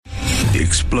The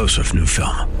explosive new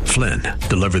film, Flynn,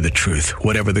 deliver the truth,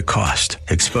 whatever the cost,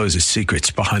 exposes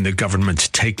secrets behind the government's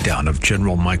takedown of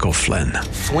General Michael Flynn.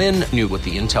 Flynn knew what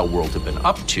the intel world had been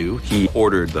up to. He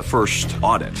ordered the first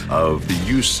audit of the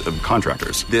use of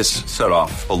contractors. This set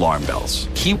off alarm bells.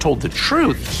 He told the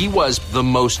truth. He was the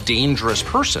most dangerous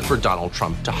person for Donald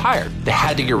Trump to hire. They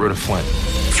had to get rid of Flynn.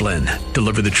 Flynn,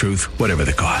 deliver the truth, whatever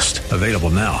the cost. Available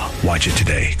now. Watch it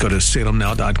today. Go to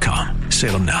salemnow.com.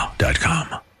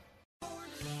 salemnow.com.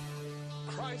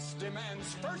 Christ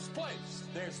demands first place.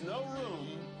 There's no room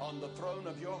on the throne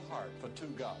of your heart for two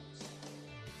gods.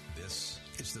 This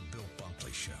is the Bill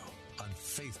Bunkley Show on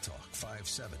Faith Talk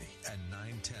 570 and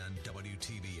 910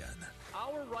 WTBN.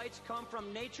 Our rights come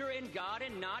from nature and God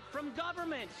and not from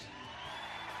government.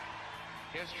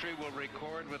 History will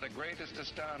record with the greatest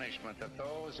astonishment that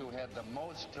those who had the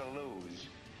most to lose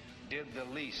did the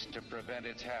least to prevent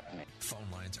its happening. Phone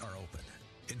lines are open.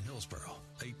 In Hillsborough,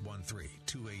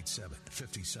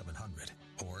 813-287-5700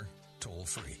 or toll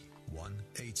free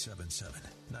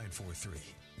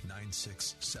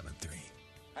 1-877-943-9673.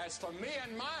 As for me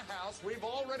and my house, we've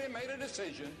already made a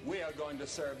decision. We are going to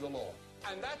serve the Lord.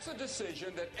 And that's a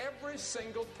decision that every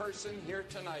single person here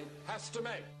tonight has to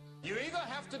make. You either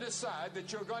have to decide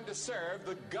that you're going to serve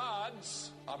the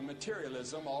gods of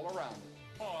materialism all around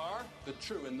you, or the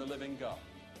true and the living God.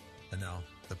 And now,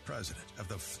 the president of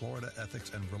the Florida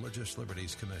Ethics and Religious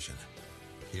Liberties Commission.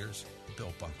 Here's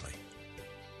Bill Bunkley.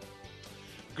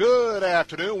 Good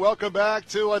afternoon. Welcome back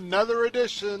to another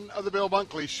edition of the Bill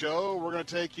Bunkley Show. We're going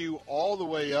to take you all the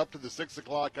way up to the 6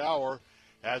 o'clock hour,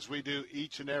 as we do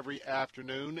each and every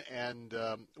afternoon, and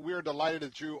we are delighted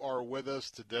that you are with us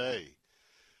today.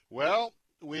 Well,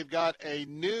 we've got a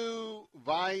new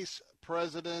vice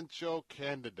presidential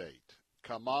candidate,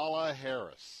 Kamala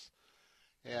Harris,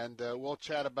 and we'll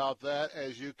chat about that,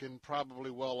 as you can probably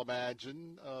well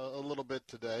imagine, a little bit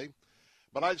today.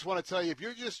 But I just want to tell you, if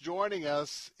you're just joining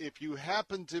us, if you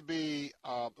happen to be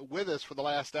with us for the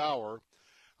last hour,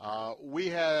 we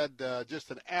had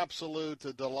just an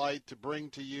absolute delight to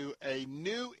bring to you a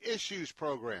new issues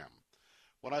program.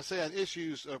 When I say an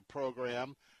issues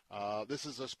program, this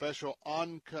is a special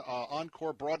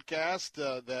encore broadcast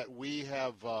that we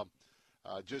have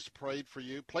just played for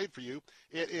you.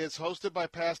 It is hosted by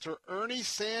Pastor Ernie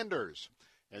Sanders,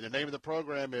 and the name of the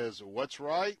program is What's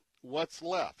Right, What's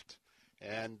Left.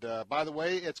 And by the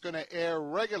way, it's going to air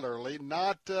regularly,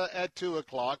 not at 2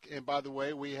 o'clock. And by the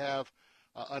way, we have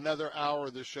another hour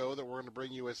of the show that we're going to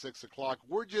bring you at 6 o'clock.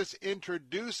 We're just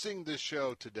introducing the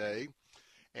show today.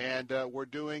 And we're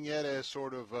doing it as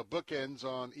sort of bookends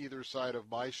on either side of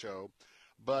my show.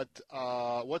 But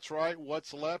What's Right,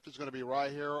 What's Left is going to be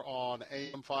right here on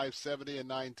AM 570 and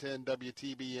 910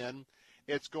 WTBN.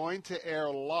 It's going to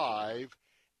air live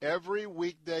every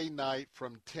weekday night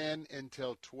from 10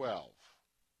 until 12.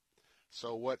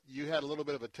 So what you had a little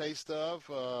bit of a taste of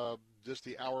just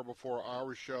the hour before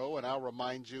our show, and I'll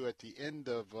remind you at the end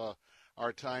of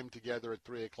our time together at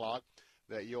 3 o'clock,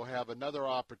 that you'll have another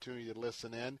opportunity to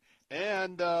listen in,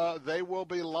 and they will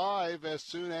be live as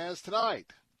soon as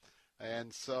tonight.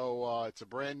 And so it's a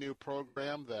brand new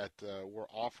program that we're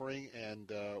offering, and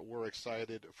we're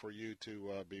excited for you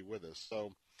to be with us.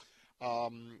 So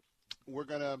we're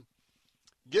going to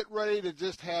get ready to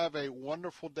just have a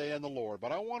wonderful day in the Lord.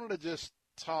 But I wanted to just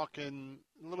talk in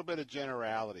a little bit of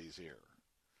generalities here.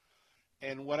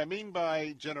 And what I mean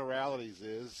by generalities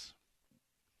is,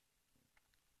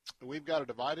 we've got a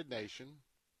divided nation.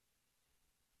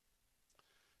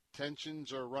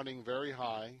 Tensions are running very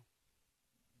high.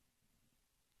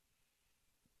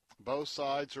 Both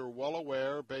sides are well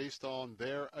aware, based on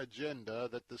their agenda,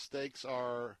 that the stakes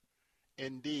are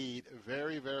indeed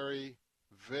very, very,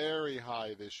 very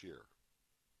high this year.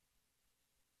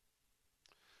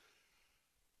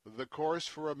 The course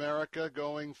for America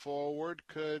going forward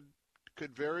could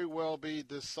very well be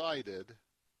decided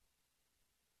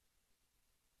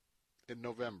in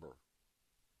November.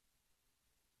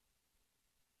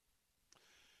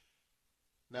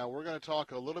 Now, we're going to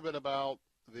talk a little bit about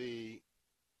the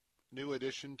new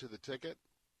addition to the ticket.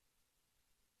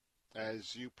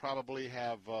 As you probably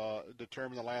have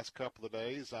determined the last couple of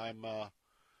days, I'm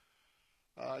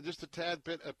just a tad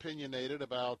bit opinionated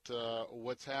about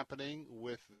what's happening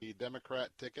with the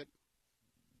Democrat ticket,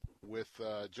 with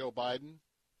Joe Biden,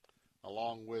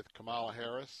 along with Kamala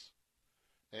Harris.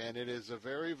 And it is a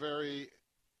very, very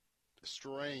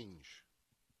strange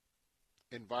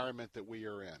environment that we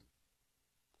are in.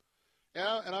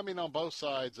 Yeah, and I mean on both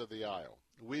sides of the aisle.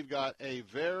 We've got a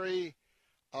very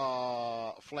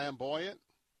flamboyant,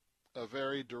 a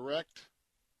very direct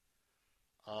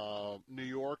New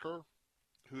Yorker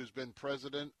who's been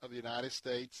president of the United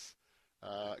States,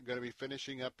 going to be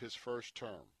finishing up his first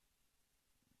term.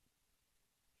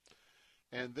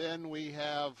 And then we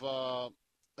have a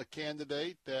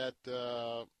candidate that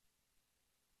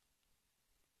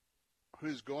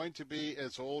who's going to be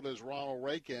as old as Ronald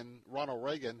Reagan.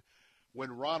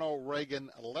 When Ronald Reagan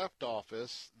left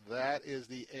office, that is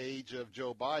the age of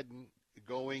Joe Biden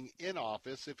going in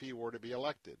office if he were to be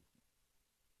elected.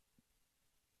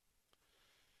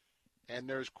 And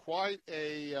there's quite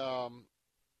a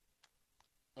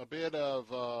bit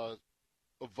of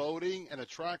voting and a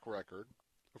track record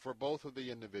for both of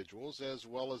the individuals, as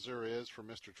well as there is for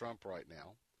Mr. Trump right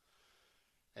now.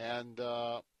 And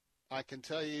I can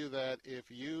tell you that if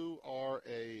you are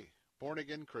a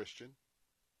born-again Christian,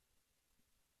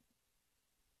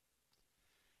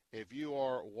 if you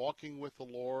are walking with the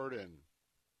Lord and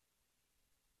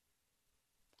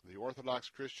the Orthodox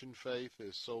Christian faith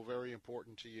is so very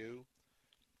important to you,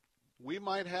 we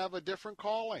might have a different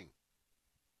calling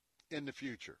in the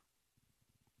future.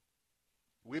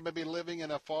 We may be living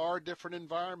in a far different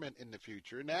environment in the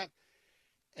future,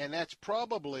 and that's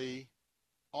probably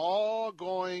all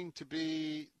going to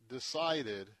be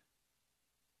decided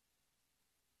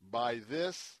by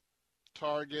this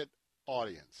target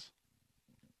audience.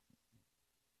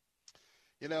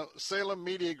 You know, Salem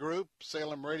Media Group,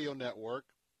 Salem Radio Network,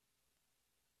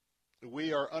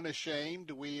 we are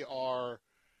unashamed. We are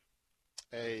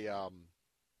a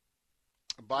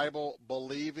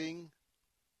Bible-believing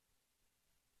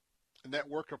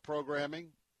network of programming.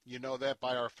 You know that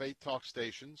by our Faith Talk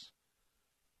stations.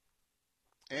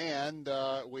 And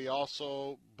we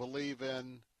also believe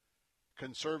in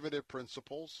conservative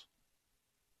principles,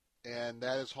 and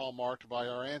that is hallmarked by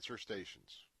our answer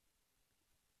stations.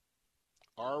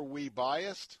 Are we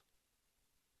biased?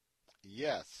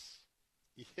 Yes.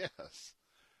 Yes.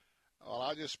 Well,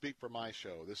 I'll just speak for my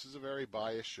show. This is a very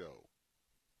biased show.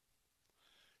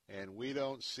 And we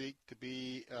don't seek to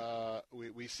be,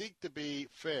 we seek to be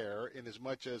fair in as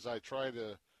much as I try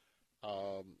to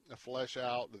flesh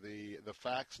out the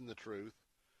facts and the truth.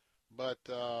 But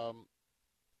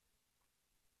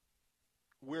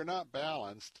we're not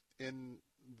balanced in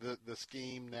the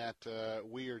scheme that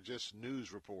we are just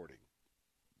news reporting.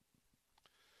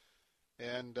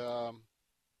 And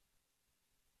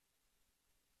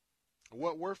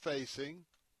what we're facing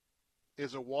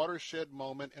is a watershed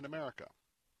moment in America.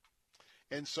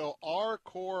 And so our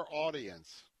core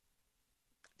audience,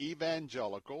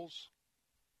 evangelicals,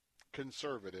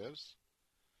 conservatives,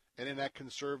 and in that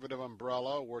conservative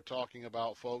umbrella, we're talking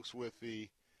about folks with the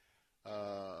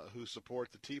who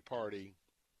support the Tea Party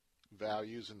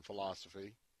values and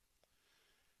philosophy,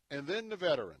 and then the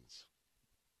veterans,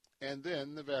 and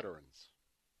then the veterans.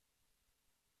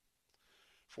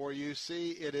 For you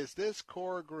see, it is this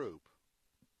core group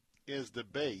is the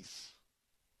base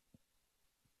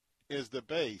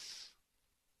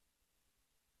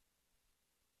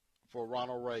for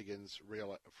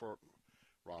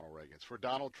for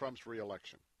Donald Trump's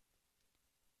reelection.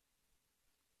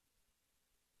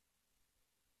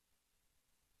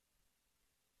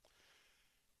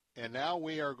 And now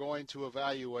we are going to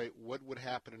evaluate what would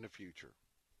happen in the future.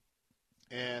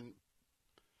 And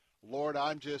Lord,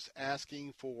 I'm just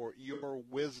asking for your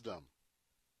wisdom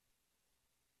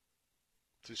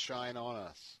to shine on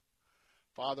us.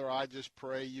 Father, I just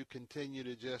pray you continue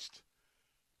to just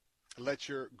let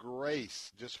your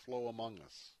grace just flow among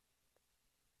us.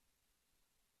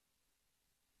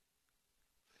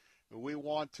 We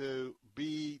want to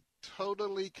be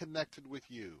totally connected with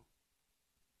you.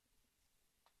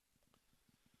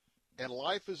 And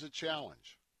life is a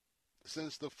challenge.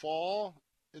 Since the fall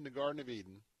in the Garden of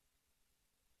Eden,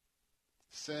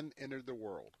 sin entered the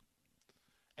world.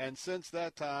 And since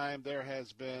that time, there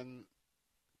has been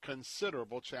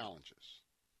considerable challenges.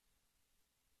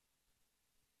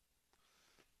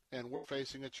 And we're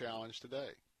facing a challenge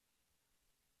today.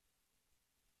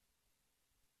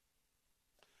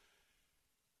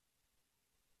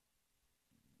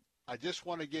 I just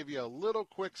want to give you a little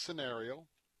quick scenario.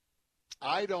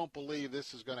 I don't believe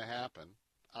this is going to happen.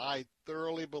 I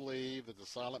thoroughly believe that the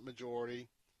silent majority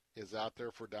is out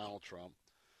there for Donald Trump.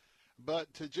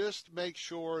 But to just make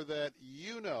sure that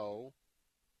you know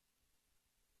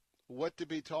what to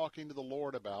be talking to the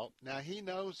Lord about, now he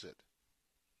knows it.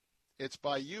 It's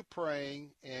by you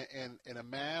praying and in a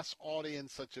mass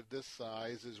audience such of this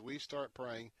size as we start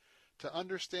praying to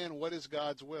understand what is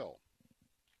God's will.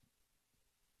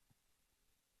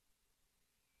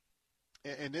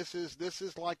 And this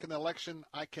is like an election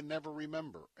I can never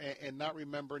remember and not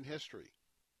remember in history.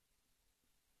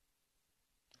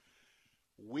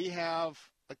 We have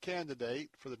a candidate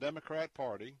for the Democrat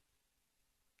Party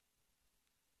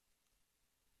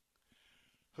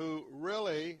who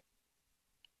really,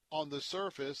 on the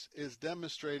surface, is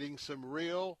demonstrating some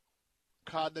real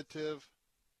cognitive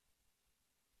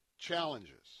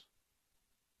challenges.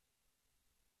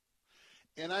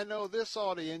 And I know this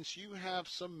audience, you have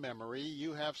some memory,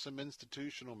 you have some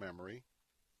institutional memory.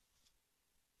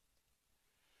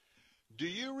 Do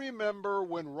you remember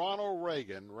when Ronald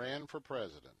Reagan ran for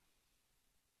president?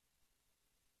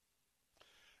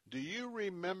 Do you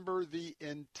remember the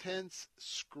intense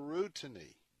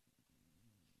scrutiny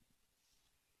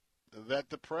that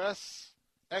the press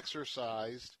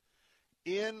exercised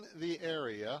in the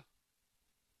area,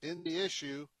 in the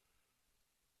issue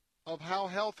of how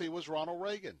healthy was Ronald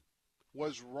Reagan?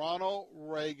 Was Ronald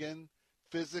Reagan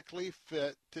physically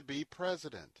fit to be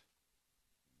president?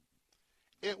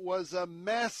 It was a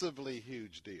massively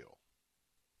huge deal.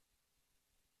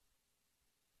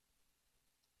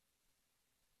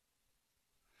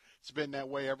 It's been that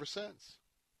way ever since.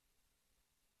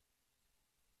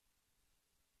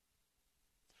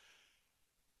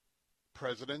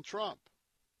 President Trump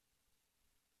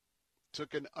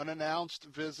took an unannounced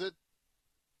visit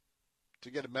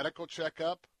to get a medical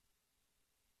checkup.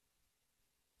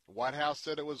 The White House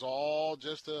said it was all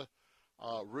just a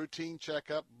routine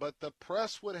checkup, but the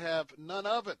press would have none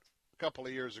of it a couple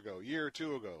of years ago, a year or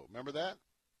two ago. Remember that?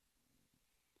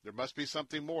 There must be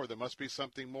something more. There must be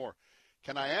something more.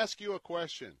 Can I ask you a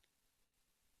question?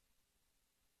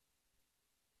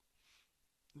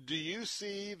 Do you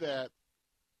see that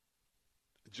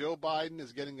Joe Biden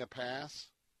is getting a pass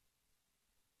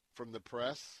from the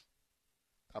press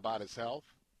about his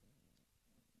health?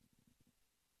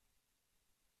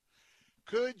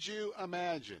 Could you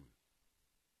imagine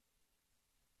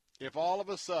if all of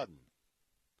a sudden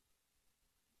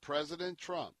President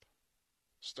Trump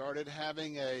started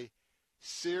having a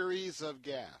series of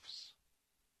gaffes?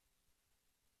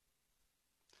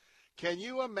 Can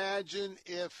you imagine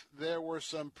if there were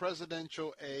some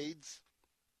presidential aides,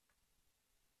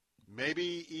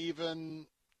 maybe even,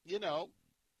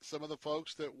 some of the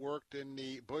folks that worked in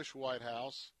the Bush White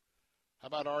House? How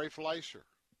about Ari Fleischer?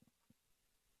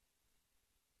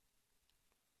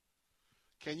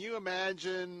 Can you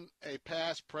imagine a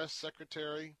past press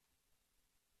secretary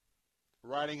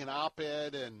writing an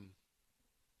op-ed in,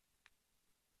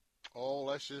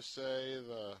 let's just say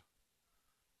the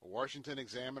Washington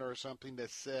Examiner or something that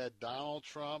said Donald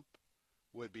Trump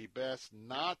would be best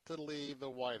not to leave the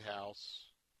White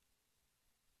House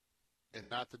and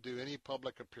not to do any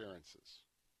public appearances?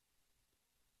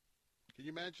 Can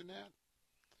you imagine that?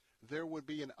 There would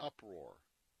be an uproar.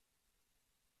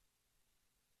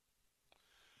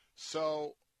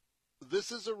 So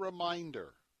this is a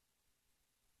reminder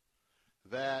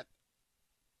that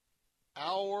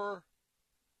our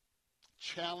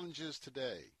challenges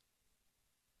today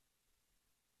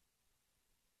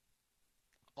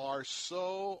are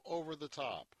so over the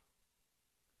top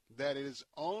that it is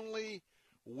only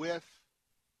with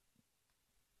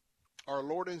our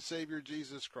Lord and Savior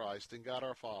Jesus Christ and God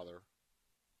our Father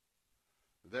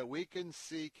that we can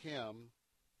seek Him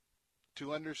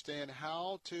to understand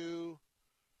how to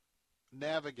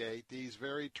navigate these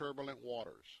very turbulent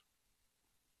waters.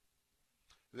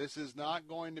 This is not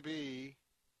going to be,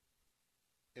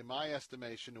 in my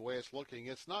estimation, the way it's looking,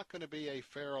 it's not going to be a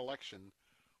fair election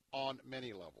on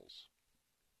many levels.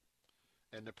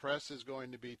 And the press is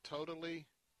going to be totally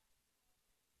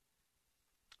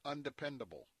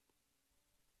undependable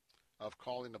of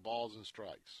calling the balls and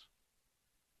strikes.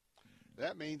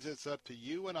 That means it's up to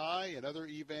you and I and other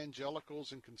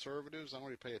evangelicals and conservatives. I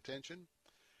want you to pay attention.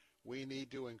 We need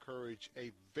to encourage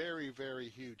a very, very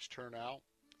huge turnout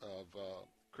of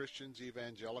Christians,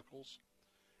 evangelicals,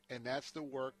 and that's the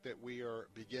work that we are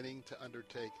beginning to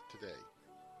undertake today.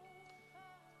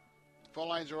 Phone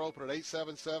lines are open at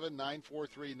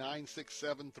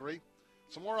 877-943-9673.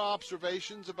 Some more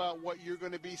observations about what you're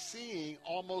going to be seeing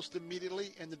almost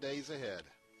immediately in the days ahead.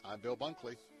 I'm Bill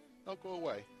Bunkley. Don't go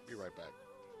away. Be right back.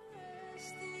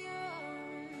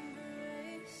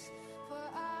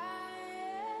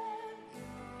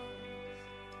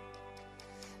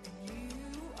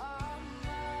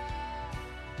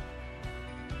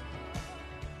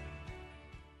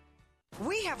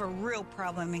 We have a real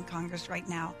problem in Congress right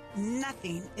now.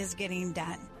 Nothing is getting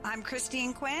done. I'm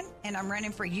Christine Quinn, and I'm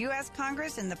running for U.S.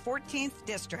 Congress in the 14th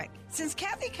District. Since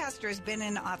Kathy Castor has been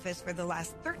in office for the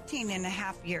last 13 and a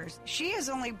half years, she has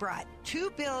only brought 2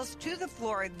 bills to the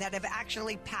floor that have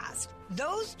actually passed.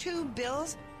 Those 2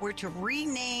 bills were to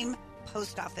rename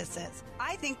post offices.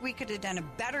 I think we could have done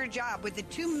a better job with the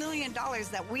 $2 million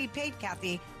that we paid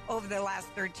Kathy over the last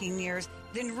 13 years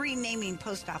than renaming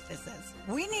post offices.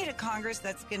 We need a Congress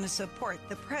that's going to support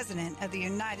the President of the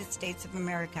United States of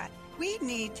America. We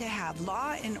need to have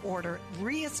law and order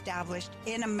reestablished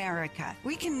in America.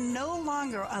 We can no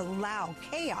longer allow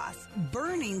chaos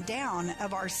burning down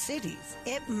of our cities.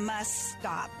 It must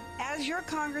stop. As your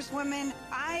Congresswoman,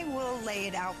 I will lay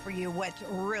it out for you what's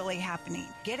really happening.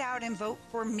 Get out and vote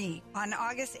for me on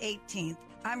August 18th.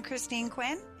 I'm Christine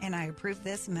Quinn, and I approve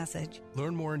this message.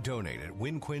 Learn more and donate at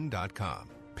winquinn.com.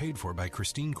 Paid for by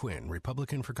Christine Quinn,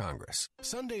 Republican for Congress.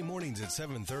 Sunday mornings at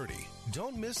 7:30.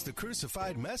 Don't miss the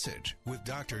Crucified Message with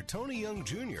Dr. Tony Young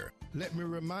Jr. Let me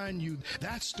remind you,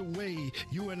 that's the way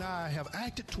you and I have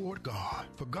acted toward God.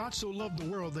 For God so loved the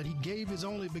world that he gave his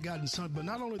only begotten son. But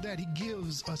not only that, he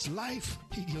gives us life.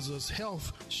 He gives us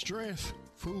health, strength,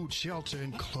 food, shelter,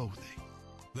 and clothing.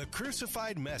 The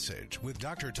Crucified Message with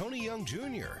Dr. Tony Young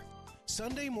Jr.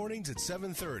 Sunday mornings at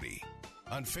 7:30.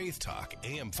 On Faith Talk,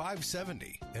 AM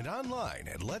 570, and online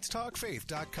at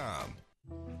letstalkfaith.com.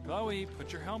 Chloe,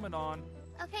 put your helmet on.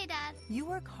 Okay, Dad. You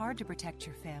work hard to protect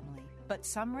your family, but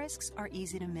some risks are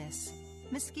easy to miss.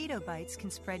 Mosquito bites can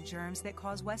spread germs that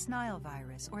cause West Nile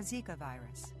virus or Zika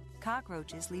virus.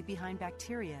 Cockroaches leave behind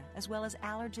bacteria, as well as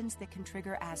allergens that can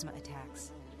trigger asthma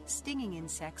attacks. Stinging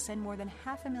insects send more than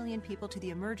 500,000 people to the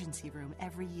emergency room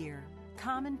every year.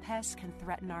 Common pests can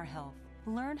threaten our health.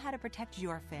 Learn how to protect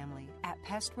your family at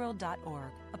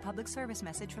pestworld.org. A public service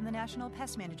message from the National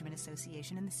Pest Management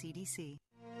Association and the CDC.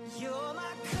 You're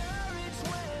my courage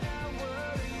when I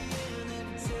worry in the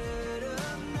dead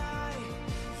of night.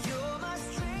 You're my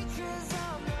strength 'cause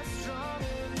I'm not strong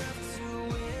enough to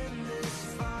win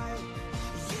this fight.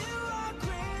 You are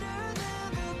greater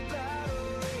than the battle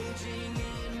raging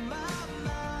in my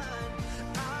mind.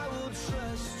 I will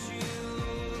trust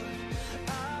you,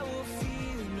 I will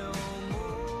fear no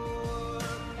more.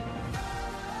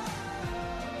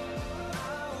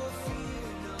 I will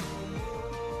fear no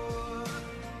more.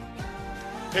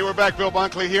 Hey, we're back. Bill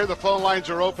Bunkley here. The phone lines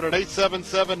are open at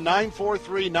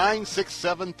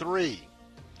 877-943-9673.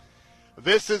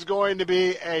 This is going to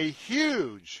be a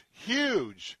huge,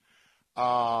 huge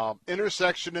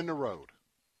intersection in the road.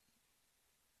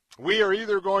 We are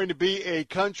either going to be a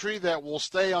country that will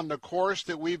stay on the course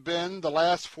that we've been the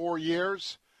last 4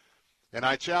 years, and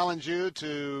I challenge you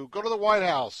to go to the White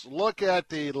House, look at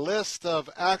the list of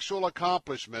actual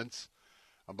accomplishments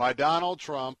by Donald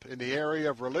Trump in the area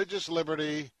of religious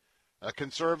liberty,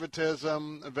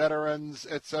 conservatism, veterans,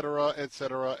 etc.,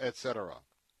 etc., etc.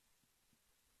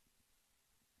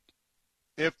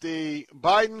 If the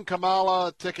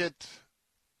Biden-Kamala ticket,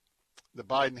 the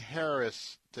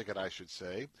Biden-Harris ticket, I should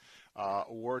say,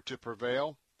 were to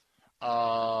prevail,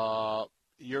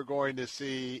 you're going to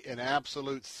see an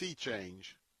absolute sea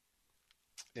change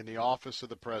in the office of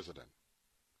the president.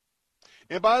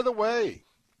 And by the way,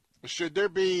 should there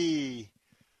be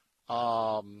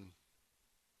a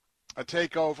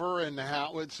takeover in the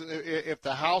House, if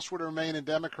the House would remain in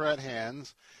Democrat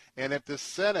hands, and if the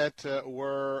Senate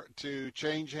were to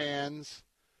change hands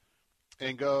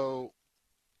and go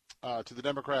to the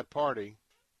Democrat Party,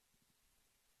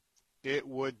 it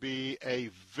would be a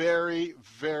very,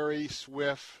 very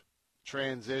swift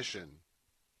transition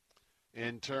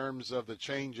in terms of the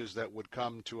changes that would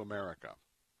come to America.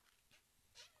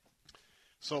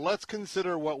 So let's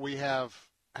consider what we have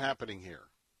happening here.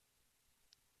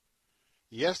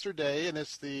 Yesterday, and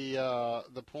it's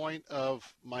the point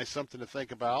of my something to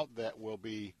think about that will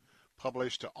be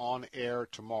published on air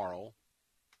tomorrow.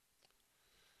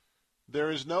 There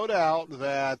is no doubt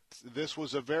that this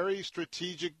was a very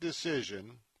strategic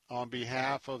decision on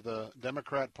behalf of the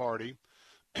Democrat Party,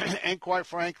 and quite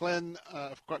frankly,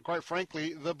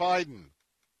 the Biden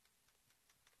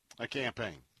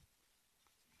campaign.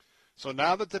 So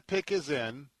now that the pick is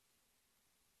in,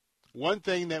 one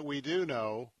thing that we do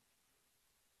know,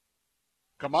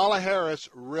 Kamala Harris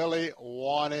really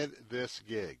wanted this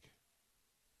gig.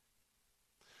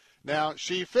 Now,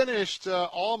 she finished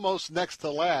almost next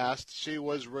to last. She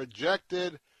was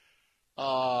rejected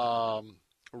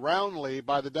roundly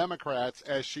by the Democrats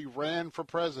as she ran for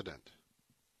president.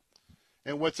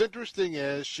 And what's interesting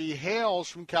is she hails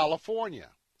from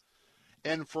California.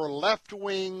 And for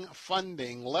left-wing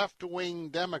funding, left-wing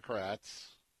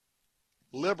Democrats,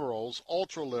 liberals,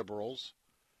 ultra-liberals,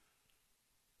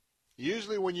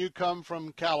 usually when you come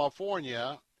from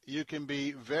California, you can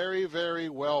be very, very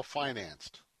well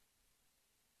financed.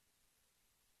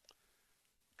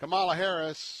 Kamala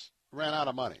Harris ran out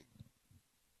of money.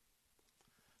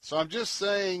 So I'm just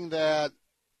saying that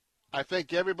I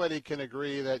think everybody can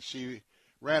agree that she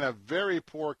ran a very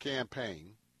poor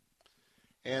campaign.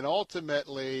 And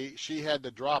ultimately, she had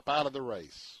to drop out of the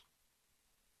race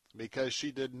because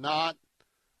she did not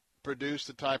produce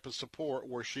the type of support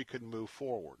where she could move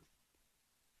forward.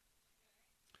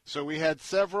 So we had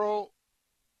several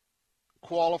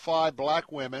qualified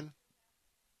black women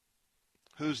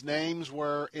whose names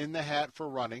were in the hat for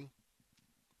running.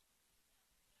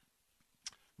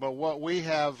 But what we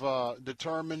have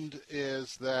determined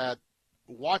is that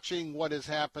watching what has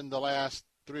happened the last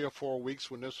 3 or 4 weeks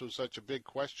when this was such a big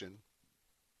question,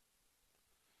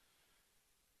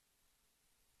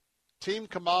 Team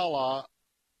Kamala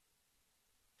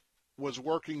was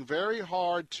working very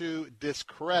hard to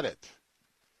discredit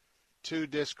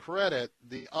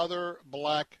the other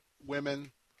black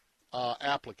women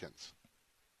applicants.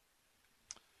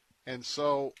 And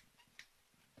so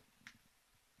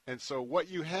what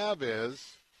you have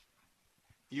is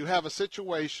you have a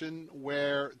situation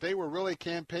where they were really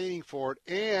campaigning for it,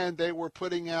 and they were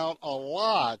putting out a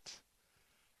lot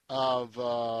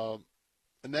of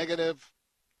negative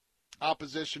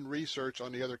opposition research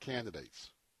on the other candidates.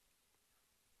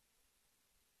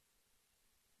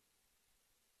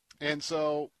 And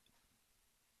so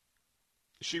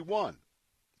she won.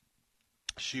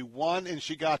 She won, and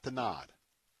she got the nod.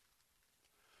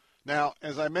 Now,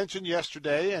 as I mentioned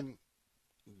yesterday, and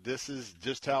this is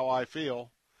just how I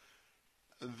feel,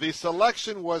 the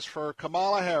selection was for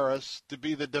Kamala Harris to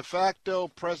be the de facto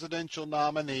presidential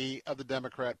nominee of the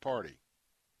Democrat Party.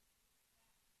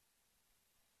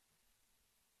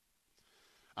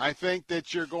 I think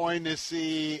that you're going to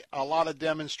see a lot of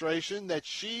demonstration that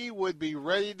she would be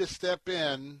ready to step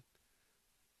in,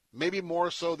 maybe more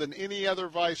so than any other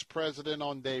vice president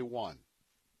on day one.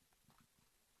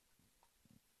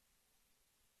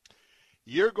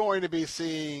 You're going to be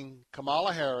seeing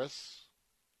Kamala Harris,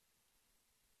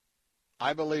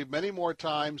 I believe, many more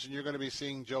times than you're going to be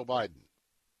seeing Joe Biden.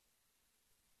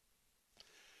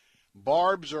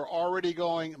 Barbs are already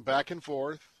going back and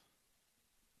forth.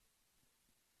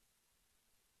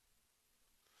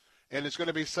 And it's going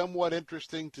to be somewhat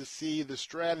interesting to see the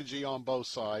strategy on both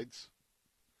sides.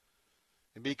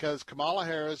 And because Kamala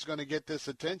Harris is going to get this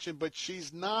attention, but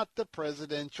she's not the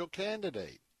presidential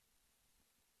candidate.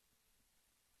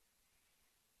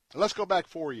 Let's go back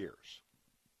 4 years.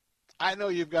 I know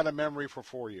you've got a memory for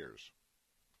 4 years.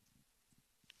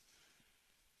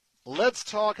 Let's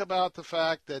talk about the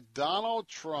fact that Donald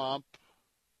Trump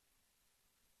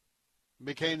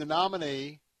became the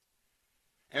nominee,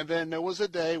 and then there was a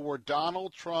day where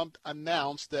Donald Trump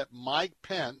announced that Mike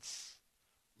Pence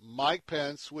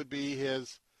would be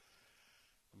his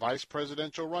vice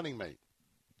presidential running mate.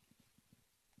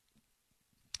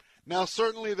 Now,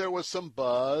 certainly there was some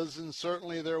buzz, and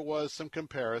certainly there was some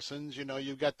comparisons. You know,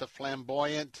 you've got the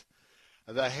flamboyant,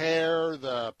 the hair,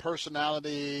 the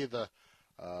personality, the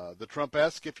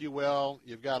Trump-esque, if you will.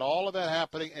 You've got all of that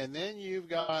happening, and then you've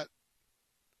got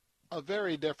a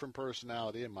very different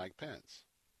personality in Mike Pence.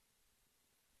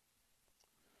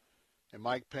 And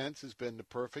Mike Pence has been the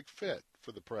perfect fit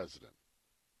for the president.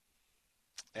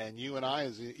 And you and I,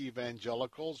 as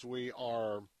evangelicals, we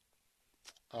are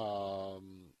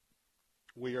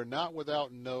not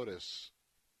without notice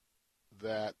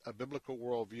that a biblical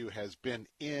worldview has been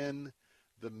in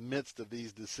the midst of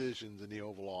these decisions in the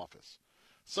Oval Office.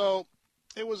 So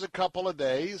it was a couple of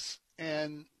days,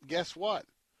 and guess what?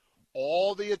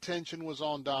 All the attention was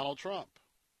on Donald Trump.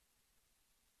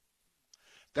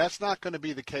 That's not going to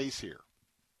be the case here.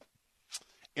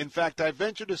 In fact, I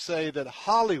venture to say that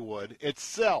Hollywood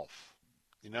itself,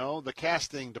 the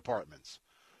casting departments,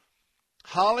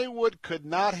 Hollywood could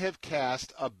not have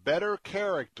cast a better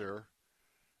character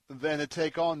than to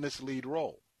take on this lead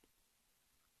role.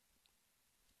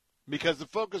 Because the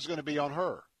focus is going to be on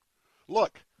her.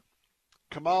 Look,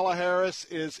 Kamala Harris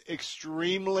is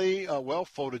extremely,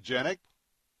 photogenic.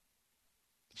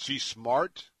 She's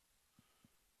smart.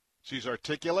 She's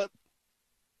articulate.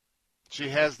 She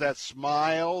has that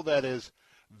smile that is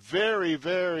very,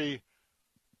 very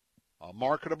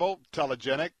marketable,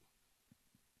 telegenic.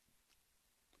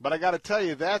 But I got to tell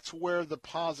you, that's where the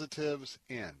positives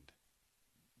end.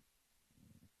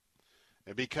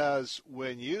 And because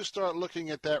when you start looking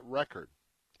at that record,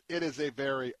 it is a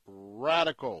very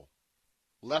radical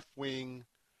left-wing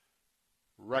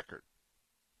record.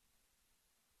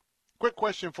 Quick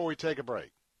question before we take a break.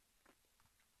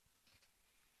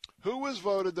 Who was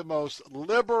voted the most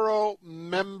liberal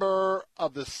member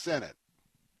of the Senate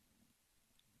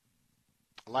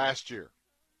last year?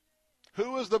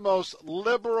 Who was the most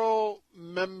liberal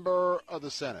member of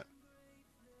the Senate?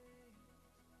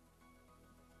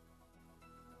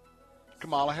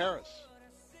 Kamala Harris.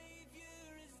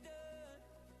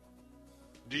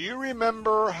 Do you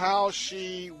remember how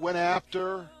she went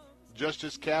after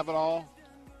Justice Kavanaugh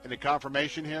in the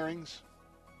confirmation hearings?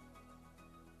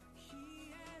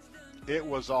 It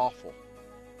was awful.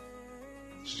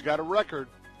 She's got a record.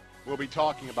 We'll be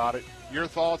talking about it. Your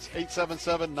thoughts,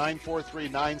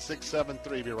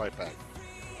 877-943-9673. Be right back.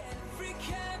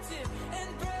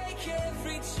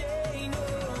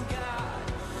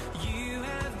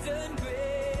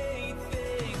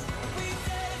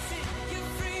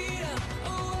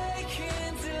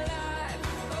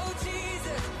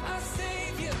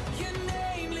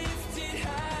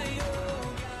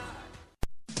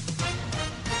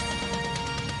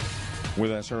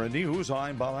 With SRN News,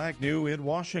 I'm Bob Agnew in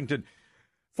Washington.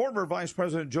 Former Vice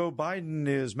President Joe Biden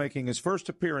is making his first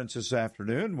appearance this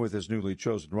afternoon with his newly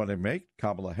chosen running mate,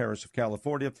 Kamala Harris of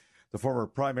California. The former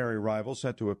primary rival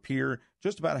set to appear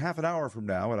just about half an hour from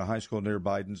now at a high school near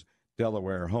Biden's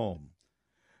Delaware home.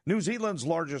 New Zealand's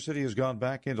largest city has gone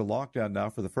back into lockdown now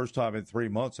for the first time in 3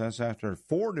 months. That's after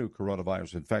 4 new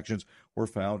coronavirus infections were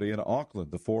found in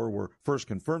Auckland. The 4 were first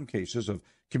confirmed cases of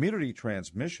community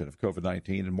transmission of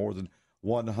COVID-19 in more than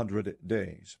 100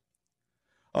 days.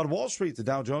 On Wall Street, the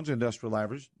Dow Jones Industrial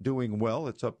Average doing well.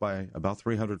 It's up by about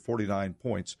 349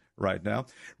 points right now.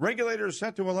 Regulators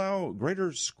set to allow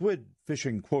greater squid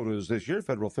fishing quotas this year.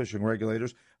 Federal fishing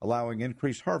regulators allowing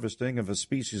increased harvesting of a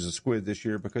species of squid this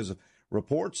year because of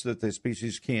reports that the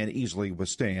species can easily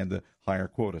withstand the higher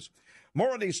quotas.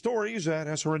 More on these stories at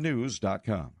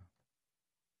srnnews.com.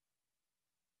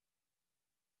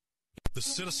 The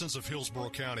citizens of Hillsborough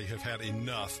County have had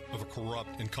enough of a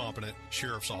corrupt, incompetent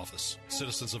sheriff's office.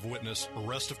 Citizens have witnessed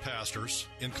arrest of pastors,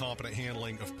 incompetent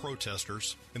handling of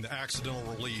protesters, and the accidental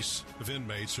release of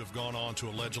inmates who have gone on to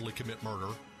allegedly commit murder.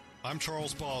 I'm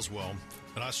Charles Boswell,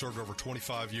 and I served over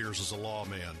 25 years as a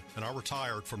lawman, and I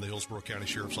retired from the Hillsborough County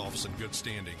Sheriff's Office in good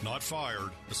standing. Not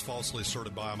fired, as falsely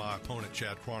asserted by my opponent,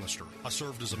 Chad Chronister. I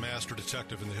served as a master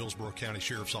detective in the Hillsborough County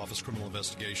Sheriff's Office Criminal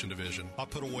Investigation Division. I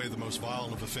put away the most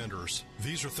violent of offenders.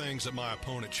 These are things that my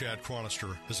opponent, Chad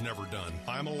Chronister, has never done.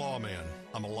 I am a lawman.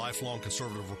 I'm a lifelong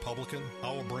conservative Republican.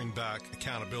 I will bring back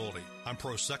accountability. I'm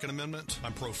pro-Second Amendment,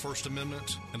 I'm pro-First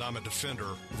Amendment, and I'm a defender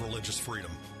of religious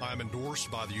freedom. I am endorsed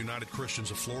by the United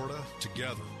Christians of Florida.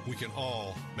 Together, we can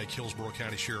all make Hillsborough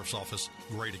County Sheriff's Office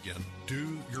great again.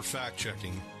 Do your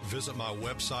fact-checking. Visit my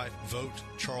website,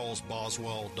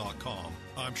 votecharlesboswell.com.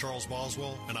 I'm Charles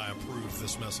Boswell, and I approve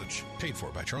this message. Paid for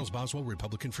by Charles Boswell,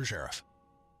 Republican for Sheriff.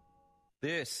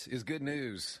 This is good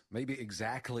news, maybe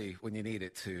exactly when you need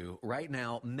it to. Right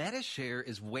now, Medi-Share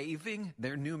is waiving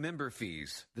their new member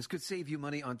fees. This could save you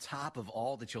money on top of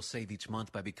all that you'll save each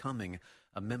month by becoming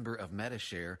a member of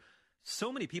Medi-Share.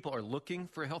 So many people are looking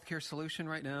for a healthcare solution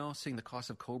right now, seeing the cost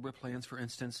of COBRA plans, for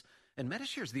instance. And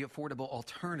Medi-Share is the affordable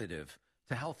alternative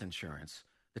to health insurance.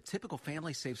 The typical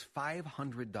family saves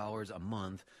 $500 a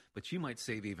month, but you might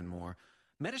save even more.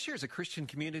 Medi-Share is a Christian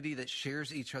community that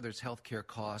shares each other's health care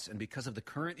costs, and because of the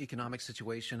current economic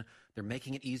situation, they're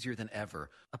making it easier than ever.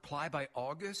 Apply by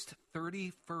August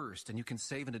 31st, and you can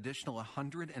save an additional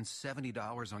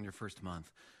 $170 on your first month.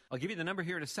 I'll give you the number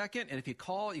here in a second, and if you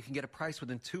call, you can get a price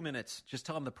within 2 minutes. Just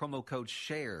tell them the promo code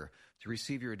SHARE to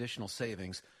receive your additional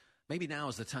savings. Maybe now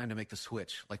is the time to make the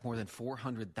switch, like more than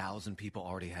 400,000 people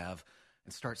already have,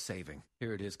 and start saving.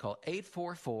 Here it is, called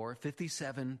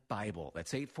 844-57-BIBLE.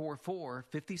 That's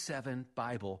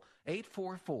 844-57-BIBLE.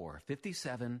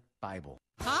 844-57-BIBLE.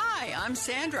 Hi, I'm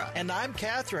Sandra. And I'm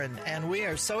Catherine, and we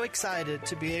are so excited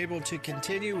to be able to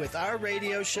continue with our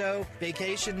radio show,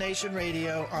 Vacation Nation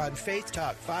Radio, on Faith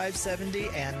Talk 570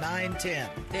 and 910.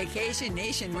 Vacation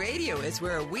Nation Radio is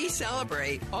where we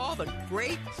celebrate all the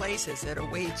great places that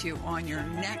await you on your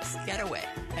next getaway.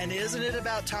 And isn't it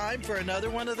about time for another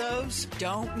one of those?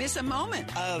 Don't miss a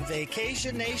moment of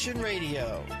Vacation Nation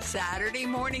Radio. Saturday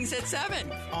mornings at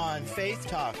 7 on Faith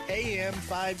Talk, AM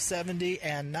 570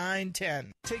 and 910.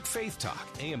 Take Faith Talk,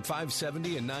 AM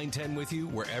 570 and 910 with you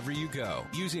wherever you go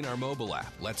using our mobile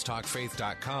app,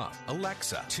 letstalkfaith.com,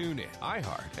 Alexa, TuneIn,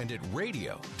 iHeart, and at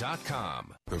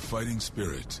radio.com. The fighting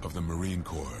spirit of the Marine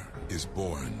Corps is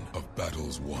born of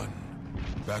battles won.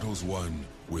 Battles won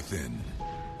within,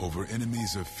 over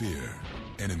enemies of fear,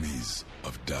 enemies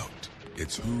of doubt.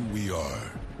 It's who we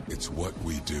are. It's what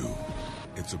we do.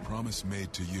 It's a promise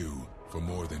made to you for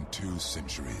more than 2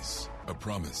 centuries. A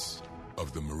promise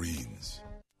of the Marines.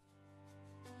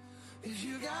 If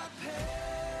you got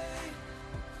pain,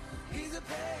 he's a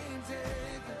pain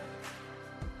taker.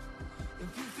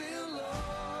 If you feel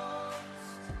lost,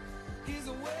 he's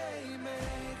a way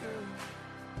maker.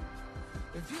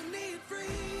 If you need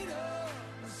freedom,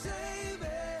 save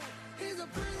it, he's a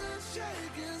prison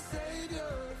shaking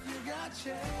savior if you got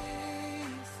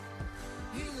chains.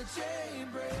 He's a chain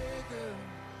breaker.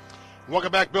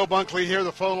 Welcome back. Bill Bunkley here.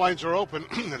 The phone lines are open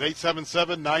at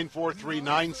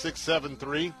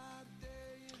 877-943-9673.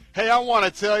 Hey, I want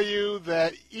to tell you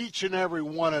that each and every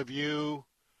one of you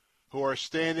who are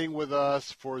standing with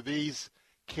us for these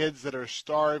kids that are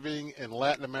starving in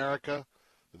Latin America,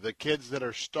 the kids that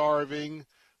are starving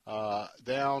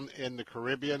down in the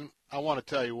Caribbean, I want to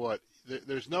tell you what,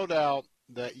 there's no doubt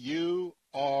that you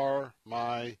are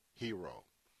my hero.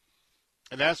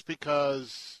 And that's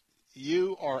because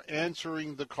you are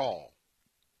answering the call.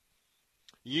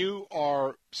 You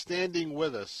are standing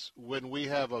with us when we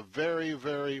have a very,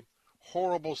 very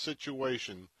horrible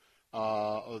situation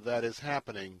that is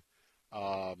happening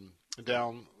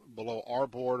down below our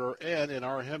border and in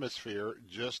our hemisphere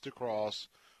just across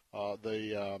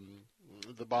the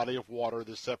body of water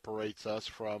that separates us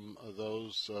from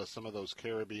those some of those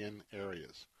Caribbean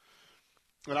areas.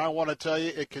 And I want to tell you,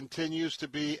 it continues to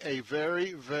be a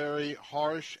very, very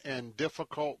harsh and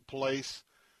difficult place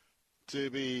to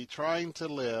be trying to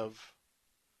live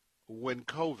when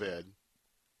COVID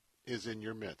is in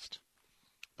your midst.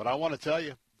 But I want to tell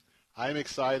you, I'm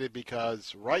excited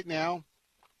because right now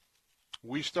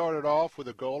we started off with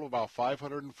a goal of about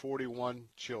 541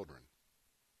 children.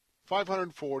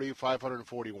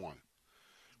 541.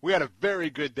 We had a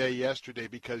very good day yesterday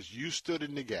because you stood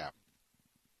in the gap.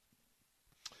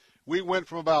 We went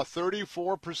from about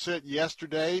 34%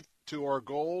 yesterday to our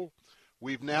goal.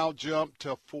 We've now jumped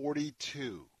to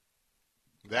 42.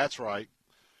 That's right.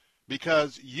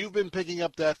 Because you've been picking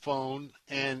up that phone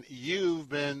and you've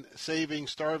been saving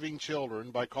starving children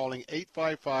by calling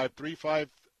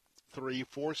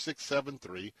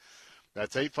 855-353-4673.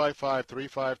 That's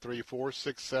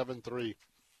 855-353-4673.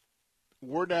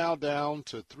 We're now down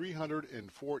to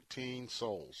 314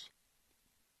 souls.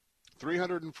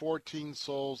 314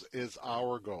 souls is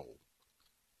our goal.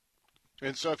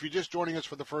 And so if you're just joining us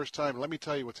for the first time, let me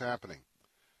tell you what's happening.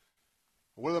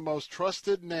 One of the most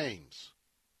trusted names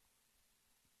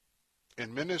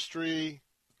in ministry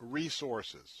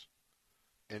resources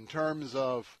in terms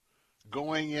of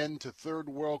going into third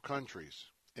world countries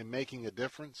and making a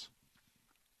difference,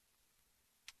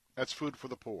 that's Food for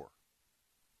the Poor.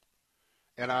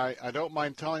 And I don't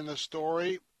mind telling this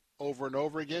story over and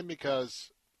over again because,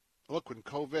 look, when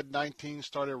COVID-19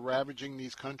 started ravaging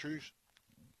these countries,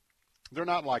 they're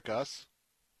not like us.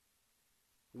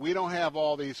 We don't have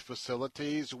all these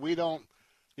facilities. We don't,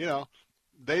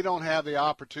 they don't have the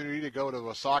opportunity to go to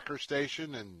a soccer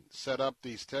station and set up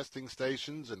these testing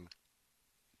stations and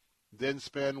then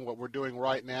spend what we're doing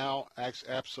right now,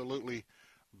 absolutely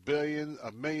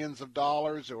millions of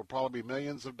dollars. It will probably be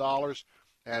millions of dollars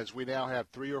as we now have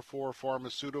 3 or 4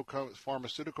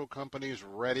 pharmaceutical companies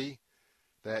ready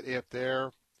that if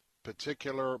their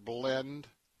particular blend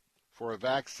for a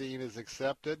vaccine is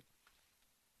accepted,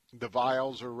 the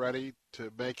vials are ready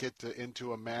to make it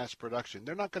into a mass production.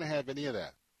 They're not going to have any of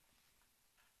that.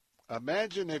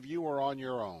 Imagine if you were on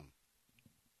your own.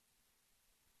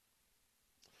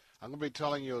 I'm going to be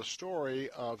telling you a story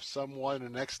of someone in the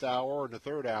next hour or in the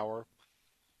third hour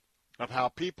of how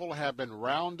people have been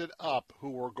rounded up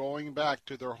who were going back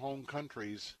to their home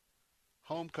countries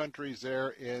there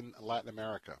in Latin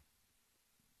America.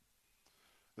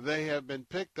 They have been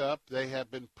picked up. They have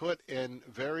been put in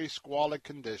very squalid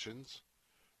conditions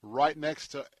right next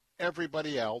to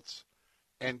everybody else,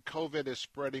 and COVID is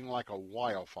spreading like a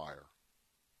wildfire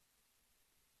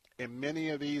in many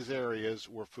of these areas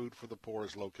where Food for the Poor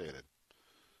is located.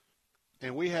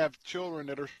 And we have children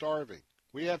that are starving.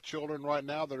 We have children right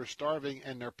now that are starving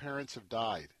and their parents have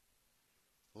died.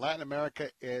 Latin America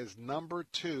is number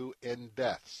 2 in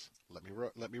deaths.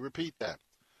 Let me repeat that.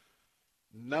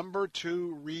 Number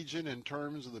 2 region in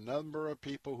terms of the number of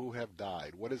people who have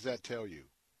died. What does that tell you?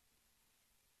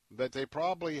 That they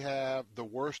probably have the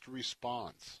worst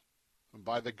response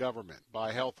by the government,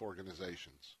 by health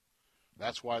organizations.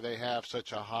 That's why they have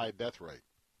such a high death rate.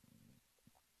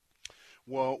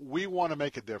 Well, we want to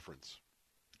make a difference.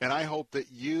 And I hope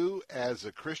that you, as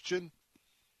a Christian,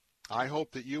 I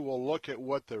hope that you will look at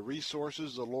what the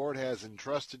resources the Lord has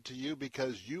entrusted to you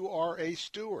because you are a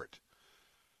steward.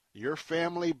 Your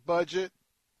family budget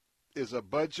is a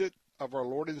budget of our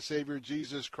Lord and Savior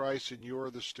Jesus Christ, and you are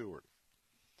the steward.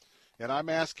 And I'm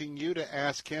asking you to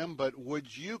ask him, but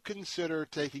would you consider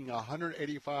taking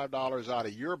 $185 out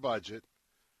of your budget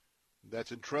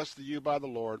that's entrusted to you by the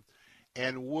Lord,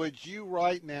 and would you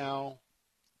right now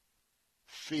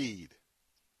feed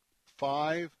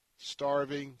 5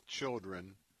 starving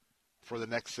children for the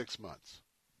next 6 months?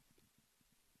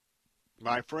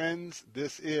 My friends,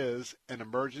 this is an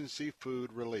emergency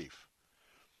food relief.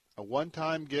 A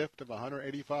one-time gift of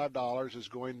 $185 is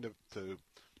going to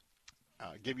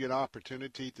give you an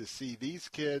opportunity to see these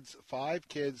kids, 5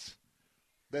 kids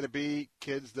that'll be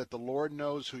kids that the Lord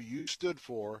knows who you stood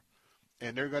for,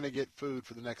 and they're going to get food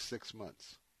for the next 6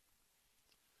 months.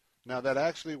 Now, that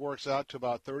actually works out to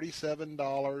about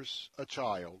 $37 a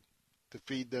child to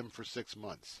feed them for 6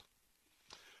 months.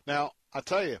 Now, I'll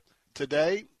tell you,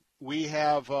 today we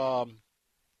have a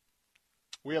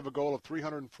goal of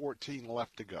 314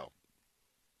 left to go.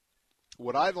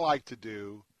 What I'd like to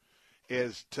do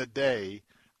is today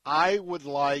I would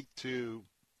like to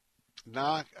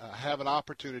not have an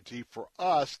opportunity for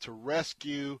us to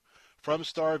rescue from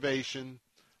starvation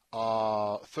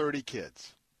 30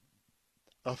 kids.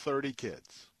 30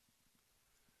 kids.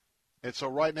 And so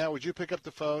right now, would you pick up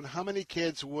the phone? How many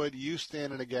kids would you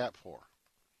stand in a gap for?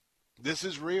 This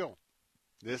is real.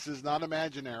 This is not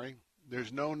imaginary.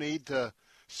 There's no need to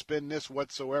spin this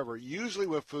whatsoever. Usually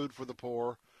with Food for the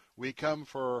Poor, we come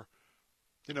for,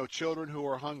 children who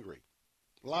are hungry.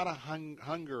 A lot of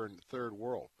hunger in the third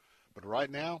world. But right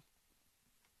now,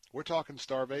 we're talking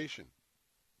starvation.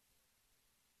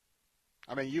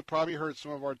 I mean, you probably heard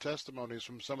some of our testimonies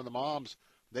from some of the moms.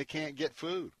 They can't get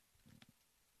food.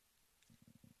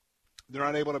 They're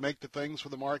not able to make the things for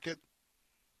the market.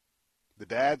 The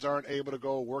dads aren't able to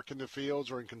go work in the fields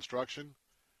or in construction.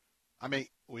 I mean,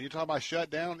 when you talk about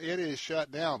shut down, it is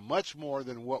shut down much more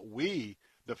than what we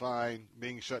define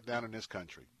being shut down in this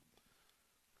country.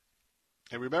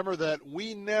 And remember that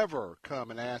we never come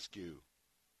and ask you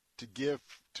to give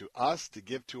to us, to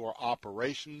give to our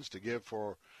operations, to give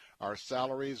for our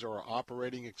salaries or our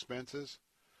operating expenses.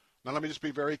 Now, let me just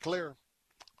be very clear.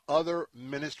 Other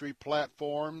ministry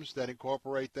platforms that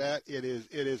incorporate that, it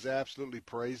is absolutely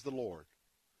praise the Lord.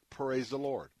 Praise the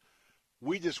Lord.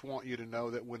 We just want you to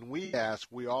know that when we ask,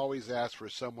 we always ask for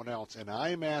someone else. And I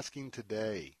am asking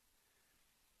today,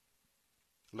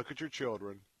 look at your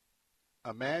children.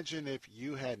 Imagine if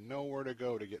you had nowhere to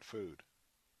go to get food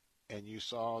and you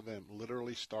saw them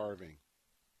literally starving.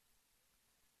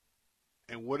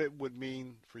 And what it would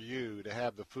mean for you to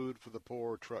have the Food for the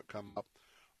Poor truck come up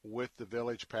with the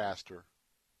village pastor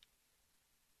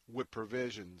with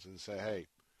provisions and say, hey,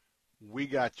 we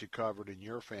got you covered in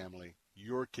your family,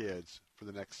 your kids, for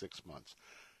the next 6 months.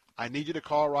 I need you to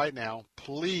call right now.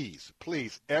 Please,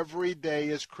 please, every day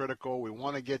is critical. We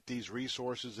want to get these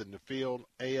resources in the field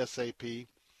ASAP.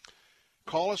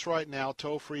 Call us right now,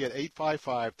 toll free at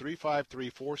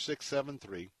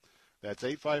 855-353-4673. That's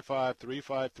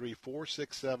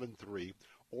 855-353-4673.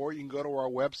 Or you can go to our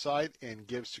website and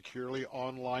give securely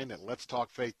online at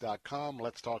letstalkfaith.com,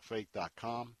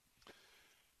 letstalkfaith.com.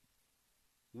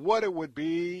 What it would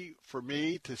be for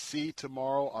me to see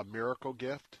tomorrow a miracle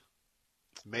gift,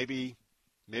 maybe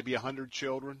 100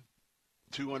 children,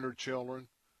 200 children.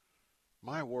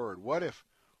 My word, what if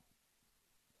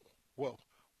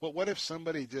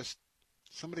somebody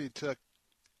took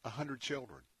 100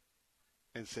 children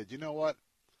and said, you know what,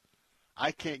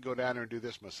 I can't go down there and do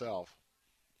this myself.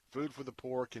 Food for the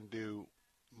Poor can do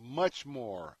much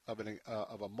more of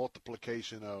a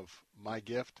multiplication of my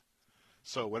gift.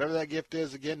 So whatever that gift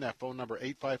is, again, that phone number,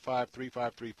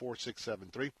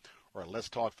 855-353-4673, or at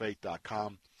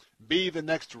letstalkfaith.com. Be the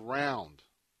next round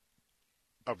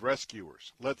of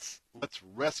rescuers. Let's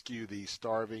rescue these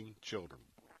starving children.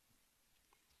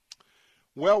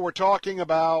 Well, we're talking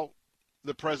about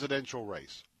the presidential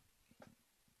race.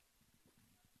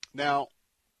 Now,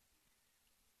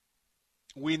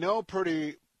 we know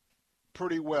pretty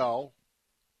well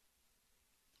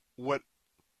what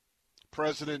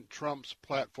President Trump's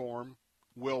platform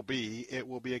will be. It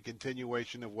will be a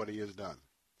continuation of what he has done.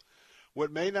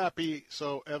 What may not be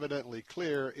so evidently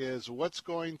clear is what's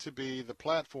going to be the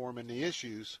platform and the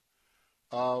issues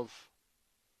of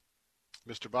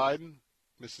Mr. Biden,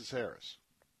 Mrs. Harris.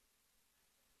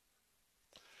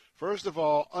 First of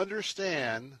all,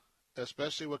 understand,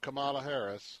 especially with Kamala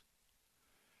Harris,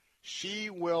 she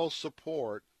will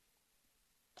support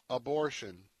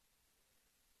abortion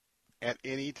at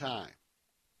any time,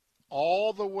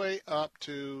 all the way up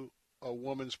to a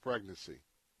woman's pregnancy.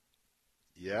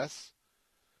 Yes,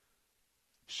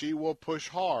 she will push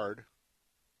hard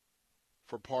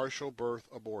for partial birth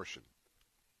abortion.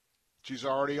 She's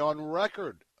already on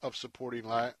record of supporting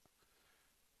that,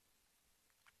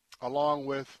 along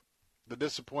with the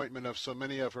disappointment of so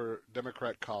many of her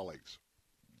Democrat colleagues.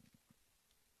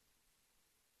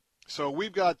 So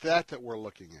we've got that we're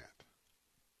looking at.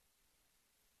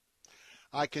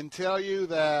 I can tell you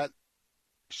that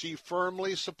she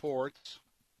firmly supports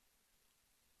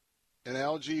an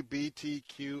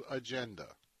LGBTQ agenda.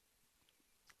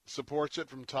 Supports it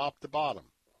from top to bottom.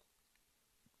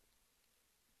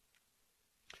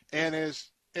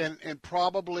 And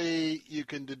probably you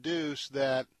can deduce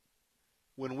that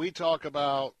when we talk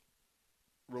about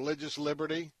religious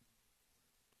liberty,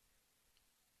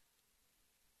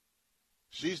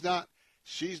 she's not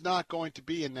going to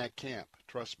be in that camp,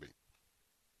 trust me.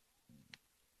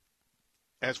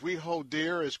 As we hold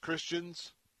dear as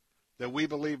Christians that we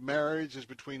believe marriage is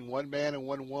between one man and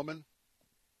one woman,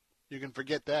 you can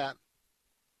forget that.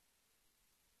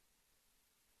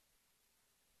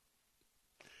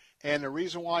 And the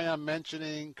reason why I'm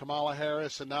mentioning Kamala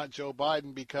Harris and not Joe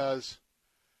Biden, because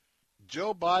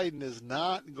Joe Biden is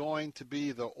not going to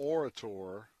be the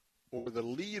orator or the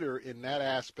leader in that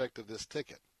aspect of this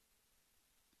ticket.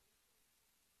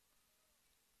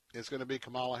 It's going to be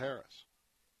Kamala Harris.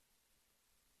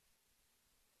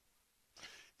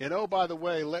 And oh, by the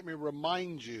way, let me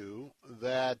remind you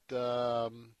that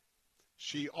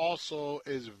she also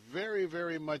is very,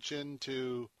 very much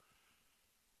into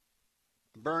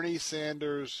Bernie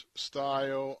Sanders'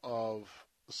 style of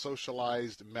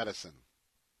socialized medicine.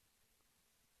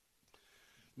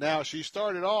 Now, she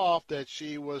started off that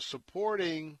she was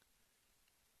supporting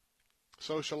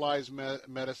socialized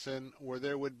medicine where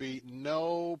there would be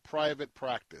no private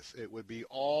practice. It would be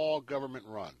all government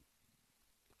run,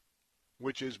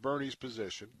 which is Bernie's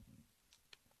position,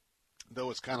 though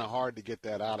it's kind of hard to get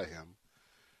that out of him.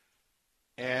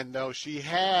 And though she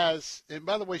has, and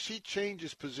by the way, she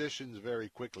changes positions very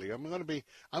quickly. I'm going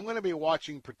to be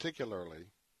watching particularly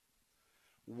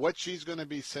what she's going to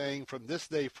be saying from this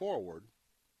day forward,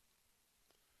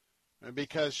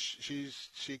 because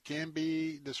she can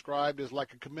be described as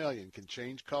like a chameleon, can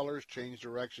change colors, change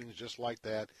directions just like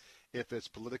that if it's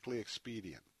politically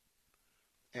expedient.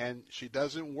 And she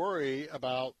doesn't worry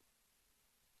about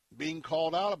being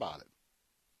called out about it.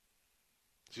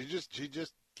 She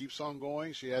just keeps on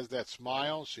going. She has that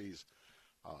smile. She's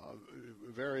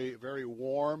very, very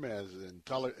warm and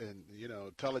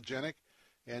telegenic,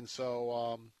 and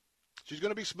so she's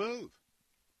going to be smooth.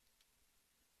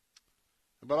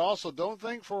 But also, don't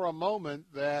think for a moment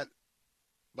that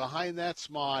behind that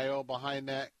smile, behind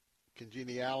that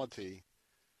congeniality,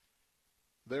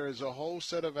 there is a whole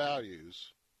set of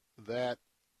values that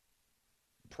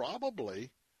probably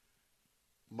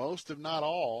most, if not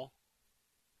all,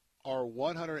 are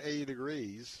 180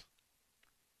 degrees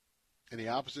in the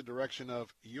opposite direction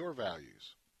of your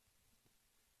values,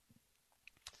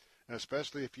 and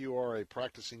especially if you are a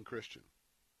practicing Christian.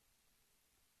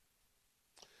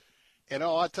 And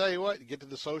I'll tell you what, you get to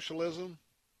the socialism,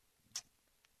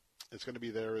 it's going to be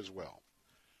there as well.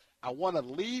 I want to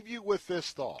leave you with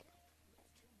this thought.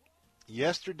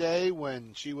 Yesterday,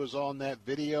 when she was on that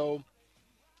video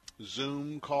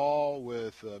Zoom call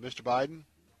with Mr. Biden,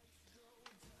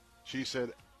 she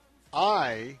said,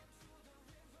 I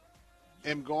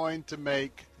am going to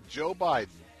make Joe Biden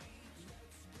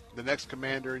the next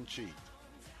commander-in-chief.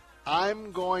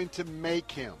 I'm going to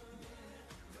make him.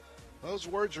 Those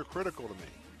words are critical to me,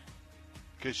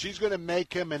 because she's going to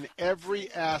make him in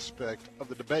every aspect of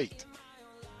the debate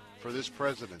for this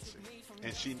presidency.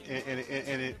 And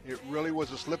it really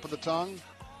was a slip of the tongue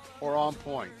or on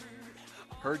point.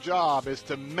 Her job is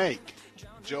to make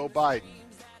Joe Biden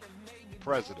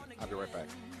president. I'll be right back.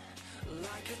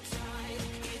 Like a tide,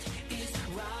 it is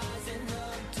rising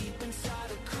up deep inside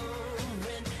a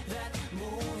current that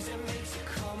moves and makes you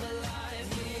come alive.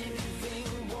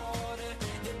 Living water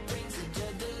that brings a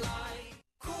dead to life.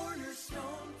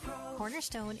 Cornerstone Pros.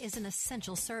 Cornerstone is an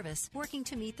essential service working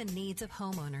to meet the needs of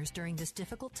homeowners during this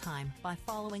difficult time by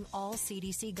following all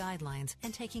CDC guidelines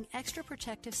and taking extra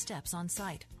protective steps on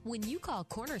site. When you call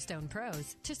Cornerstone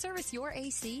Pros to service your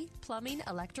AC, plumbing,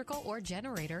 electrical, or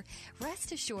generator,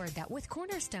 rest assured that with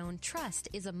Cornerstone, trust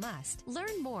is a must.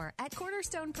 Learn more at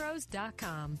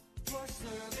cornerstonepros.com. For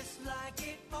service like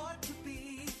it ought to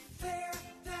be, fair,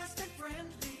 fast, and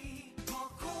friendly.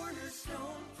 Call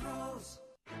Cornerstone Pros.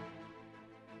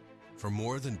 For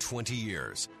more than 20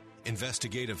 years,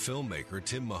 investigative filmmaker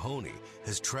Tim Mahoney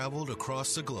has traveled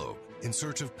across the globe in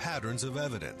search of patterns of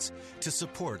evidence to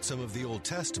support some of the Old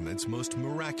Testament's most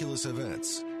miraculous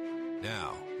events.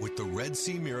 Now, with the Red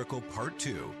Sea Miracle Part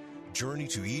 2, Journey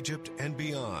to Egypt and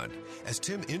Beyond, as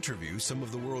Tim interviews some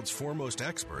of the world's foremost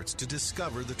experts to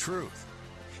discover the truth.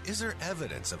 Is there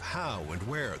evidence of how and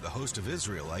where the host of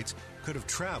Israelites could have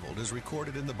traveled as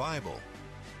recorded in the Bible?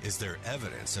 Is there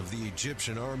evidence of the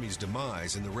Egyptian army's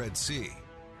demise in the Red Sea?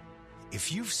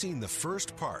 If you've seen the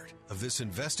first part of this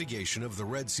investigation of the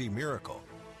Red Sea Miracle,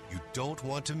 you don't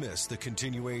want to miss the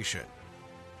continuation.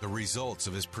 The results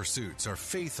of his pursuits are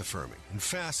faith-affirming and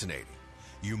fascinating.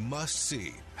 You must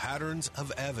see Patterns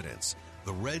of Evidence,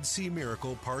 The Red Sea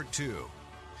Miracle Part 2.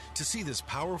 To see this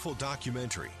powerful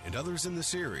documentary and others in the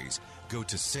series, go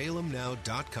to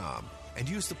salemnow.com and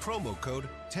use the promo code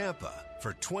TAMPA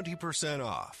for 20%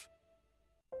 off.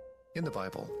 In the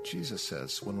Bible, Jesus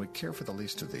says when we care for the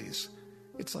least of these,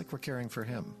 it's like we're caring for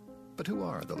him. But who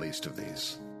are the least of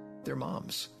these? They're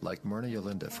moms, like Myrna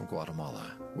Yolinda from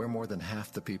Guatemala, where more than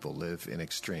half the people live in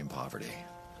extreme poverty.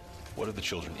 What are the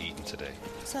children eating today?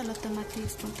 Solo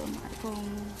tomates con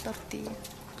tortilla.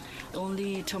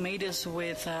 Only tomatoes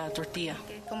with tortilla.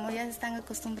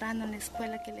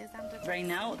 Right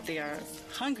now, they are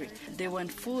hungry. They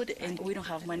want food, and we don't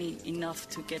have money enough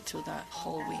to get to the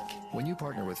whole week. When you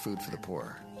partner with Food for the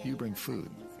Poor, you bring food,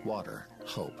 water,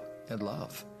 hope, and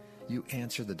love. You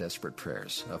answer the desperate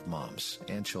prayers of moms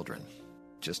and children.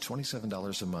 Just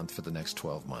 $27 a month for the next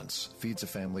 12 months feeds a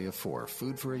family of 4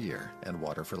 food for a year and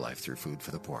water for life through Food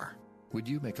for the Poor. Would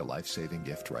you make a life-saving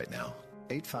gift right now?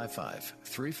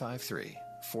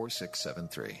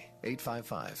 855-353-4673.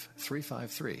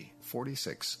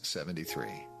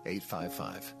 855-353-4673.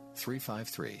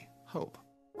 855-353-HOPE.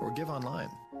 Or give online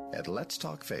at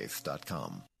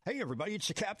letstalkfaith.com. Hey everybody, it's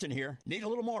the Captain here. Need a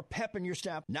little more pep in your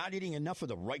step? Not eating enough of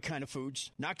the right kind of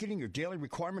foods? Not getting your daily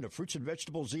requirement of fruits and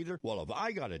vegetables either? Well, have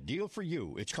I got a deal for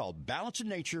you. It's called Balance of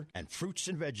Nature and Fruits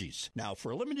and Veggies. Now, for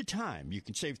a limited time, you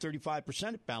can save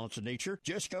 35% at Balance of Nature.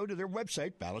 Just go to their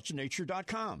website,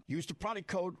 balanceofnature.com. Use the product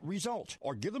code RESULT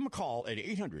or give them a call at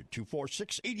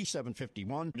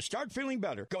 800-246-8751. To start feeling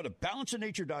better, go to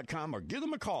balanceofnature.com or give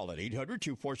them a call at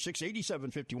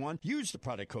 800-246-8751. Use the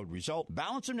product code RESULT,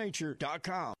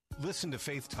 balanceofnature.com. Listen to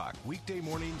Faith Talk weekday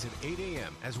mornings at 8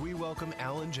 a.m. as we welcome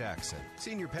Alan Jackson,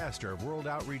 Senior Pastor of World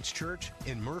Outreach Church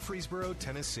in Murfreesboro,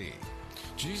 Tennessee.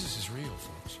 Jesus is real,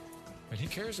 folks, and he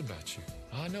cares about you.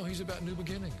 I know he's about new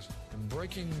beginnings and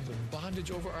breaking the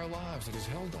bondage over our lives that has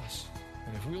held us.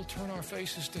 And if we'll turn our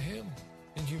faces to him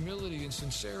in humility and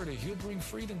sincerity, he'll bring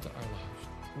freedom to our lives.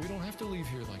 We don't have to leave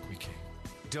here like we came.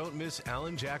 Don't miss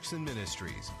Alan Jackson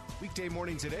Ministries, weekday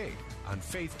mornings at 8 on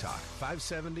Faith Talk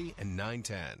 570 and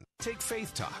 910. Take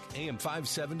Faith Talk, AM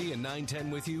 570 and 910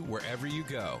 with you wherever you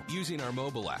go using our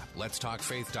mobile app,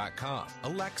 letstalkfaith.com,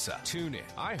 Alexa, TuneIn,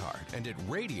 iHeart, and at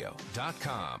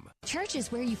radio.com. Church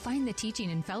is where you find the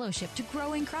teaching and fellowship to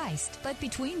grow in Christ. But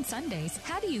between Sundays,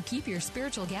 how do you keep your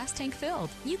spiritual gas tank filled?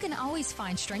 You can always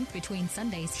find strength between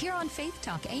Sundays here on Faith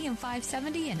Talk, AM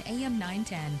 570 and AM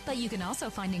 910. But you can also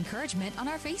find encouragement on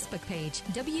our Facebook page,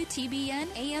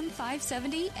 WTBN AM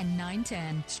 570 and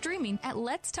 910. Streaming at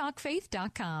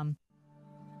letstalkfaith.com.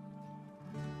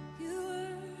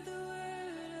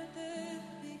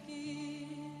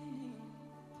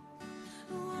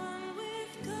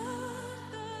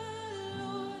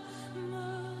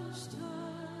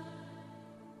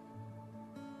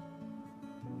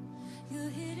 Your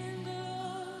hidden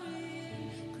glory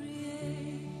in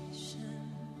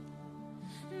creation,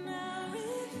 now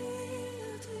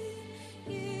revealed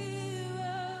in you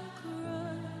are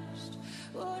Christ.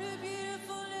 What a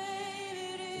beautiful name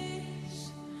it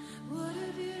is. What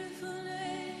a beautiful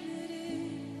name it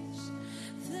is.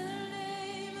 The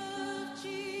name of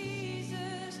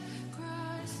Jesus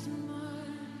Christ, my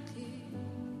King.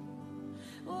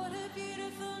 What a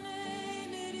beautiful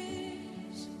name it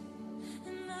is.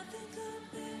 And nothing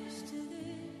compares to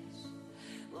this.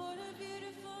 What a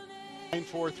beautiful name.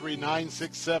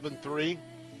 943-9673.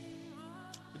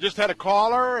 We just had a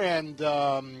caller, and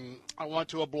I want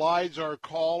to oblige our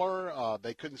caller.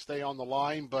 They couldn't stay on the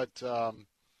line, but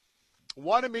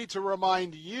wanted me to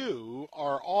remind you,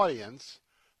 our audience,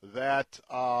 that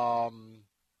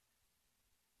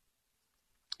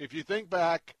if you think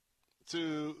back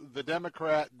to the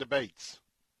Democrat debates,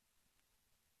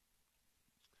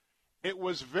 it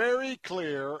was very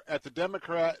clear at the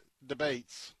Democrat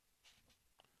debates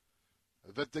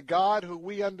that the God who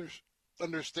we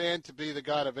understand to be the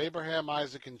God of Abraham,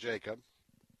 Isaac, and Jacob,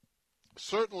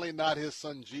 certainly not his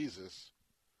son Jesus,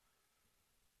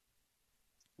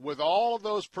 with all of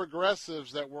those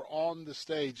progressives that were on the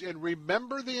stage, and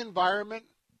remember the environment,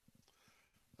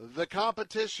 the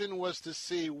competition was to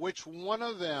see which one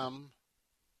of them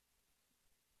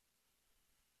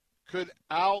could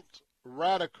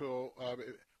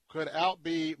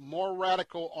be more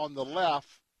radical on the left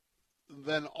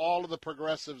than all of the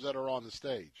progressives that are on the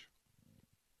stage.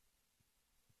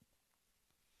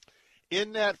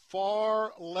 In that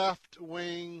far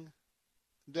left-wing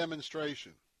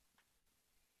demonstration,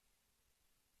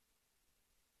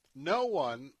 no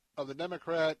one of the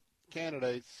Democrat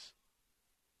candidates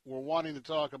were wanting to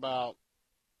talk about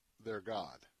their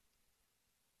God.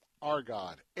 our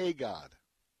God, a God.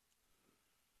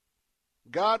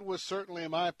 God was certainly,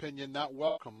 in my opinion, not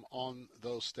welcome on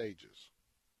those stages.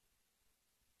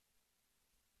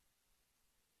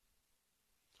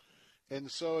 And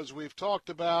so as we've talked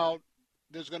about,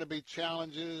 there's going to be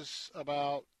challenges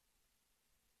about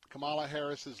Kamala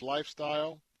Harris's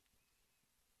lifestyle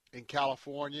in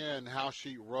California and how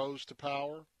she rose to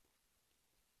power.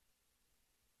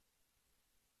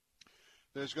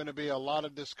 There's going to be a lot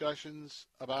of discussions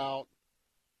about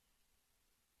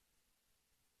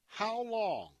how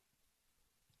long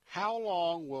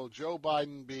will Joe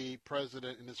Biden be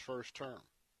president in his first term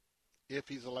if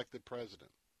he's elected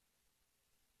president?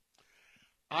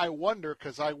 I wonder,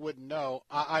 because I wouldn't know,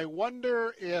 I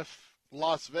wonder if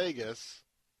Las Vegas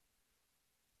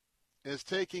is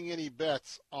taking any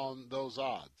bets on those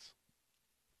odds.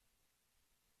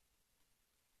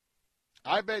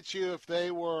 I bet you if they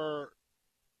were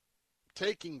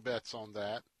taking bets on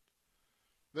that,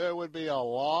 there would be a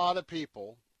lot of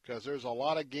people, because there's a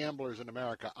lot of gamblers in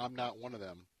America. I'm not one of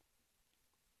them.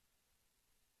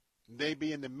 They'd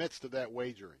be in the midst of that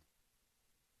wagering.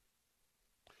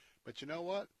 But you know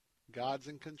what? God's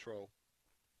in control.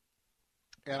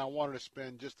 And I wanted to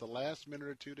spend just the last minute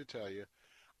or two to tell you,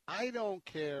 I don't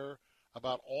care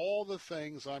about all the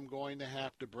things I'm going to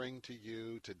have to bring to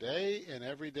you today and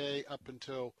every day up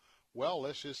until, well,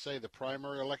 let's just say the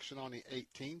primary election on the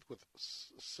 18th with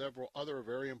several other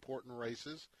very important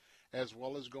races, as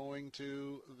well as going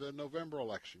to the November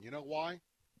election. You know why?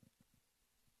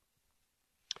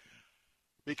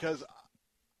 Because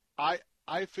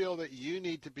I feel that you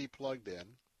need to be plugged in,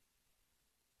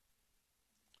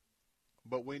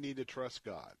 but we need to trust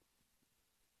God.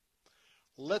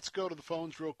 Let's go to the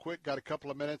phones real quick. Got a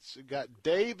couple of minutes. We've got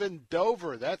Dave in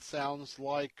Dover. That sounds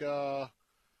like that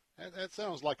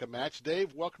sounds like a match.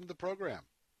 Dave, welcome to the program.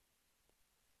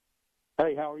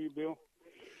 Hey, how are you, Bill?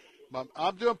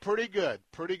 I'm doing pretty good.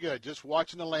 Pretty good. Just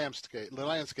watching the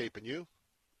landscape. And you?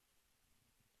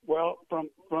 Well, from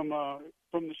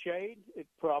the shade, it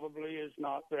probably is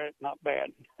not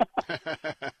bad.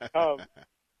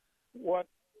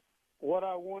 What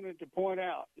I wanted to point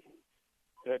out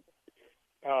that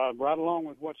right along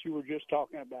with what you were just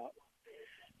talking about,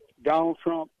 Donald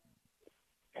Trump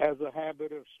has a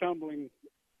habit of stumbling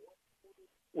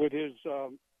with his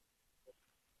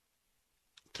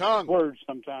tongue words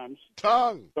sometimes.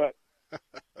 But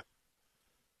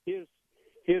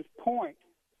his point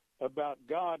about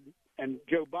God and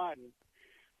Joe Biden,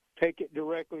 take it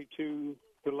directly to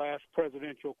the last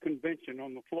presidential convention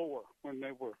on the floor when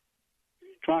they were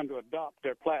trying to adopt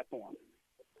their platform.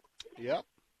 Yep.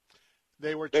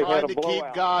 They were trying to keep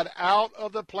God out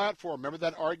of the platform. Remember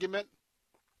that argument?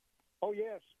 Oh,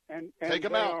 yes. And Take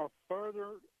them out.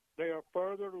 They are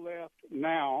further left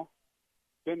now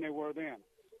than they were then.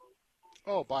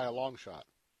 Oh, by a long shot.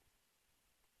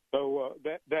 So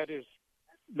that is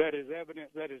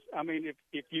evidence. I mean,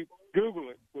 if you Google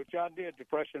it, which I did to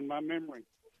freshen my memory,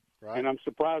 right. And I'm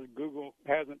surprised Google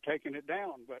hasn't taken it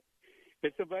down, but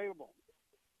it's available.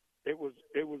 It was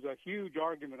a huge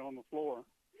argument on the floor,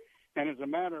 and as a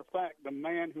matter of fact, the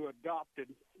man who adopted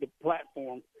the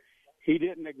platform, he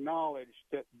didn't acknowledge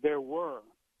that there were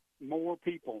more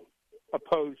people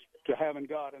opposed to having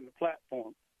God in the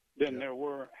platform than there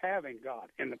were having God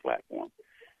in the platform.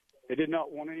 They did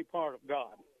not want any part of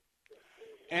God.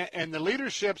 And the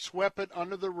leadership swept it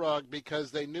under the rug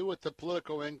because they knew what the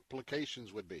political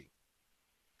implications would be.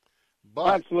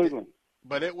 But absolutely.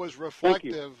 But it was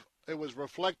reflective. It was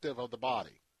reflective of the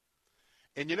body.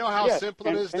 And you know how simple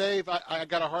it is, Dave? I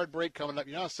got a hard break coming up.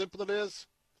 You know how simple it is?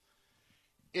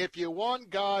 If you want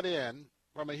God in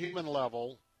from a human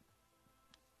level,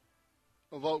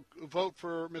 vote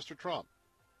for Mr. Trump.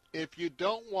 If you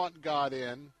don't want God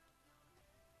in,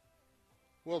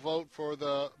 we'll vote for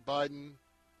the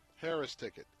Biden-Harris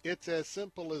ticket. It's as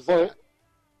simple as that.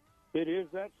 It is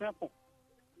that simple.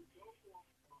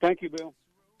 Thank you, Bill.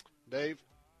 Dave,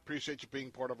 appreciate you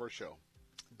being part of our show.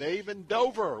 Dave in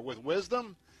Dover with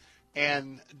wisdom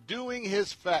and doing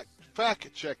his fact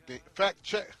checking. Well,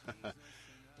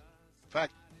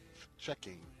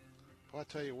 I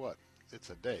tell you what, it's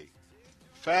a day.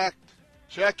 Fact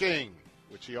checking,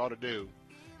 which he ought to do,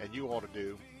 and you ought to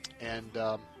do, and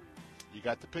you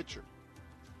got the picture.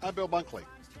 I'm Bill Bunkley.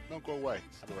 Don't go away.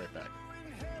 I'll be right back.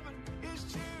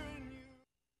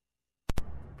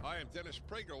 Hi, I'm Dennis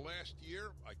Prager. Last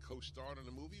year, I co-starred in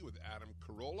a movie with Adam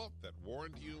Carolla that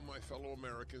warned you, my fellow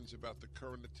Americans, about the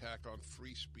current attack on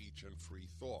free speech and free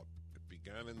thought. It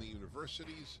began in the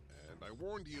universities, and I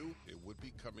warned you it would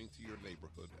be coming to your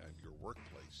neighborhood and your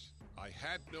workplace. I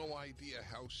had no idea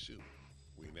how soon.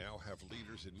 We now have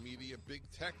leaders in media, big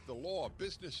tech, the law,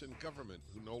 business, and government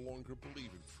who no longer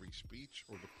believe in free speech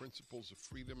or the principles of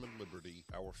freedom and liberty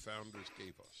our founders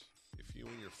gave us. If you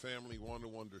and your family want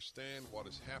to understand what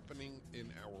is happening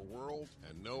in our world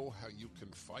and know how you can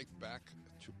fight back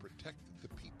to protect the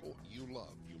people you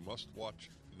love, you must watch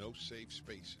No Safe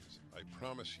Spaces. I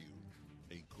promise you,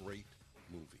 a great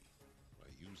movie. I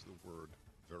use the word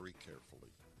very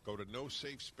carefully. Go to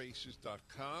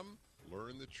nosafespaces.com.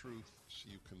 Learn the truth so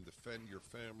you can defend your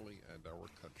family and our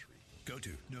country. Go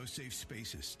to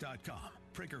nosafespaces.com.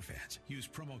 Prager fans, use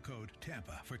promo code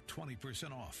TAMPA for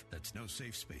 20% off. That's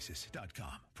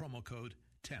nosafespaces.com. Promo code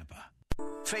TAMPA.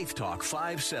 Faith Talk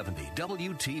 570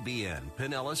 WTBN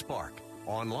Pinellas Park.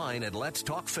 Online at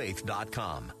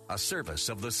letstalkfaith.com. A service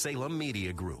of the Salem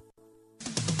Media Group.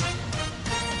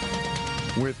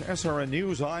 With SRN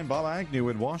News, I'm Bob Agnew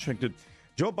in Washington.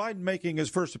 Joe Biden making his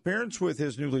first appearance with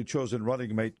his newly chosen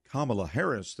running mate Kamala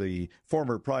Harris. The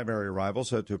former primary rival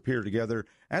set to appear together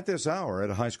at this hour at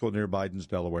a high school near Biden's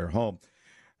Delaware home.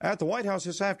 At the White House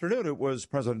this afternoon, it was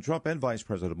President Trump and Vice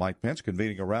President Mike Pence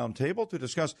convening a roundtable to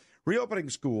discuss reopening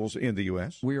schools in the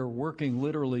U.S. We are working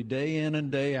literally day in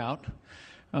and day out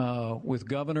with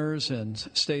governors and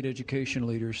state education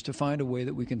leaders to find a way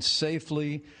that we can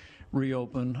safely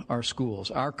reopen our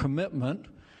schools. Our commitment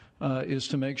is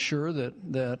to make sure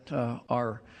that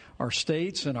our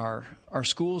states and our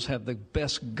schools have the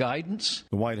best guidance.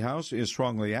 The White House is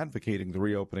strongly advocating the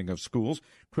reopening of schools.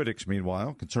 Critics,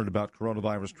 meanwhile, concerned about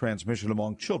coronavirus transmission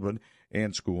among children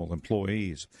and school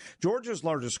employees. Georgia's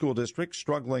largest school district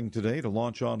struggling today to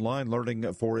launch online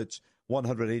learning for its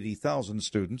 180,000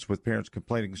 students, with parents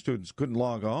complaining students couldn't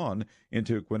log on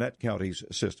into Gwinnett County's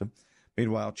system.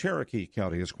 Meanwhile, Cherokee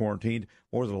County has quarantined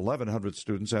more than 1,100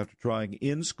 students after trying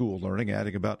in-school learning,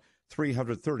 adding about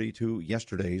 330 to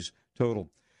yesterday's total.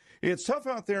 It's tough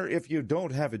out there if you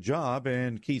don't have a job,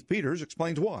 and Keith Peters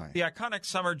explains why. The iconic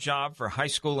summer job for high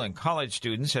school and college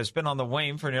students has been on the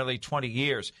wane for nearly 20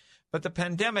 years, but the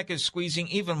pandemic is squeezing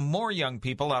even more young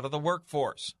people out of the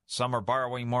workforce. Some are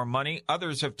borrowing more money.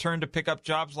 Others have turned to pick up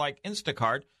jobs like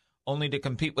Instacart, only to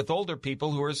compete with older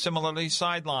people who are similarly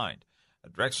sidelined. A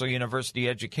Drexel University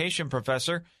education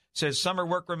professor says summer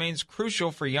work remains crucial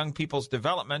for young people's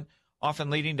development, often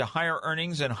leading to higher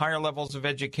earnings and higher levels of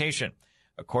education.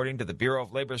 According to the Bureau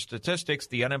of Labor Statistics,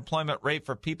 the unemployment rate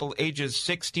for people ages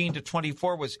 16 to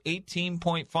 24 was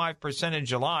 18.5% in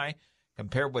July,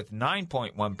 compared with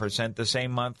 9.1% the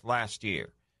same month last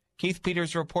year. Keith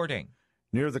Peters reporting.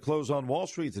 Near the close on Wall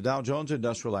Street, the Dow Jones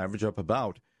Industrial Average up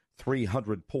about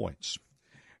 300 points.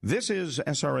 This is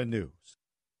SRN News.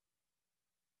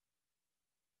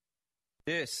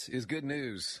 This is good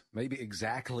news, maybe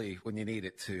exactly when you need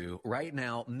it to. Right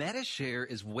now, Medi-Share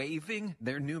is waiving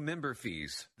their new member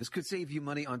fees. This could save you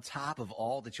money on top of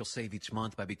all that you'll save each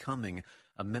month by becoming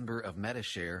a member of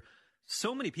Medi-Share.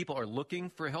 So many people are looking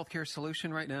for a healthcare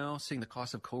solution right now, seeing the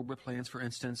cost of COBRA plans, for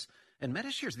instance. And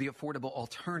Medi-Share is the affordable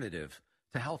alternative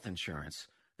to health insurance.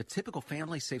 The typical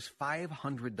family saves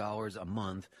 $500 a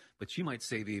month, but you might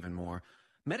save even more.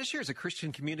 Medi-Share is a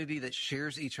Christian community that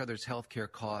shares each other's health care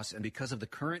costs, and because of the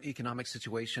current economic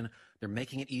situation, they're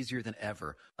making it easier than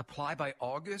ever. Apply by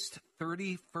August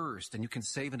 31st, and you can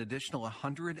save an additional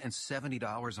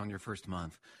 $170 on your first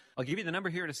month. I'll give you the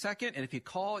number here in a second, and if you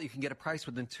call, you can get a price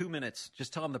within 2 minutes.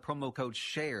 Just tell them the promo code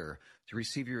SHARE to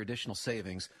receive your additional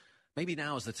savings. Maybe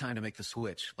now is the time to make the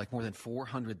switch, like more than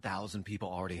 400,000 people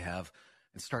already have,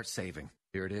 and start saving.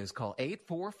 Here it is. Call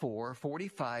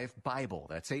 844-45-BIBLE.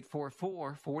 That's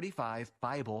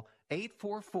 844-45-BIBLE.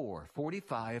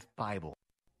 844-45-BIBLE.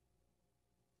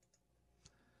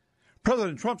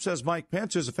 President Trump says Mike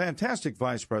Pence is a fantastic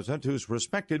vice president who's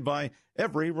respected by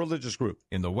every religious group.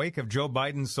 In the wake of Joe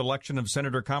Biden's selection of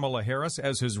Senator Kamala Harris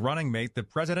as his running mate, the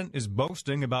president is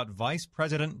boasting about Vice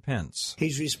President Pence.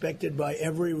 He's respected by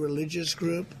every religious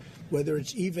group, whether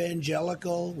it's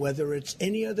evangelical, whether it's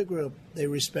any other group. They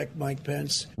respect Mike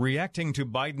Pence. Reacting to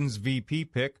Biden's VP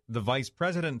pick, the vice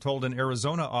president told an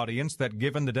Arizona audience that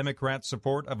given the Democrats'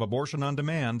 support of abortion on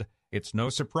demand, it's no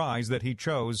surprise that he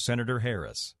chose Senator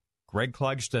Harris. Greg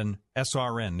Clugston,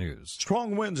 SRN News.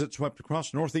 Strong winds that swept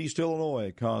across northeast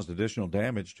Illinois caused additional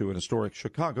damage to an historic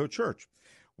Chicago church.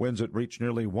 Winds that reached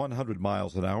nearly 100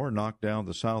 miles an hour knocked down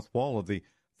the south wall of the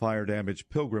fire-damaged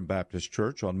Pilgrim Baptist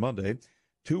Church on Monday.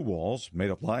 2 walls, made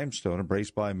of limestone and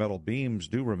braced by metal beams,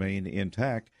 do remain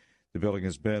intact. The building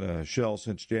has been a shell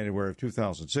since January of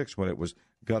 2006, when it was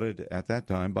gutted at that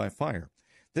time by fire.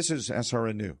 This is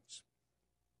SRN News.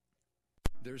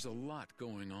 There's a lot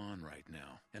going on right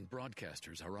now, and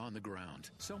broadcasters are on the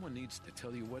ground. Someone needs to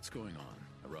tell you what's going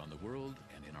on around the world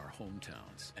and in our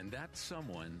hometowns. And that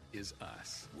someone is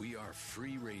us. We are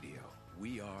free radio.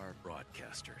 We are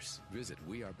broadcasters. Visit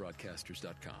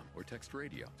wearebroadcasters.com or text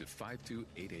radio to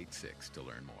 52886 to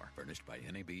learn more. Furnished by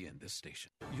NAB and this station.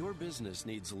 Your business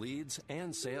needs leads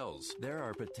and sales. There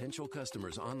are potential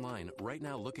customers online right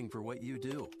now looking for what you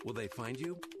do. Will they find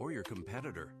you or your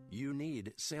competitor? You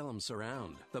need Salem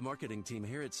Surround. The marketing team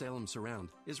here at Salem Surround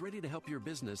is ready to help your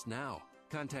business now.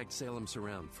 Contact Salem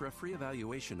Surround for a free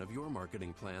evaluation of your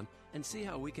marketing plan and see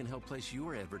how we can help place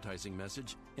your advertising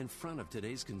message in front of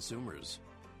today's consumers.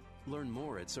 Learn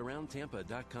more at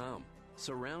surroundtampa.com.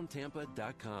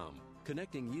 Surroundtampa.com,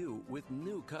 connecting you with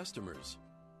new customers.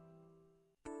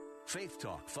 Faith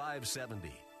Talk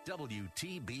 570,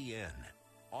 WTBN.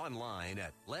 Online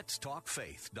at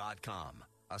letstalkfaith.com,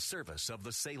 a service of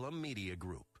the Salem Media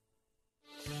Group.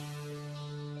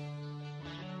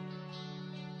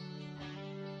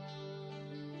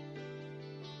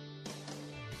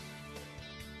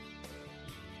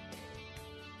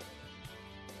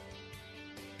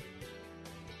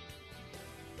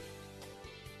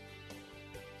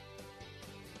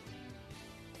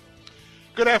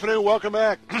 Good afternoon. Welcome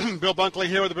back. Bill Bunkley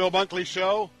here with the Bill Bunkley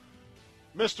Show.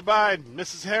 Mr. Biden,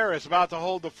 Mrs. Harris about to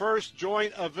hold the first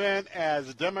joint event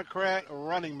as Democrat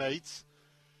running mates.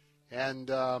 And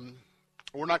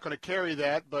we're not going to carry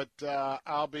that, but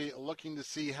I'll be looking to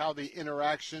see how the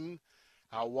interaction,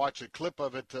 I'll watch a clip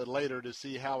of it later to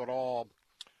see how it all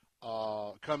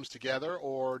comes together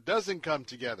or doesn't come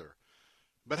together.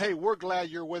 But, hey, we're glad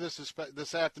you're with us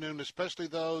this afternoon, especially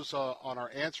those on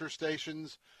our answer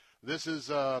stations. This is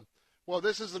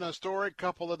this is an historic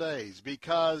couple of days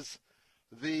because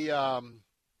the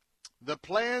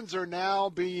plans are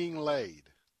now being laid.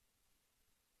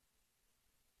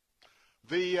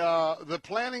 The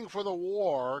planning for the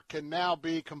war can now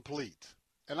be complete,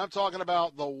 and I'm talking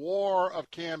about the war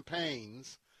of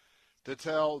campaigns to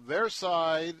tell their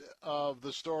side of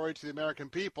the story to the American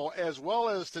people, as well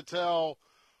as to tell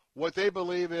what they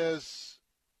believe is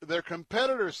their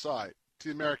competitor's side to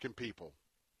the American people.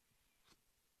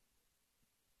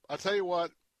 I'll tell you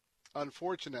what,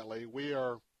 unfortunately, we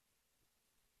are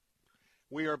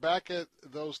back at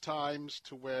those times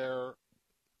to where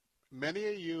many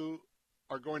of you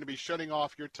are going to be shutting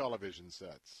off your television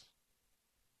sets.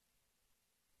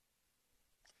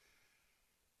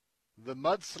 The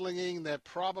mudslinging that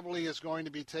probably is going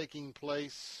to be taking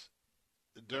place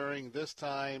during this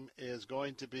time is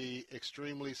going to be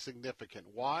extremely significant.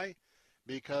 Why?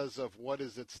 Because of what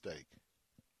is at stake.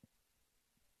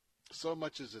 So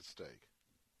much is at stake.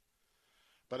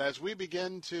 But as we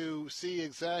begin to see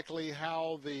exactly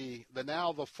how the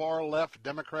far left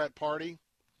Democrat Party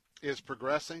is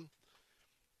progressing,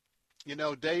 you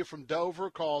know, Dave from Dover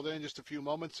called in just a few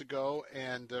moments ago,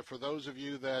 and for those of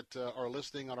you that are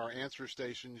listening on our answer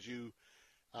stations, you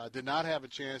did not have a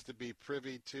chance to be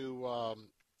privy to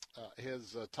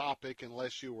his topic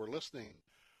unless you were listening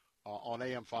on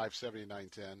AM 570,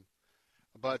 910.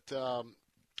 But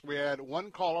we had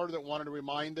one caller that wanted to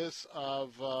remind us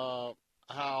of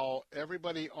how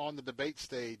everybody on the debate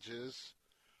stages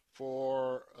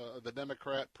for the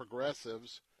Democrat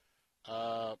progressives,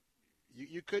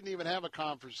 you couldn't even have a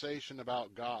conversation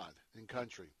about God and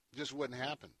country. It just wouldn't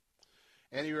happen.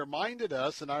 And he reminded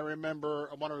us, and I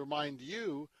want to remind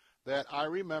you that I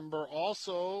remember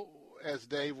also, as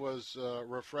Dave was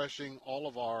refreshing all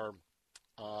of our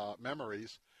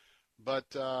memories,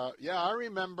 but, I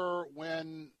remember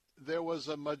when there was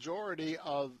a majority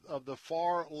of the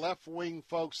far left-wing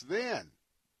folks then.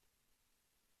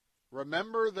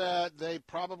 Remember that they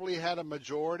probably had a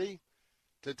majority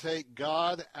to take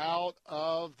God out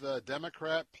of the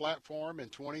Democrat platform in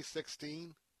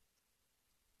 2016?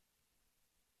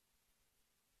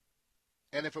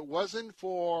 And if it wasn't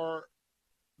for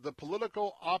the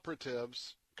political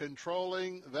operatives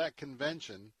controlling that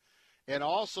convention, and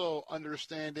also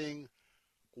understanding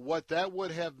what that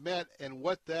would have meant and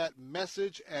what that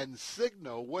message and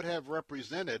signal would have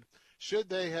represented should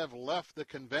they have left the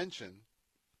convention,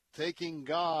 taking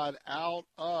God out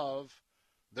of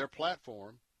their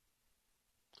platform.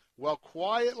 Well,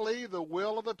 quietly, the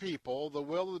will of the people, the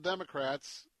will of the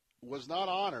Democrats, was not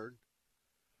honored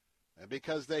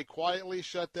because they quietly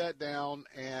shut that down,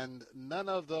 and none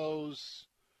of those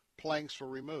planks were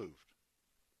removed.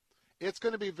 It's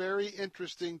going to be very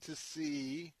interesting to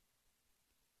see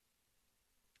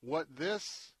what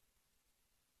this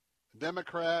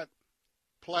Democrat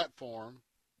platform,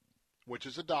 which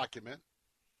is a document,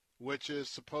 which is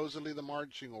supposedly the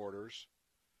marching orders,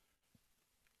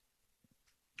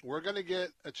 we're going to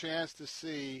get a chance to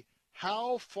see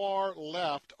how far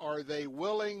left are they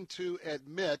willing to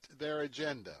admit their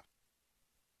agenda.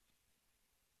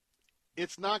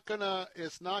 It's not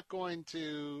going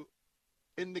to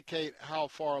indicate how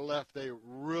far left they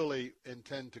really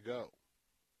intend to go.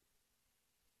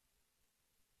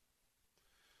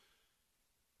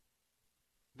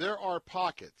 There are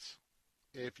pockets.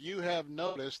 If you have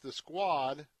noticed, the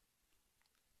squad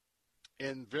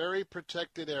in very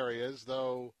protected areas,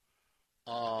 though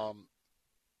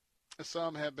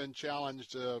some have been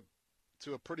challenged to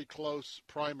a pretty close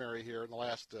primary here in the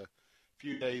last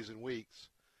few days and weeks.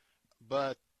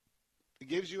 But it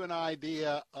gives you an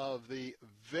idea of the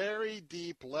very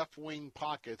deep left-wing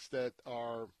pockets that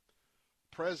are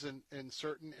present in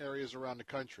certain areas around the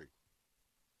country.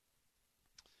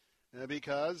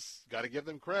 Because, got to give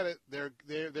them credit,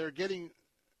 they're getting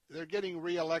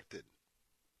reelected.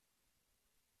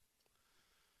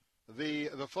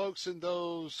 The folks in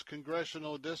those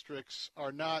congressional districts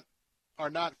are not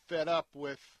fed up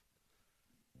with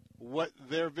what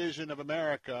their vision of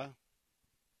America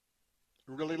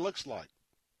really looks like.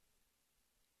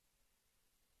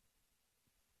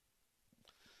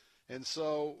 And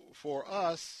so for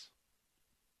us,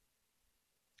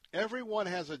 everyone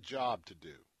has a job to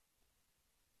do.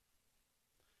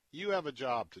 You have a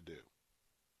job to do.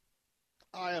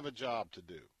 I have a job to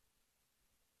do.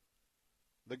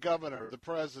 The governor, the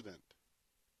president.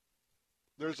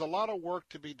 There's a lot of work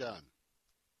to be done.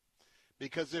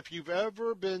 Because if you've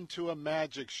ever been to a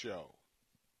magic show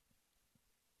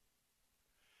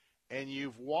and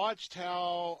you've watched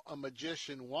how a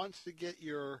magician wants to get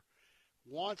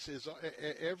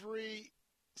every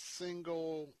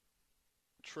single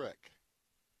trick.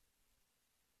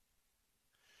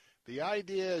 The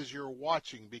idea is you're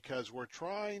watching because we're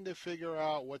trying to figure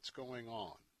out what's going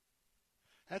on.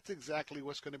 That's exactly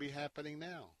what's going to be happening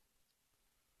now.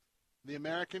 The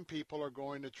American people are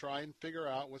going to try and figure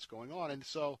out what's going on. And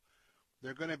so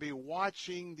they're going to be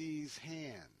watching these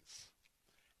hands.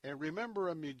 And remember,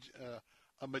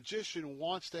 a magician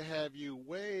wants to have you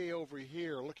way over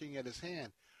here looking at his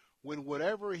hand, when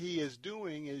whatever he is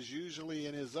doing is usually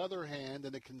in his other hand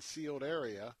in a concealed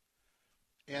area,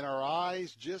 and our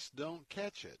eyes just don't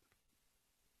catch it.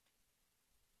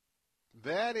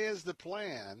 That is the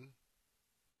plan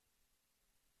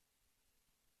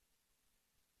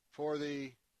for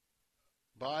the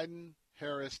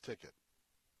Biden-Harris ticket.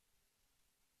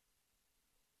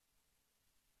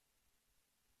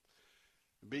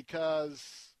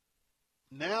 Because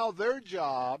now their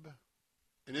job,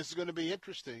 and this is going to be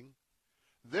interesting,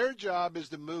 their job is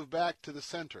to move back to the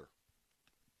center.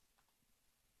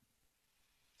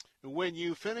 When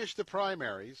you finish the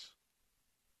primaries,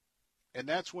 and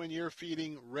that's when you're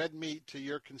feeding red meat to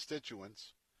your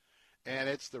constituents, and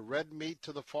it's the red meat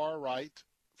to the far right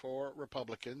for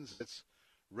Republicans, it's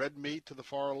red meat to the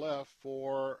far left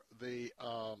for the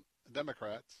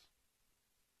Democrats.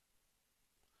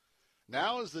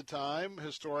 Now is the time,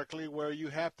 historically, where you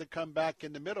have to come back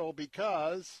in the middle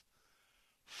because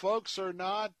folks are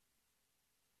not,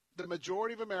 the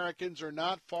majority of Americans are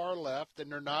not far left and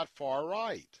they're not far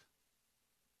right.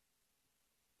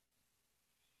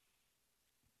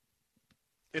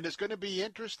 And it's going to be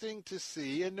interesting to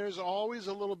see, and there's always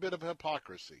a little bit of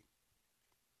hypocrisy.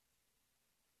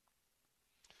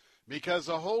 Because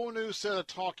a whole new set of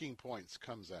talking points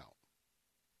comes out.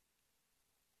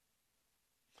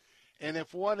 And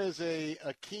if one is a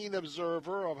keen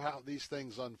observer of how these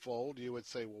things unfold, you would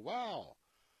say, well, wow,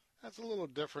 that's a little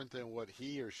different than what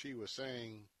he or she was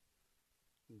saying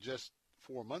just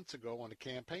 4 months ago on the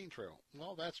campaign trail.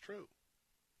 Well, that's true.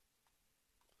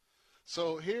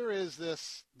 So here is the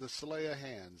Slay of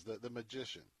Hands, the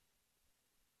magician.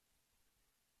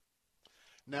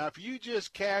 Now, if you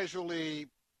just casually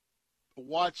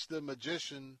watch the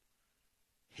magician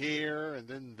here and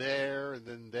then there and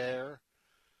then there,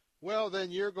 well, then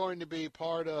you're going to be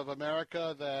part of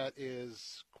America that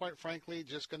is, quite frankly,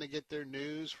 just going to get their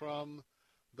news from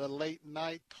the late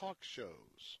night talk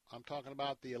shows. I'm talking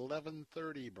about the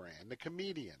 1130 brand, the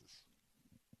comedians.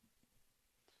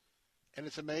 And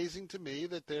it's amazing to me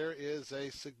that there is a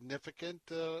significant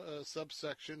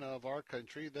subsection of our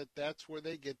country that's where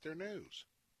they get their news.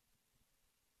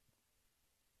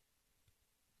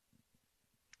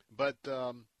 But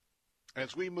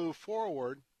as we move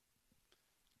forward,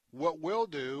 what we'll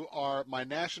do are my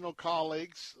national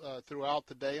colleagues throughout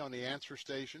the day on the answer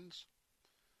stations,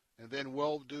 and then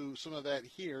we'll do some of that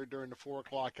here during the 4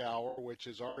 o'clock hour, which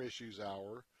is our issues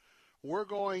hour. We're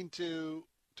going to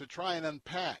try and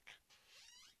unpack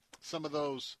some of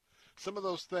those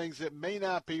things that may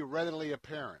not be readily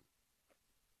apparent.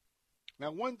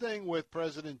 Now, one thing with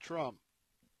President Trump,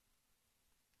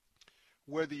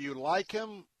 whether you like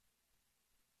him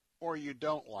or you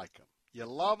don't like him, you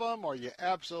love him or you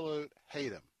absolute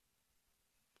hate him,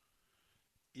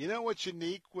 you know what's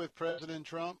unique with President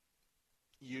Trump?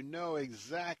 You know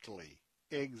exactly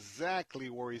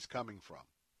where he's coming from.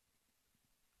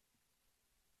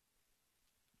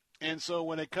 And so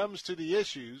when it comes to the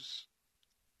issues,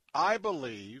 I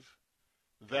believe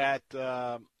that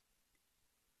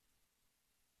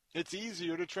it's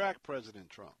easier to track President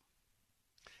Trump.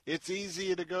 It's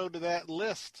easier to go to that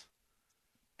list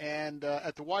and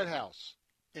at the White House.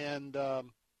 And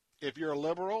if you're a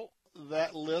liberal,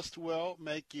 that list will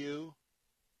make you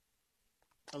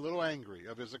a little angry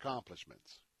of his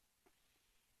accomplishments.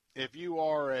 If you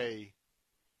are a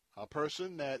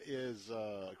person that is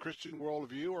a Christian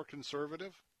worldview or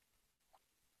conservative,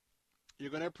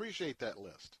 you're going to appreciate that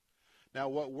list. Now,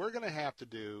 what we're going to have to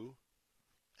do,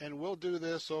 and we'll do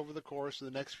this over the course of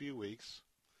the next few weeks,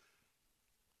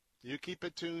 you keep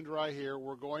it tuned right here.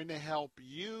 We're going to help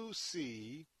you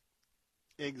see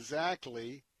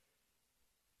exactly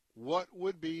what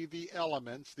would be the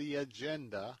elements, the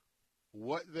agenda,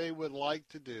 what they would like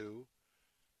to do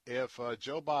if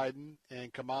Joe Biden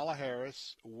and Kamala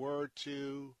Harris were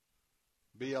to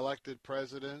be elected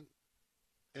president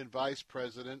and vice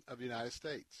president of the United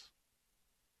States.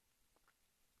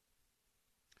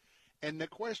 And the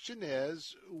question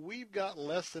is, we've got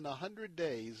less than 100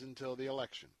 days until the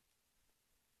election.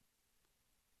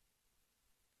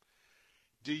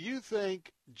 Do you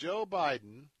think Joe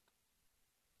Biden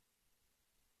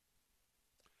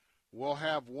will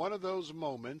have one of those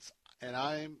moments, and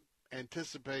I'm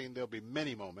anticipating there'll be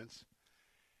many moments,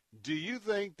 do you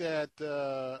think that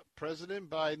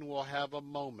President Biden will have a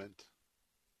moment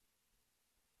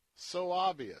so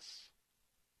obvious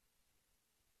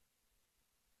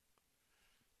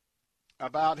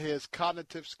about his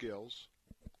cognitive skills?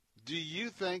 Do you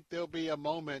think there'll be a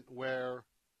moment where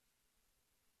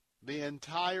the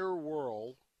entire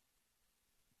world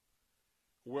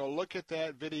will look at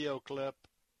that video clip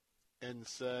and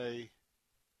say,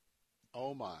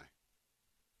 oh my,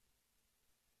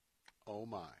 oh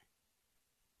my?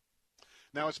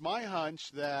 Now, it's my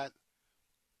hunch that,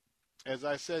 as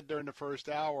I said during the first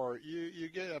hour, you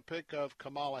get a pic of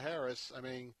Kamala Harris. I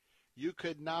mean, you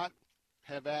could not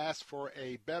have asked for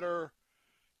a better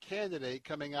candidate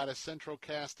coming out of Central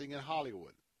Casting in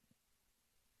Hollywood.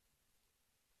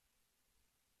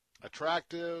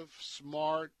 Attractive,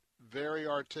 smart, very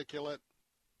articulate,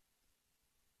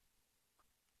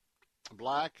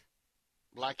 black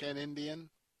and Indian,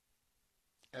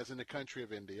 as in the country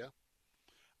of India.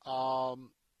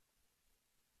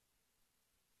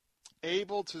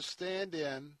 Able to stand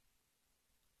in,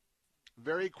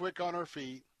 very quick on her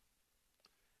feet,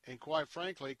 and quite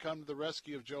frankly, come to the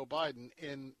rescue of Joe Biden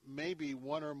in maybe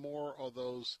one or more of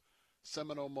those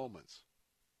seminal moments.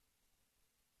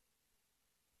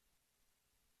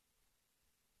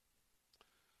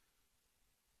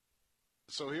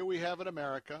 So here we have in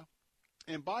America.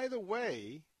 And by the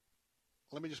way,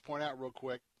 let me just point out real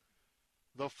quick,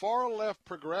 the far-left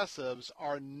progressives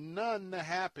are none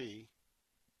happy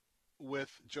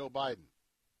with Joe Biden.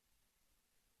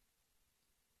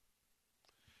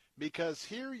 Because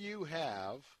here you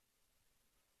have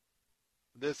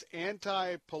this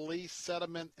anti-police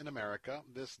sentiment in America,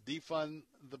 this defund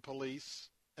the police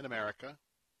in America,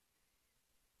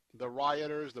 the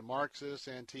rioters, the Marxists,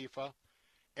 Antifa.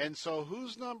 And so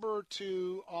who's number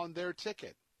 2 on their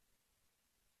ticket?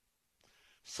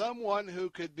 Someone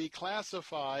who could be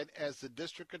classified as the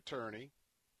district attorney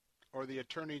or the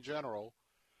attorney general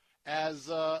as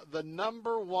the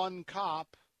number 1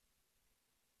 cop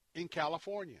in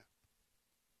California.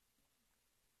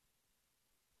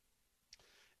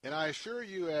 And I assure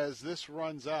you, as this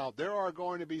runs out, there are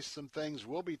going to be some things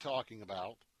we'll be talking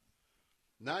about,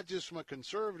 not just from a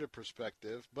conservative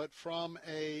perspective, but from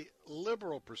a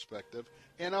liberal perspective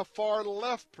and a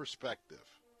far-left perspective.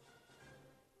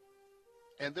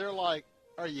 And they're like,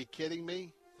 are you kidding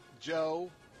me, Joe?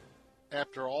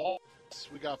 After all this,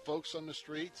 we got folks on the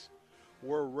streets.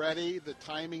 We're ready. The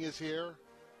timing is here.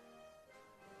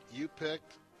 You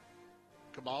picked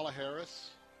Kamala Harris,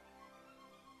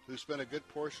 who spent a good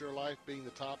portion of her life being the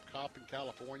top cop in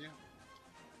California.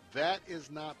 That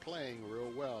is not playing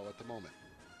real well at the moment.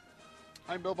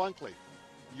 I'm Bill Bunkley.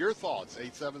 Your thoughts,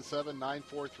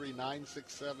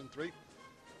 877-943-9673.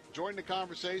 Join the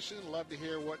conversation. Love to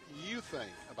hear what you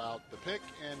think about the pick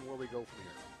and where we go from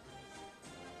here.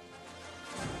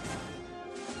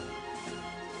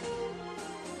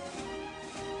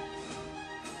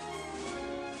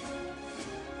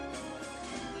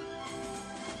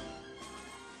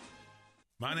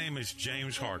 My name is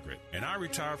James Hargret, and I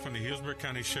retired from the Hillsborough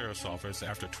County Sheriff's Office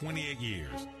after 28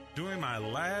 years. During my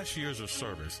last years of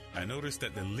service, I noticed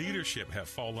that the leadership had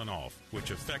fallen off,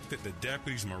 which affected the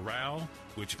deputies' morale,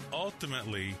 which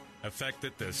ultimately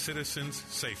affected the citizens'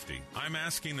 safety. I'm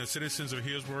asking the citizens of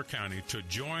Hillsborough County to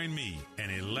join me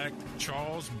and elect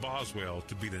Charles Boswell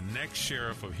to be the next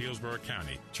sheriff of Hillsborough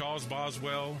County. Charles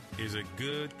Boswell is a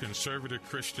good, conservative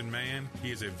Christian man.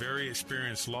 He is a very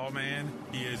experienced lawman.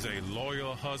 He is a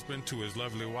loyal husband to his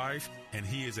lovely wife, and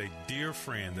he is a dear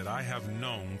friend that I have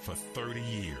known for 30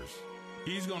 years.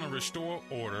 He's going to restore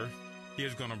order. He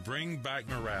is going to bring back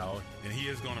morale, and he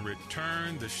is going to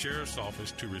return the sheriff's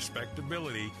office to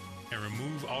respectability and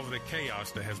remove all of the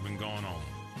chaos that has been going on.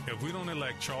 If we don't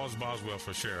elect Charles Boswell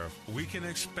for sheriff, we can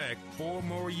expect 4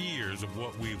 more years of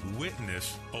what we've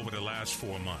witnessed over the last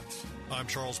 4 months. I'm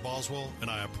Charles Boswell, and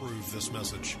I approve this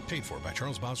message. Paid for by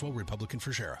Charles Boswell, Republican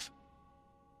for sheriff.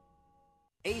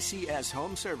 ACS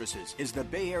Home Services is the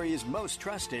Bay Area's most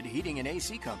trusted heating and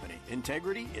AC company.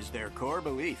 Integrity is their core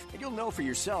belief, and you'll know for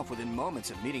yourself within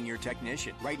moments of meeting your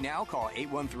technician. Right now, call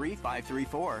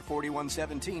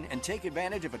 813-534-4117 and take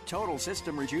advantage of a total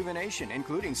system rejuvenation,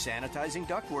 including sanitizing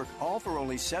ductwork, all for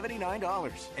only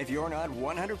 $79. If you're not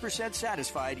 100%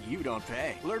 satisfied, you don't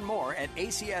pay. Learn more at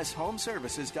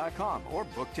acshomeservices.com or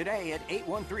book today at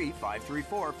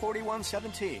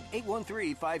 813-534-4117.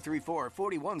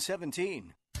 813-534-4117.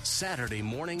 Saturday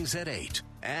mornings at 8.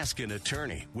 Ask an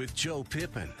Attorney with Joe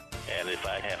Pippin. And if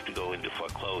I have to go into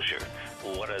foreclosure,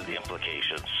 what are the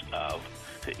implications of,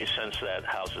 since that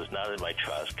house is not in my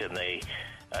trust, can they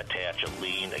attach a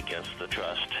lien against the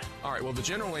trust? All right, well, the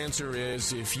general answer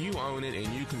is if you own it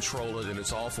and you control it and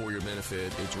it's all for your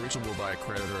benefit, it's reachable by a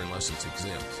creditor unless it's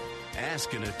exempt.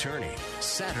 Ask an Attorney,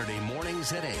 Saturday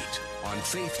mornings at 8 on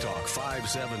Faith Talk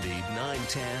 570,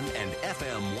 910, and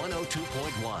FM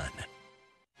 102.1.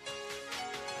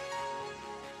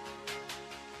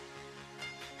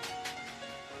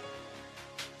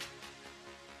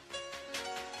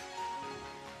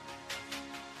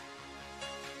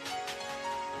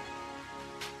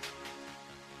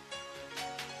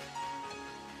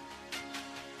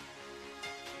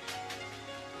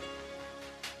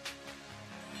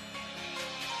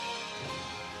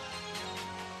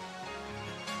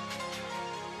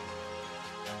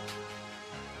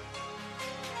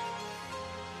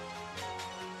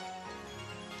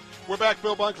 We're back.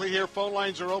 Bill Bunkley here. Phone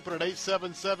lines are open at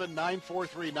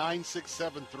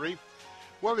 877-943-9673.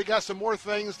 Well, we got some more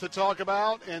things to talk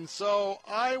about, and so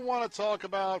I want to talk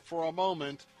about for a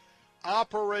moment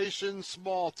Operation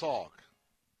Small Talk.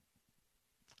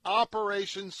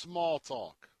 Operation Small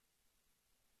Talk.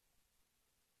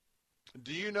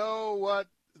 Do you know what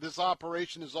this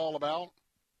operation is all about?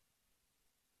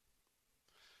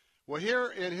 Well,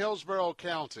 here in Hillsborough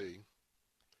County,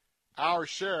 our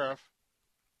sheriff,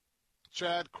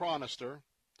 Chad Chronister,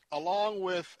 along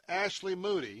with Ashley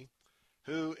Moody,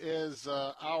 who is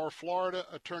our Florida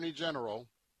Attorney General,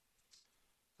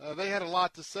 they had a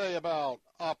lot to say about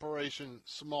Operation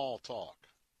Small Talk.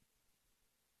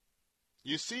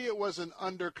 You see, it was an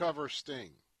undercover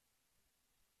sting.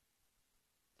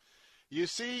 You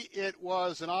see, it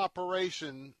was an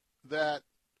operation that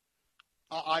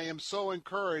I am so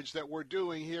encouraged that we're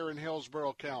doing here in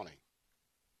Hillsborough County.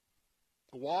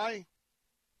 Why?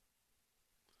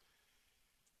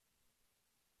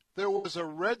 There was a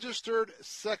registered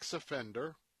sex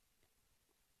offender,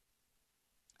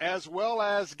 as well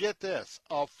as, get this,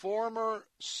 a former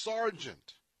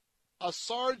sergeant,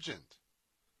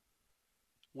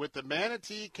 with the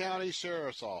Manatee County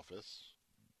Sheriff's Office,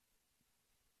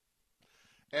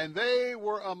 and they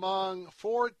were among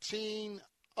 14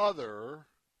 other,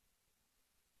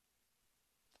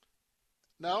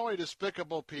 not only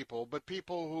despicable people, but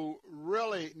people who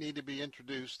really need to be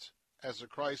introduced as a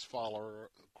Christ follower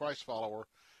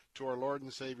to our Lord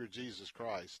and Savior Jesus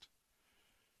Christ.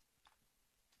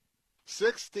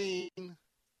 16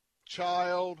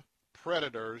 child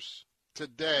predators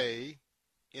today,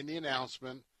 in the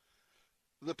announcement,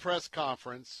 the press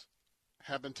conference,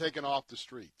 have been taken off the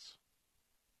streets.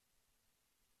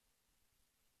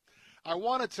 I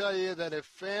want to tell you that if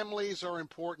families are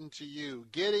important to you,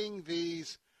 getting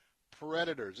these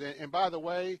predators, and by the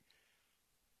way,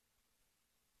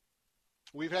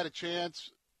 we've had a chance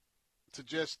to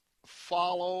just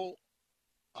follow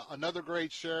another great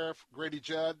sheriff, Grady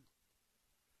Judd.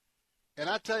 And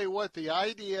I tell you what, the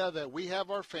idea that we have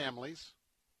our families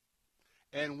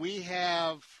and we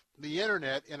have the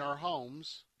internet in our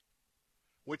homes,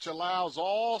 which allows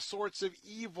all sorts of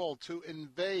evil to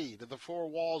invade the four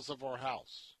walls of our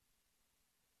house.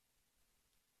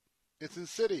 It's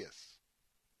insidious.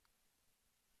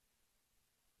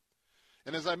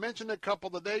 And as I mentioned a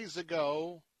couple of days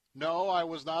ago, no, I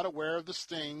was not aware of the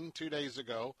sting 2 days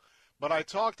ago, but I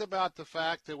talked about the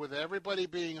fact that with everybody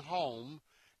being home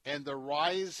and the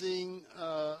rising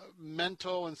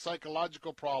mental and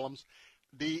psychological problems,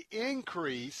 the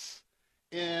increase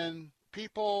in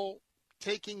people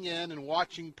taking in and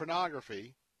watching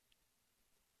pornography.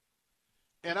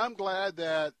 And I'm glad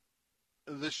that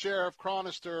the Sheriff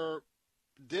Chronister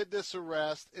did this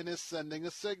arrest and is sending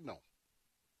a signal.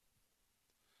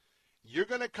 You're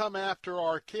going to come after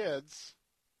our kids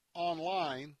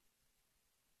online,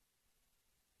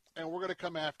 and we're going to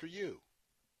come after you.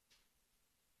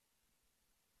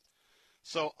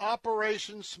 So,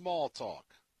 Operation Small Talk.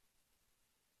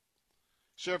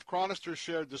 Sheriff Chronister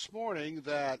shared this morning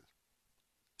that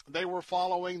they were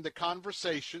following the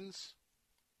conversations.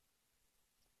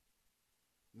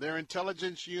 Their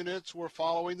intelligence units were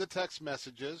following the text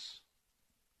messages.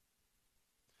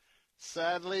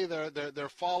 Sadly, they're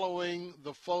following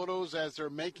the photos as they're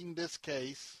making this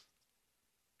case.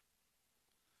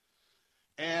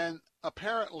 And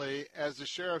apparently, as the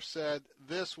sheriff said,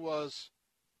 this was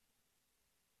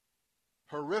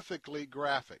horrifically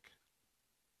graphic.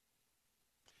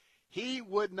 He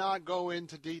would not go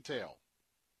into detail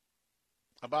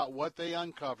about what they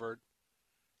uncovered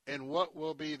and what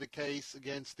will be the case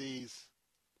against these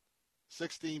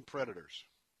 16 predators.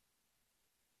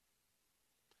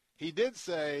 He did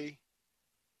say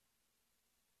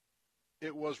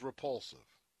it was repulsive.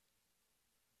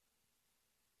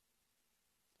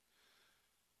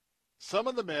 Some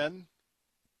of the men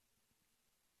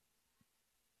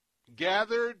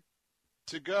gathered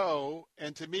to go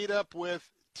and to meet up with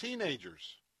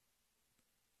teenagers.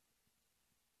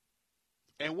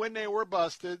 And when they were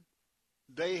busted,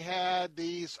 they had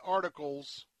these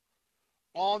articles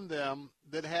on them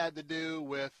that had to do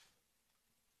with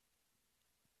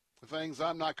things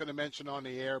I'm not going to mention on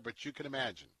the air, but you can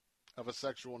imagine, of a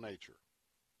sexual nature.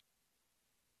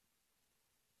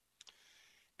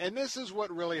 And this is what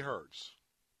really hurts.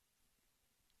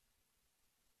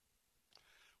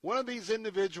 One of these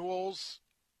individuals,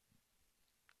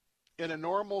 in a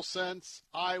normal sense,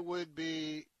 I would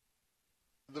be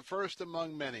the first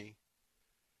among many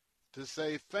to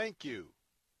say thank you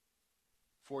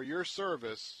for your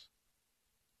service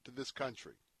to this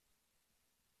country.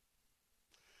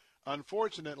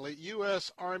 Unfortunately,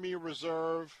 U.S. Army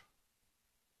Reserve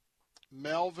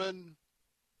Melvin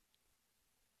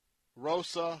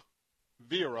Rosa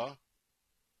Vera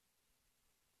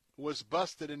was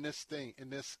busted in this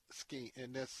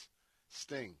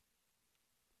sting.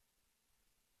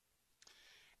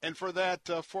 And for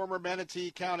that former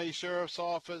Manatee County Sheriff's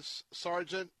Office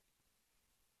Sergeant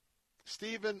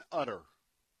Stephen Utter,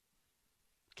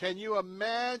 can you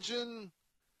imagine,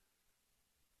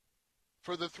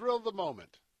 for the thrill of the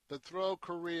moment, to throw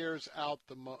careers out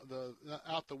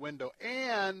the window,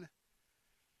 and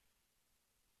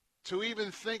to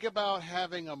even think about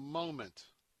having a moment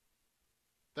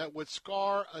that would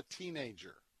scar a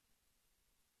teenager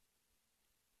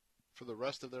for the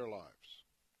rest of their lives?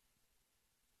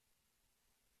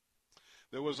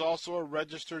 There was also a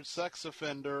registered sex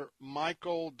offender,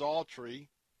 Michael Daltrey,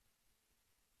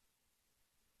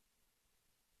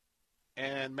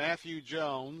 and Matthew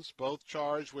Jones, both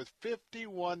charged with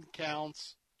 51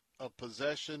 counts of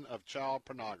possession of child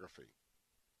pornography.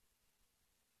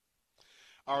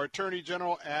 Our Attorney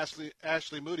General,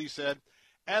 Ashley Moody, said,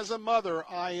 "As a mother,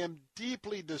 I am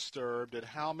deeply disturbed at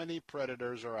how many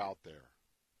predators are out there,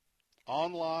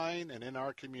 online and in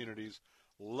our communities,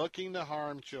 looking to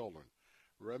harm children."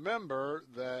 Remember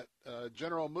that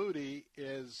General Moody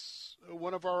is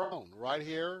one of our own, right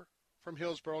here from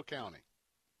Hillsborough County.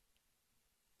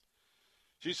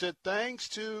 She said, thanks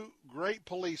to great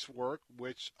police work,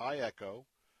 which I echo,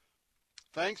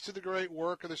 thanks to the great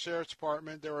work of the Sheriff's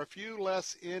Department, there are a few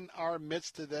less in our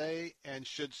midst today and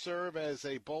should serve as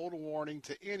a bold warning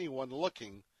to anyone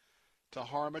looking to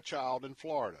harm a child in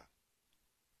Florida.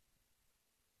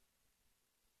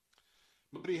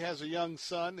 Moody has a young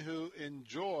son who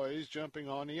enjoys jumping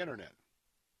on the internet.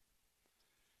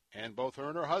 And both her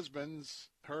and her husband,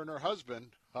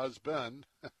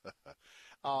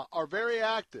 are very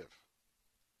active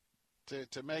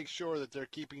to make sure that they're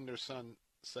keeping their son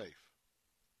safe.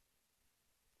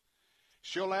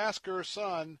 She'll ask her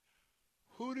son,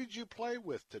 who did you play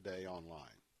with today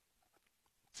online?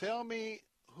 Tell me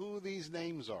who these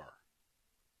names are.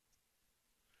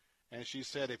 And she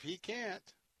said, if he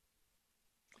can't,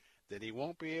 then he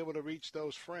won't be able to reach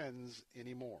those friends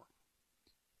anymore.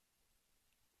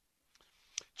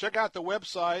 Check out the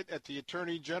website at the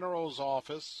Attorney General's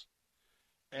office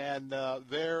And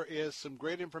there is some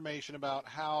great information about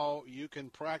how you can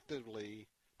practically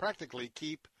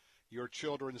keep your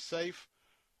children safe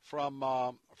from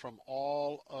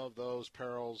all of those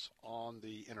perils on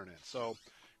the Internet. So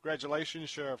congratulations,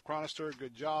 Sheriff Chronister.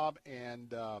 Good job.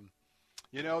 And,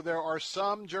 there are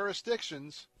some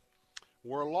jurisdictions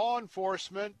where law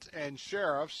enforcement and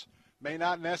sheriffs may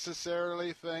not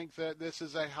necessarily think that this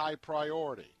is a high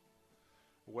priority.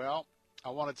 Well, I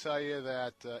want to tell you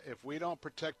that if we don't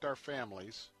protect our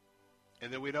families,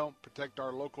 and then we don't protect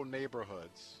our local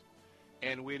neighborhoods,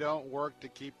 and we don't work to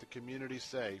keep the community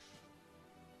safe,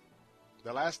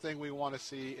 the last thing we want to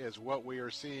see is what we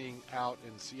are seeing out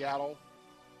in Seattle,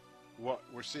 what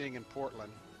we're seeing in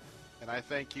Portland. And I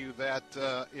thank you that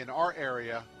in our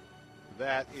area,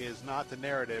 that is not the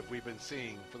narrative we've been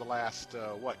seeing for the last, 2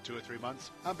 or 3 months.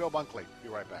 I'm Bill Bunkley. Be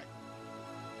right back.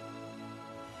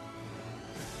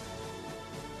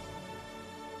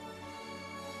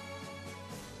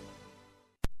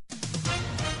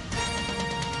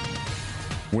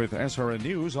 With SRN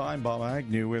News, I'm Bob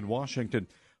Agnew in Washington.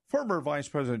 Former Vice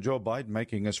President Joe Biden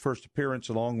making his first appearance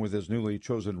along with his newly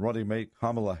chosen running mate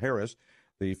Kamala Harris,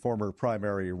 the former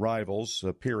primary rivals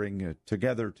appearing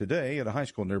together today at a high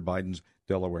school near Biden's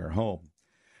Delaware home.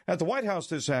 At the White House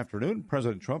this afternoon,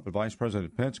 President Trump and Vice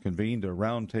President Pence convened a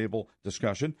roundtable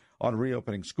discussion on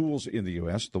reopening schools in the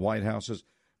U.S. The White House has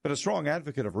been a strong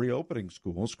advocate of reopening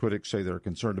schools. Critics say they're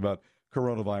concerned about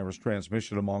coronavirus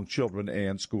transmission among children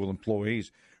and school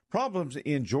employees. Problems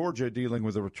in Georgia dealing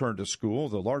with a return to school.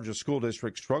 The largest school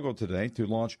district struggled today to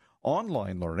launch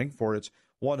online learning for its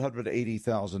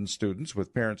 180,000 students,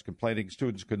 with parents complaining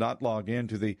students could not log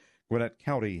into the Gwinnett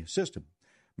County system.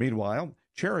 Meanwhile,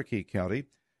 Cherokee County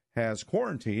has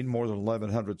quarantined more than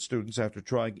 1,100 students after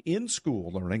trying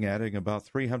in-school learning, adding about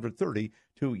 330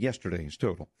 to yesterday's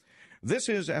total. This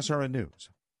is SRN News.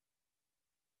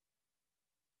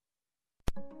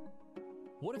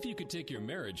 What if you could take your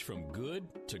marriage from good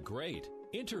to great?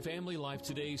 Enter Family Life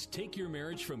Today's Take Your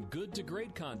Marriage from Good to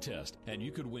Great contest, and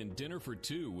you could win dinner for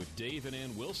two with Dave and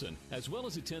Ann Wilson, as well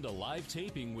as attend a live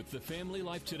taping with the Family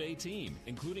Life Today team,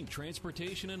 including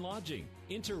transportation and lodging.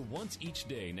 Enter once each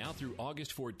day now through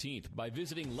August 14th by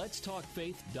visiting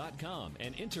letstalkfaith.com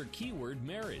and enter keyword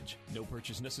marriage. No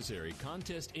purchase necessary.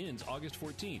 Contest ends August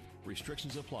 14th.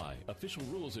 Restrictions apply. Official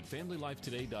rules at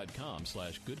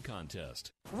familylifetoday.com/good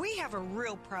contest. We have a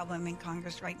real problem in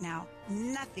Congress right now.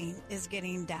 Nothing is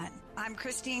getting done. I'm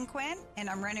Christine Quinn, and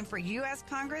I'm running for U.S.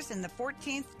 Congress in the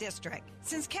 14th District.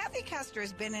 Since Kathy Castor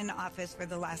has been in office for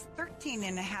the last 13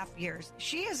 and a half years,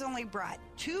 she has only brought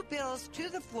 2 bills to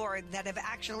the floor that have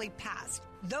actually passed.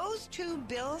 Those 2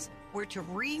 bills were to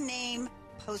rename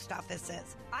post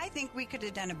offices. I think we could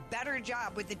have done a better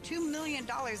job with the $2 million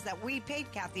that we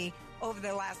paid Kathy over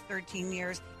the last 13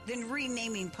 years than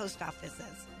renaming post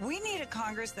offices. We need a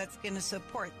Congress that's going to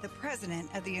support the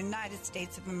President of the United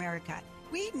States of America.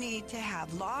 We need to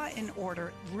have law and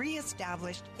order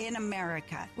reestablished in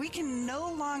America. We can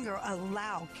no longer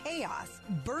allow chaos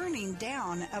burning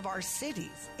down of our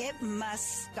cities. It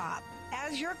must stop.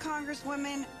 As your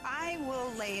Congresswoman, I will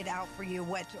lay it out for you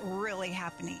what's really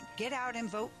happening. Get out and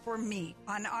vote for me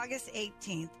on August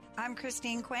 18th. I'm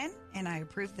Christine Quinn, and I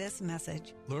approve this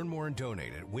message. Learn more and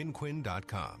donate at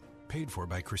winquinn.com. Paid for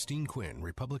by Christine Quinn,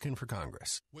 Republican for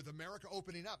Congress. With America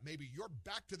opening up, maybe you're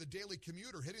back to the daily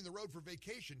commute or hitting the road for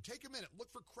vacation. Take a minute, look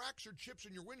for cracks or chips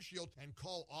in your windshield, and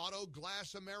call Auto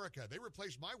Glass America. They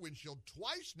replaced my windshield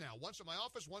twice now, once at my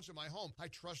office, once at my home. I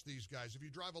trust these guys. If you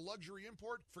drive a luxury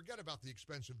import, forget about the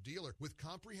expensive dealer. With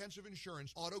comprehensive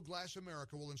insurance, Auto Glass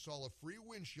America will install a free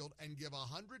windshield and give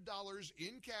 $100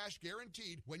 in cash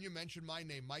guaranteed when you mention my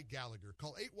name, Mike Gallagher.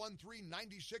 Call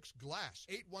 813-96-GLASS,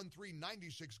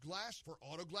 813-96-GLASS. For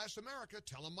Auto Glass America.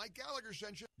 Tell them Mike Gallagher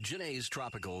sent you. Janae's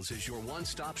Tropicals is your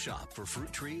one-stop shop for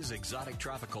fruit trees, exotic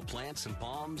tropical plants and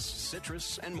palms,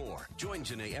 citrus, and more. Join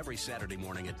Janae every Saturday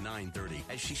morning at 9:30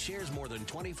 as she shares more than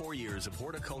 24 years of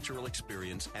horticultural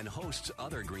experience and hosts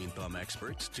other Green Thumb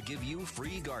experts to give you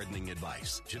free gardening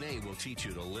advice. Janae will teach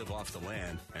you to live off the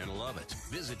land and love it.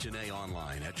 Visit Janae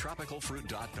online at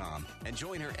tropicalfruit.com and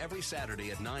join her every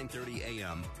Saturday at 9:30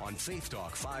 a.m. on Faith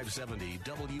Talk 570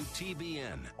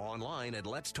 WTBN. Online at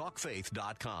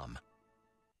letstalkfaith.com.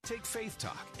 Take Faith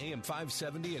Talk, AM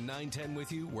 570 and 910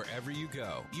 with you wherever you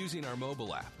go using our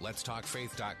mobile app,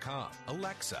 letstalkfaith.com,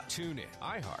 Alexa, TuneIn,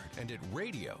 iHeart, and at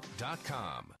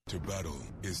radio.com. To battle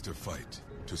is to fight,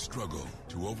 to struggle,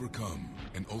 to overcome,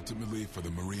 and ultimately for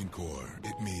the Marine Corps,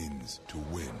 it means to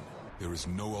win. There is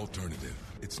no alternative.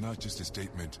 It's not just a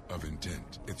statement of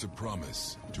intent. It's a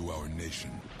promise to our nation.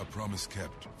 A promise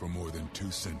kept for more than 2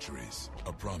 centuries.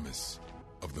 A promise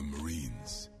of the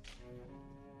Marines.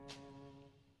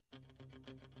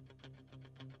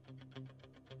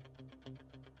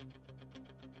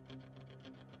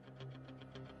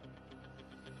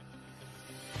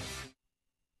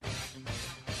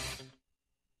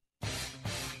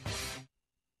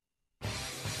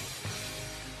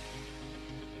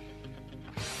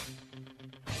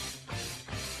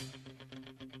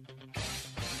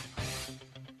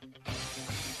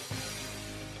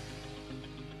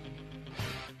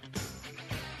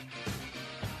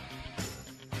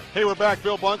 Hey, we're back.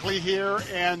 Bill Bunkley here.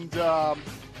 And,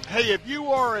 hey, if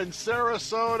you are in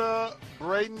Sarasota,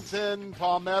 Bradenton,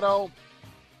 Palmetto,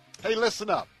 hey, listen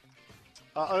up.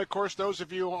 And, of course, those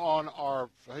of you on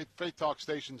our Faith Talk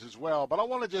stations as well. But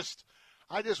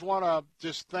I just want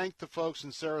to thank the folks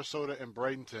in Sarasota and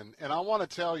Bradenton. And I want to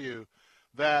tell you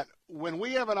that when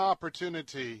we have an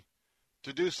opportunity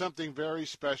to do something very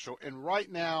special, and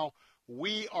right now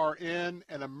we are in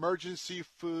an emergency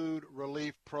food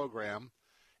relief program.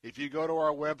 If you go to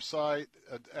our website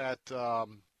at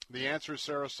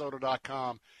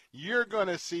theanswersarasota.com, you're going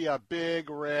to see a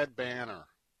big red banner,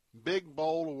 big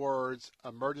bold words,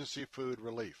 emergency food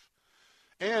relief.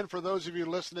 And for those of you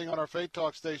listening on our Faith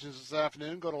Talk stations this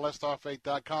afternoon, go to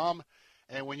letstalkfaith.com,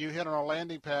 and when you hit on our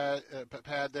landing pad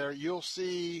there, you'll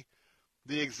see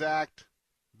the exact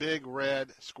big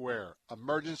red square,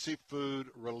 emergency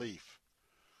food relief.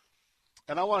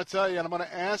 And I want to tell you, and I'm going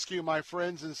to ask you, my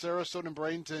friends in Sarasota and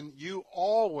Bradenton, you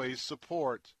always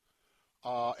support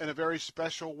in a very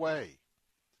special way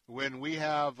when we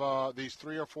have these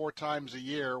 3 or 4 times a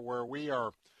year where we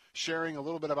are sharing a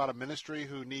little bit about a ministry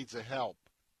who needs a help,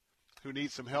 who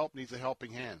needs some help, needs a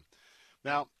helping hand.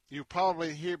 Now, you've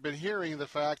probably been hearing the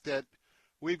fact that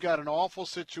we've got an awful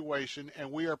situation,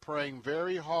 and we are praying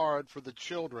very hard for the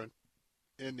children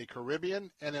in the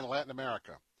Caribbean and in Latin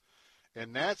America.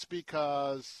 And that's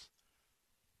because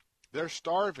they're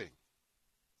starving.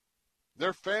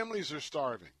 Their families are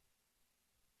starving.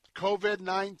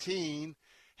 COVID-19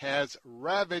 has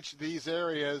ravaged these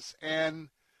areas, and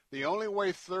the only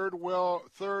way third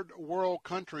world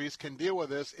countries can deal with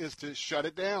this is to shut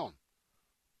it down,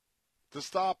 to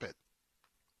stop it.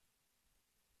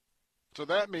 So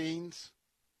that means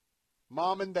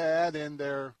mom and dad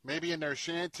maybe in their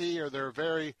shanty or their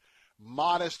very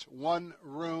modest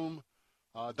one-room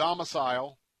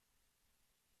domicile,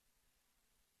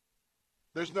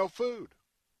 there's no food,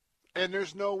 and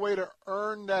there's no way to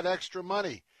earn that extra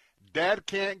money. Dad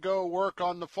can't go work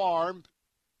on the farm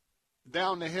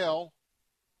down the hill.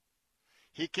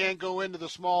 He can't go into the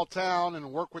small town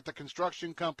and work with the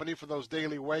construction company for those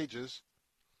daily wages.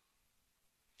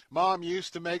 Mom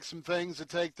used to make some things to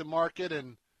take to market,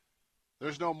 and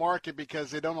there's no market because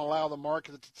they don't allow the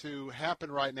market to happen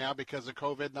right now because of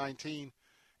COVID-19.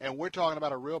 And we're talking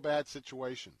about a real bad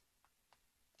situation.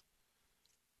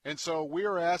 And so we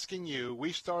are asking you,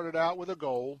 we started out with a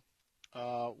goal,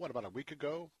 about a week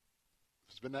ago?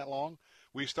 It's been that long?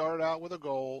 We started out with a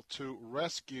goal to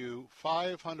rescue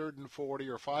 540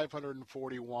 or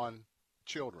 541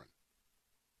 children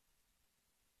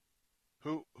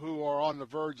who are on the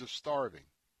verge of starving.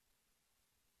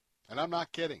 And I'm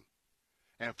not kidding.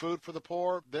 And Food for the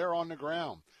Poor, they're on the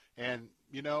ground. And,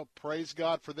 praise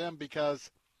God for them because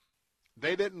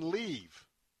they didn't leave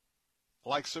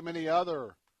like so many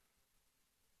other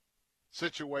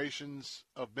situations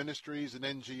of ministries and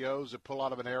NGOs that pull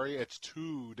out of an area. It's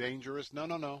too dangerous.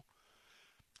 No.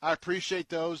 I appreciate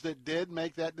those that did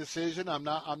make that decision. I'm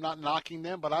not knocking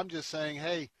them, but I'm just saying,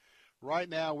 hey, right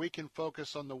now we can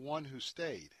focus on the one who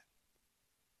stayed.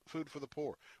 Food for the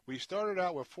Poor. We started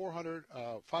out with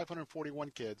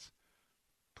 541 kids.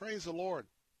 Praise the Lord.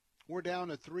 We're down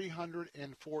to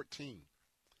 314.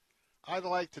 I'd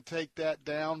like to take that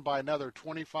down by another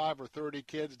 25 or 30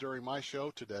 kids during my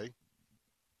show today.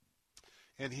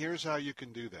 And here's how you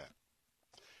can do that.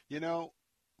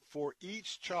 For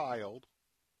each child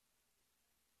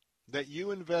that you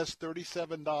invest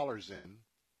 $37 in,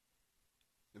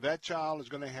 that child is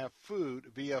going to have food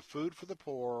via Food for the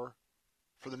Poor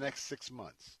for the next 6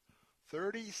 months.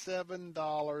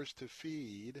 $37 to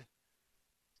feed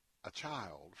a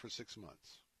child for 6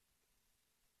 months.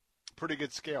 Pretty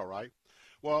good scale, right?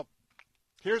 Well,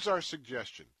 here's our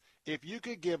suggestion. If you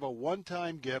could give a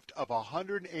one-time gift of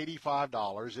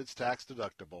 $185, it's tax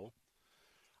deductible.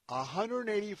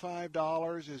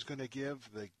 $185 is going to give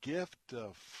the gift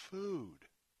of food.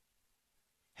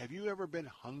 Have you ever been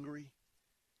hungry?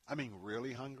 I mean,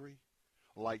 really hungry?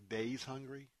 Like days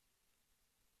hungry?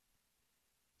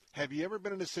 Have you ever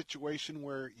been in a situation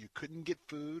where you couldn't get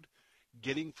food?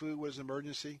 Getting food was an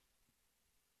emergency?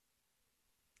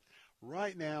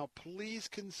 Right now, please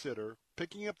consider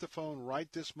picking up the phone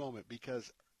right this moment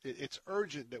because it's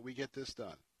urgent that we get this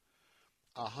done.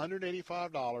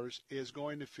 $185 is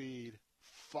going to feed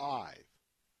five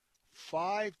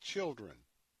children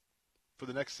for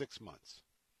the next 6 months.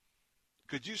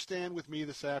 Could you stand with me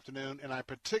this afternoon? And I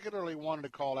particularly wanted to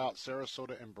call out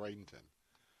Sarasota and Bradenton.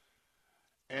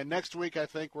 And next week, I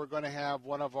think we're going to have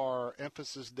one of our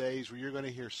emphasis days where you're going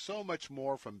to hear so much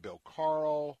more from Bill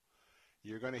Carl.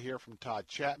 You're going to hear from Todd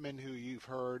Chapman, who you've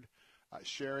heard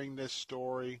sharing this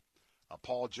story.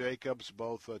 Paul Jacobs,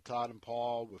 both Todd and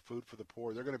Paul with Food for the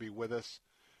Poor. They're going to be with us.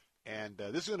 And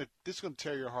this is going to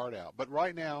tear your heart out. But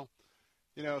right now,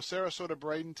 Sarasota,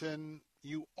 Bradenton,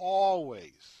 you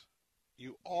always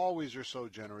are so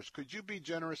generous. Could you be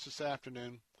generous this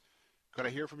afternoon? Could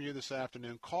I hear from you this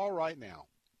afternoon? Call right now.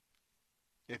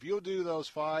 If you'll do those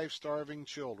 5 starving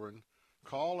children,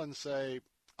 call and say,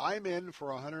 I'm in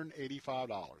for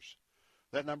 $185.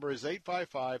 That number is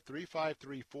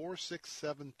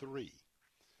 855-353-4673.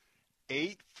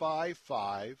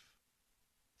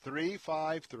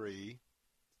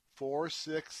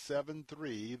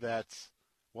 855-353-4673. That's,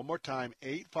 one more time,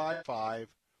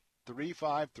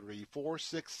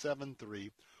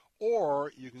 855-353-4673.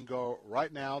 Or you can go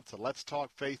right now to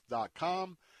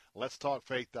letstalkfaith.com,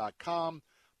 letstalkfaith.com.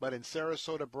 But in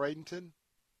Sarasota, Bradenton,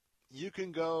 you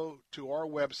can go to our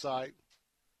website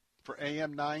for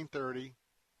AM 930,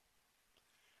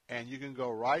 and you can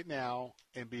go right now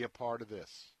and be a part of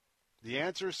this.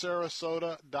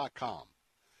 TheAnswerSarasota.com.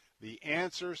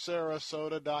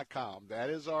 TheAnswerSarasota.com. That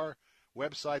is our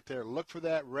website there. Look for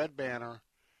that red banner.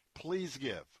 Please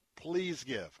give. Please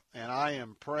give. And I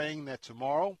am praying that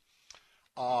tomorrow,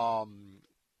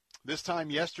 this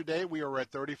time yesterday, we were at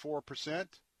 34%.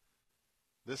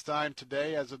 This time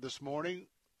today, as of this morning,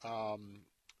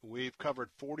 we've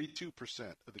covered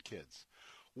 42% of the kids.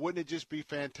 Wouldn't it just be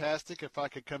fantastic if I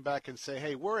could come back and say,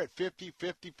 hey, we're at 50,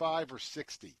 55, or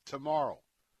 60 tomorrow?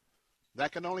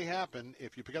 That can only happen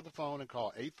if you pick up the phone and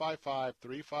call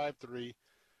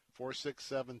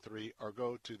 855-353-4673 or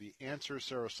go to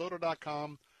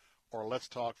theanswersarasota.com or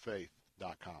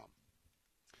letstalkfaith.com.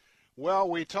 Well,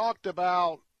 we talked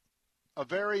about a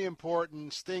very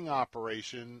important sting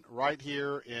operation right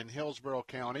here in Hillsborough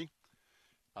County,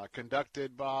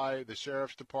 conducted by the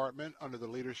Sheriff's Department under the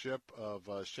leadership of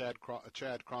Chad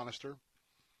Chronister.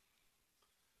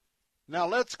 Now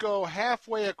let's go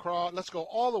halfway across, let's go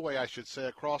all the way, I should say,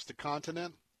 across the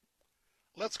continent.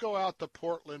 Let's go out to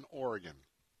Portland, Oregon.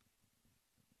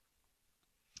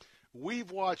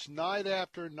 We've watched night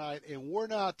after night, and we're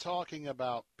not talking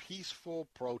about peaceful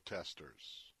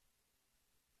protesters.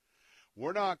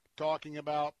 We're not talking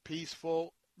about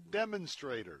peaceful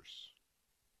demonstrators.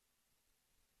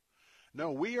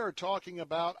 No, we are talking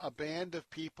about a band of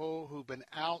people who've been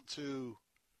out to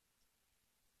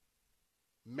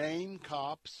maim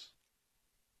cops,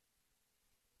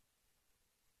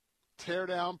 tear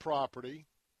down property,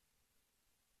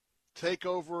 take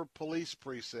over police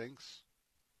precincts,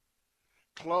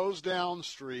 close down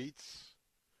streets,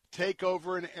 take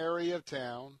over an area of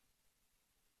town,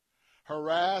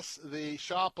 harass the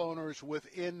shop owners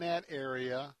within that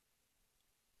area.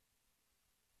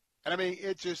 And I mean,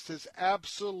 it just has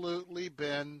absolutely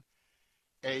been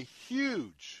a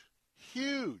huge,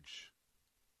 huge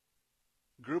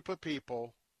group of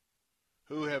people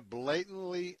who have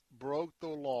blatantly broke the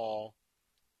law.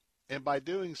 And by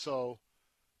doing so,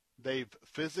 they've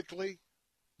physically,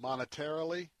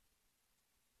 monetarily,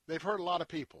 they've hurt a lot of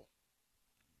people.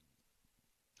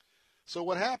 So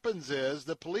what happens is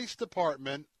the police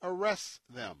department arrests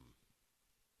them,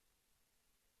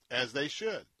 as they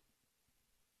should.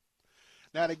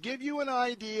 Now, to give you an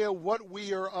idea what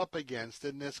we are up against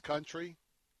in this country,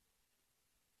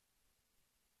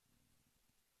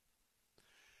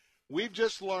 we've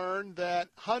just learned that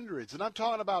hundreds, and I'm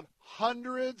talking about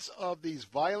hundreds of these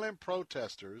violent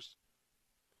protesters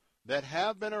that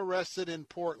have been arrested in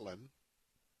Portland,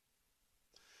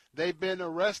 they've been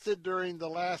arrested during the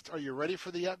last, are you ready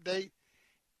for the update?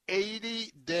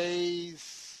 80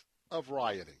 days of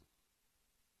rioting.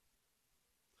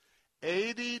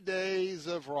 80 days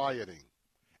of rioting.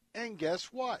 And guess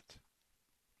what?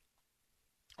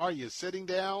 Are you sitting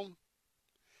down?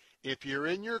 If you're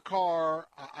in your car,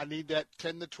 I need that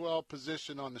 10 to 12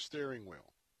 position on the steering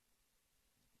wheel.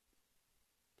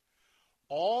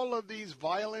 All of these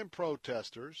violent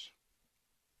protesters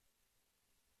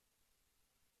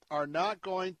are not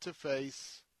going to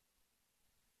face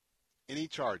any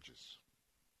charges.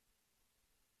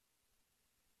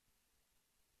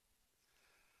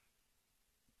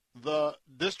 The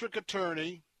district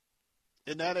attorney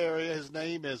in that area, his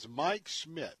name is Mike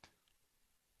Schmidt.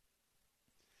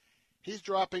 He's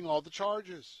dropping all the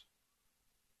charges.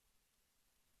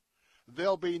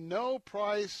 There'll be no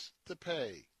price to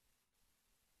pay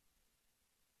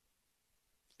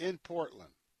in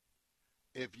Portland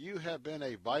if you have been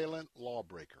a violent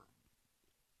lawbreaker.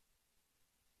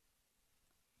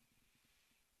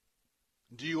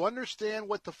 Do you understand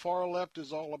what the far left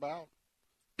is all about?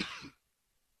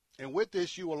 And with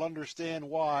this, you will understand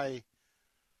why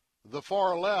the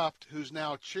far left, who's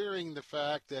now cheering the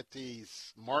fact that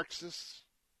these Marxists,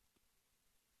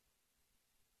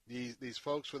 these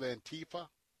folks with Antifa,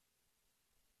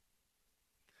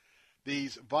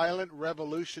 these violent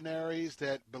revolutionaries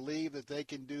that believe that they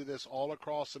can do this all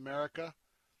across America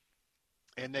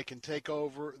and they can take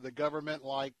over the government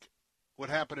like what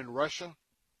happened in Russia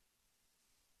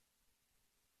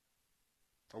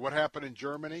or what happened in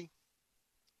Germany,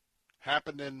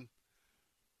 happened in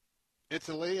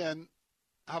Italy, and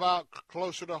how about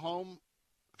closer to home,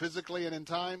 physically and in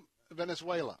time,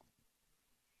 Venezuela?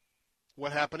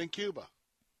 What happened in Cuba?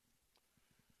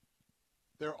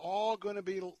 They're all going to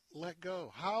be let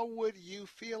go. How would you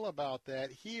feel about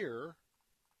that here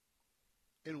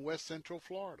in West Central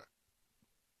Florida?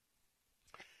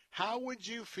 How would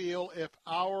you feel if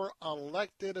our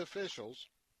elected officials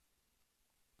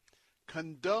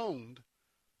condoned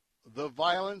the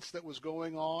violence that was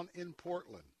going on in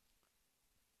Portland?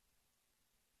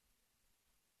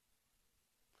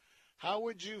 How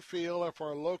would you feel if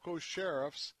our local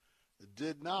sheriffs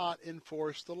did not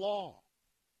enforce the law?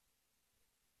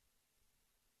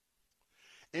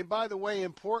 And by the way,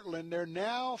 in Portland, they're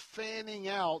now fanning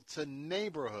out to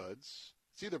neighborhoods.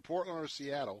 It's either Portland or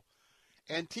Seattle.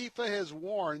 Antifa has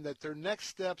warned that their next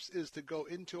steps is to go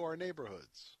into our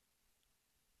neighborhoods.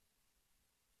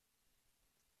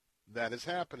 That is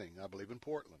happening, I believe, in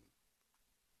Portland.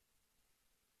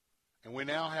 And we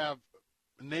now have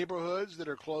neighborhoods that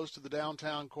are close to the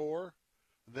downtown core.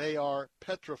 They are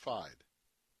petrified.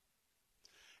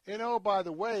 And oh, by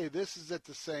the way, this is at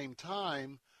the same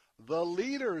time the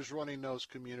leaders running those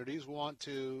communities want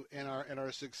to and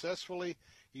are successfully.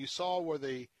 You saw where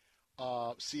the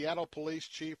Seattle police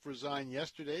chief resigned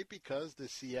yesterday because the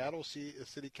Seattle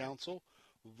City Council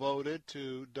voted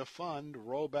to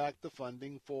roll back the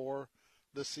funding for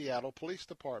the Seattle Police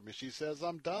Department. She says,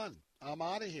 I'm done. I'm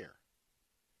out of here.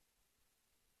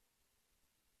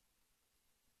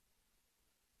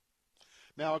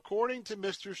 Now, according to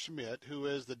Mr. Schmidt, who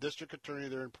is the district attorney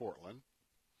there in Portland,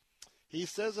 he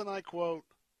says, and I quote,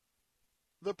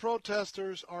 the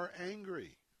protesters are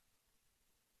angry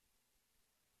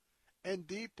and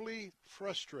deeply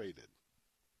frustrated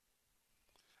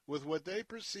with what they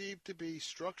perceive to be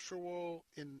structural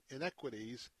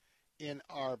inequities in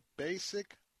our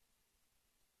basic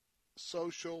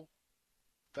social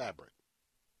fabric.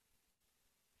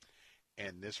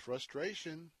 And this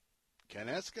frustration can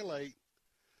escalate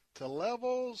to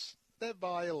levels that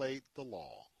violate the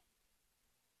law.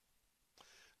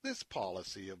 This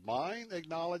policy of mine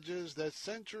acknowledges that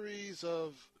centuries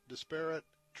of disparate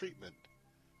treatment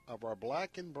of our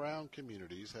black and brown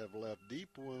communities have left deep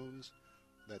wounds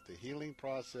that the healing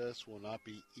process will not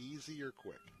be easy or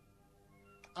quick.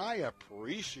 I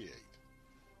appreciate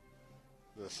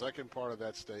the second part of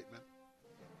that statement.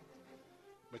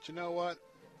 But you know what?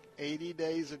 80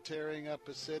 days of tearing up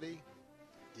a city,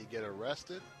 you get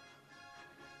arrested,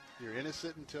 you're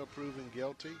innocent until proven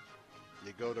guilty,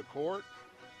 you go to court,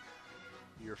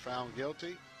 you're found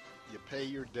guilty, you pay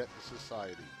your debt to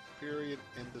society. Period.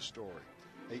 End of story.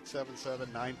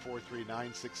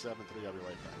 877-943-9673. I'll be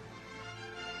right back.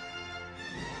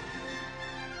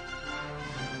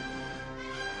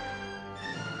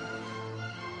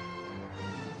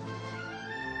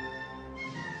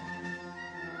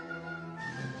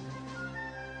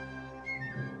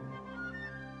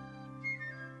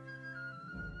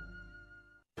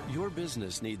 Your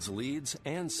business needs leads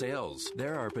and sales.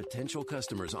 There are potential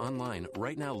customers online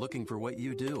right now looking for what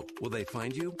you do. Will they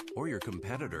find you or your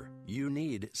competitor? You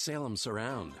need Salem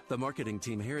Surround. The marketing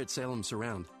team here at Salem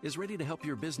Surround is ready to help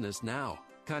your business now.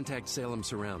 Contact Salem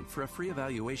Surround for a free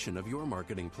evaluation of your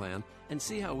marketing plan and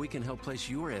see how we can help place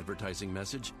your advertising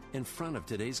message in front of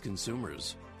today's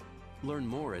consumers. Learn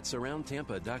more at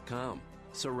SurroundTampa.com.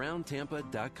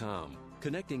 SurroundTampa.com,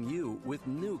 connecting you with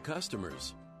new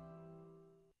customers.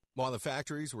 While the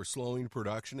factories were slowing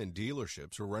production and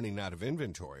dealerships were running out of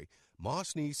inventory,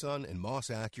 Moss Nissan and Moss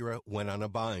Acura went on a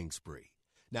buying spree.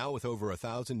 Now with over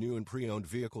 1,000 new and pre-owned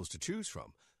vehicles to choose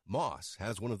from, Moss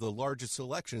has one of the largest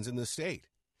selections in the state.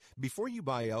 Before you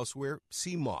buy elsewhere,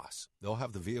 see Moss. They'll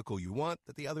have the vehicle you want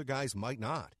that the other guys might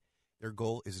not. Their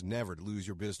goal is never to lose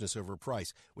your business over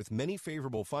price, with many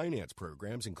favorable finance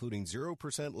programs including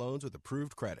 0% loans with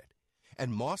approved credit.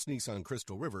 And Moss Nissan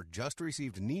Crystal River just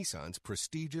received Nissan's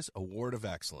prestigious Award of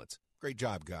Excellence. Great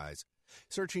job, guys.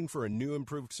 Searching for a new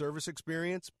improved service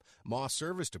experience? Moss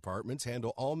Service Departments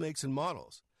handle all makes and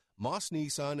models. Moss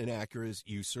Nissan and Acura's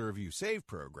You Serve, You Save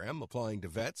program, applying to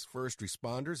vets, first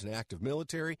responders, and active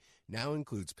military, now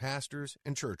includes pastors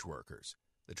and church workers.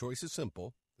 The choice is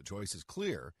simple. The choice is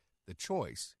clear. The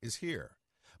choice is here.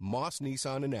 Moss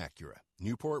Nissan and Acura,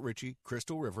 Newport Richey,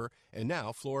 Crystal River, and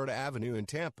now Florida Avenue in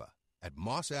Tampa at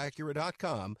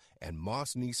mossacura.com and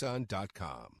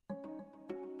mossnissan.com.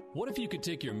 What if you could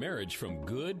take your marriage from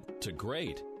good to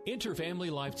great? Enter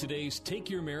Family Life Today's Take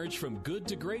Your Marriage from Good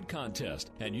to Great contest,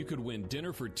 and you could win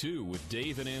dinner for two with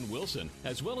Dave and Ann Wilson,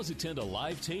 as well as attend a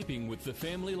live taping with the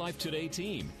Family Life Today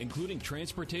team, including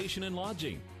transportation and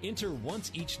lodging. Enter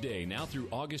once each day now through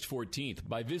August 14th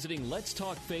by visiting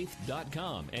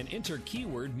letstalkfaith.com and enter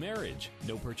keyword marriage.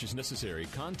 No purchase necessary.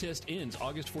 Contest ends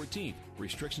August 14th.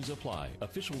 Restrictions apply.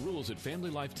 Official rules at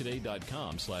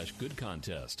familylifetoday.com/good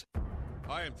contest.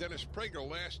 Hi, I'm Dennis Prager.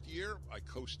 Last year, I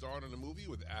co-starred in a movie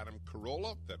with Adam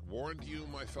Carolla that warned you,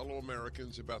 my fellow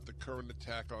Americans, about the current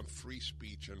attack on free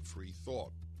speech and free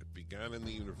thought. It began in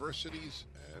the universities,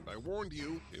 and I warned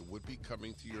you it would be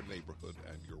coming to your neighborhood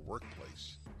and your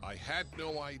workplace. I had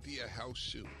no idea how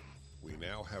soon. We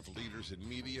now have leaders in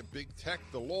media, big tech,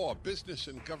 the law, business,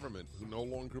 and government who no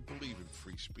longer believe in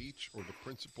free speech or the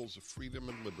principles of freedom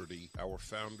and liberty our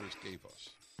founders gave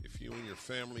us. If you and your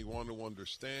family want to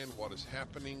understand what is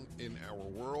happening in our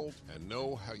world and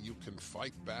know how you can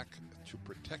fight back to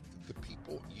protect the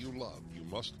people you love, you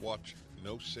must watch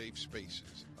No Safe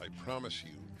Spaces. I promise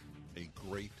you, a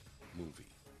great movie.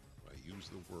 I use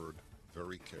the word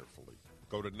very carefully.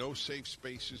 Go to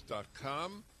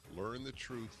nosafespaces.com, learn the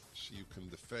truth so you can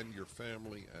defend your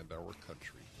family and our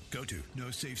country. Go to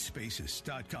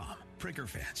nosafespaces.com. Prager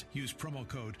fans, use promo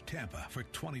code TAMPA for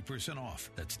 20% off.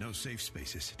 That's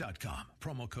nosafespaces.com.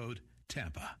 Promo code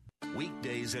TAMPA.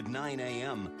 Weekdays at 9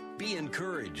 a.m. Be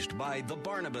encouraged by The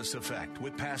Barnabas Effect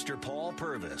with Pastor Paul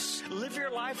Purvis. Live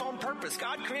your life on purpose.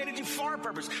 God created you for a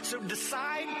purpose. So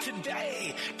decide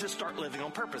today to start living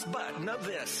on purpose. But know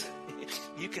this,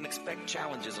 you can expect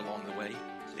challenges along the way.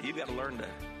 So you've got to learn to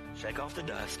shake off the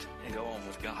dust and go on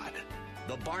with God.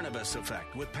 The Barnabas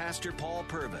Effect with Pastor Paul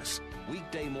Purvis.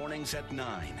 Weekday mornings at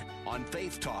 9 on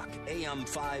Faith Talk, AM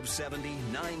 570,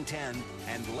 910,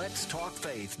 and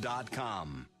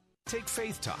letstalkfaith.com. Take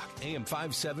Faith Talk, AM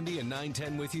 570 and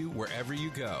 910 with you wherever you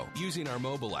go using our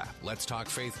mobile app,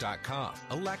 letstalkfaith.com,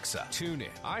 Alexa, TuneIn,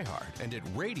 iHeart, and at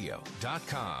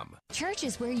radio.com. Church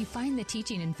is where you find the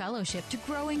teaching and fellowship to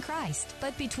grow in Christ.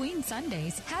 But between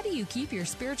Sundays, how do you keep your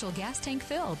spiritual gas tank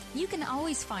filled? You can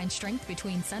always find strength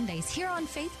between Sundays here on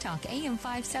Faith Talk, AM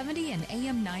 570 and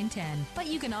AM 910. But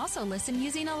you can also listen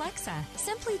using Alexa.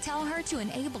 Simply tell her to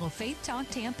enable Faith Talk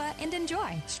Tampa and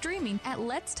enjoy streaming at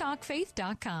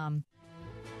letstalkfaith.com.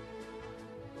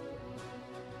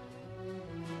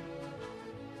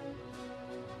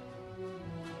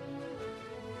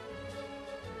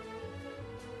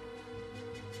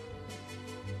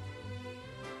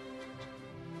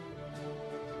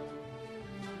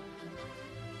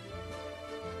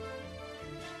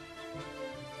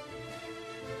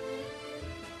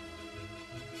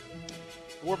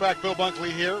 We're back, Bill Bunkley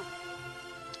here.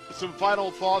 Some final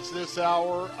thoughts this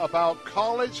hour about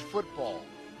college football.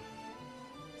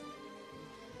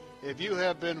 If you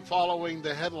have been following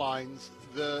the headlines,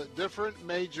 the different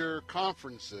major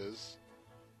conferences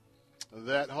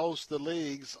that host the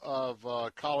leagues of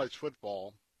college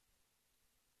football,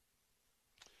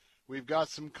 we've got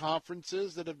some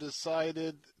conferences that have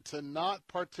decided to not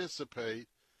participate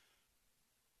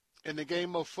in the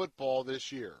game of football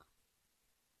this year.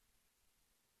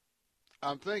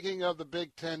 I'm thinking of the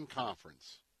Big Ten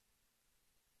Conference.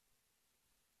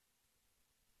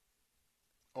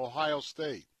 Ohio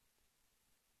State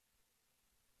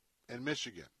and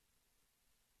Michigan.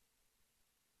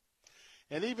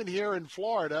 And even here in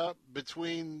Florida,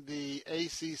 between the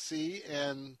ACC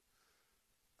and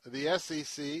the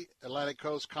SEC, Atlantic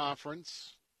Coast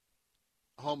Conference,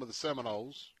 home of the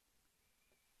Seminoles,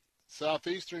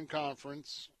 Southeastern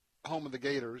Conference, home of the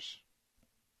Gators.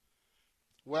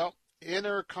 Well,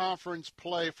 interconference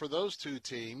play for those two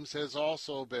teams has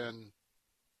also been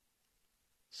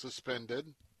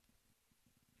suspended.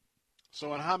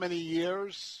 So in how many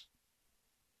years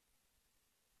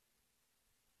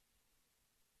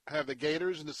have the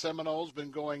Gators and the Seminoles been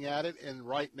going at it? And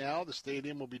right now the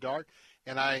stadium will be dark.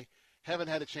 And I haven't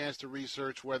had a chance to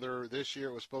research whether this year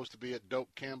it was supposed to be at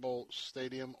Doak Campbell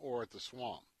Stadium or at the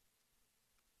Swamp.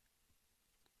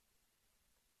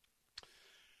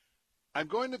 I'm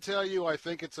going to tell you I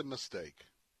think it's a mistake.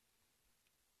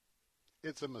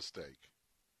 It's a mistake.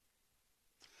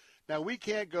 Now, we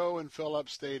can't go and fill up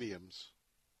stadiums.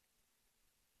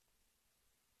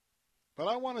 But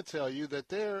I want to tell you that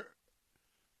there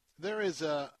is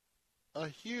a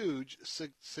huge,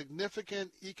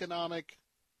 significant economic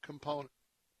component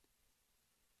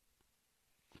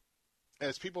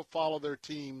as people follow their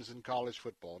teams in college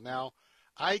football. Now,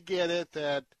 I get it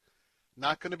that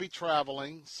not going to be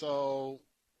traveling, so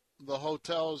the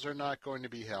hotels are not going to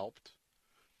be helped,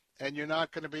 and you're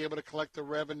not going to be able to collect the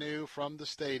revenue from the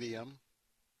stadium.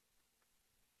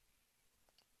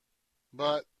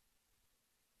 But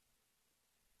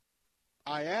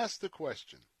I asked the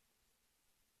question.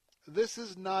 This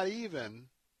is not even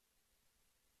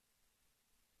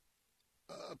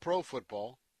pro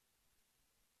football.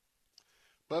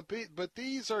 But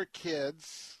these are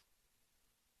kids,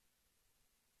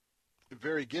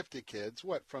 very gifted kids,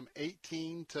 from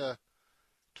 18 to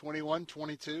 21,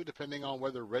 22, depending on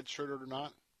whether redshirted or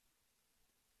not.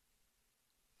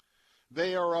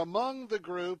 They are among the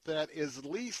group that is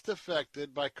least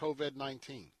affected by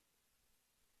COVID-19.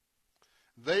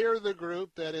 They are the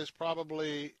group that is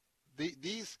probably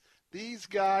these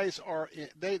guys are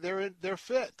they're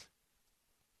fit.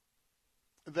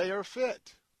 They are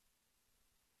fit.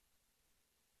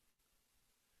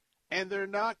 And they're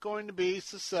not going to be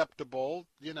susceptible,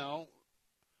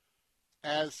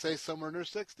 as, say, somewhere in their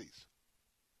 60s.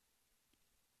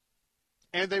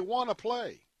 And they want to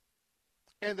play.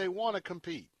 And they want to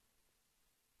compete.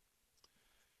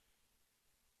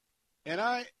 And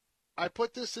I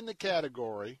put this in the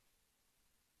category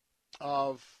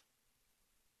of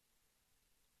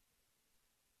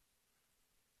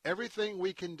everything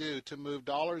we can do to move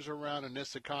dollars around in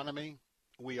this economy,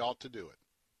 we ought to do it.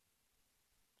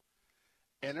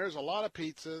 And there's a lot of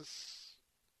pizzas,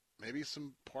 maybe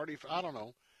some party, I don't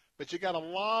know. But you got a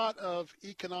lot of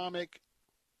economic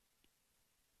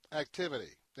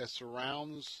activity that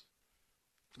surrounds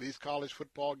these college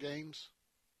football games.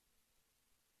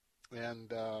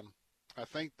 And I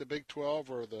think the Big 12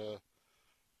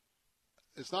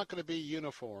 it's not going to be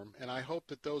uniform. And I hope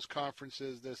that those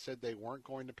conferences that said they weren't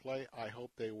going to play, I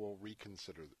hope they will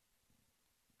reconsider.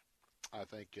 I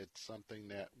think it's something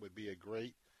that would be a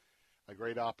great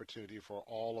opportunity for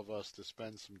all of us to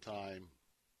spend some time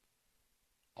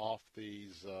off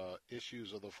these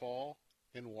issues of the fall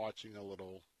and watching a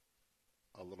little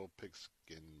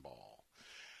pigskin ball.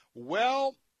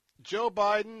 Well, Joe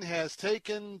Biden has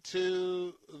taken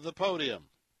to the podium.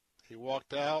 He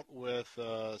walked out with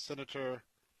Senator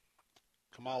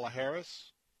Kamala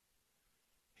Harris.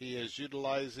 He is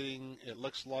utilizing, it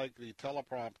looks like, the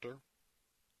teleprompter.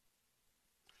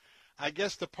 I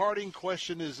guess the parting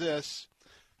question is this.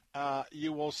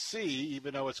 You will see,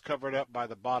 even though it's covered up by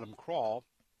the bottom crawl,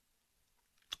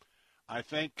 I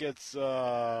think it's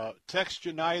text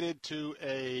United to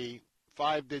a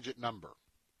 5-digit number.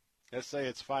 Let's say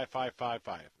it's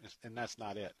 5555, and that's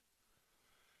not it.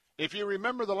 If you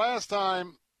remember the last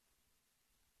time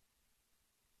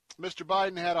Mr.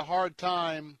 Biden had a hard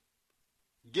time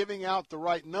giving out the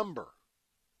right number,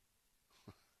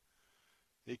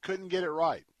 he couldn't get it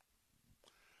right.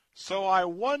 So I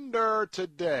wonder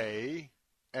today,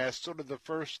 as sort of the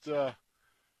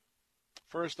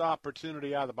first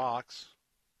opportunity out of the box,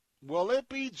 will it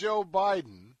be Joe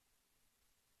Biden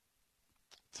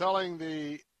telling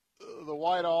the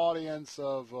wide audience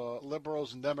of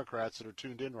liberals and Democrats that are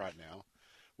tuned in right now,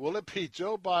 will it be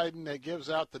Joe Biden that gives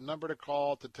out the number to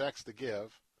call, to text, to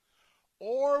give,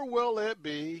 or will it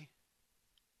be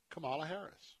Kamala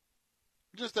Harris?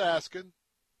 Just asking,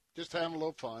 just having a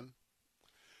little fun.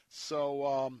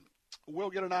 So we'll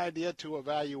get an idea to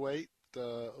evaluate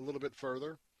a little bit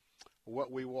further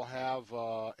what we will have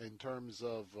in terms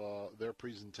of their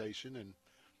presentation, and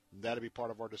that'll be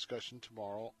part of our discussion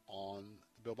tomorrow on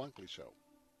the Bill Bunkley Show.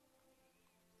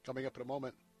 Coming up in a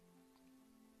moment,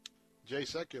 Jay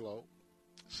Sekulow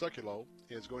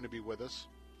is going to be with us,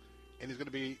 and he's going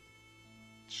to be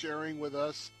sharing with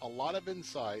us a lot of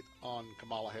insight on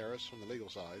Kamala Harris from the legal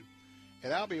side.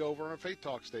 And I'll be over on Faith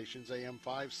Talk stations, AM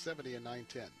 570 and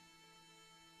 910.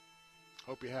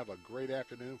 Hope you have a great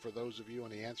afternoon for those of you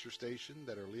on the answer station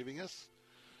that are leaving us.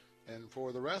 And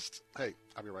for the rest, hey,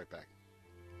 I'll be right back.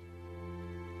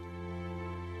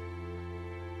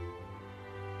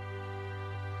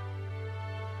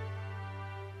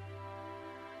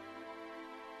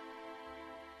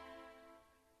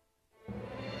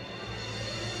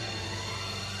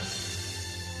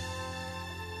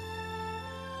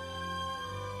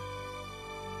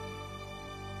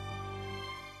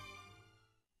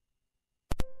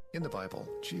 In the Bible,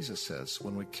 Jesus says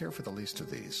when we care for the least of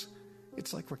these,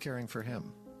 it's like we're caring for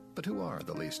him. But who are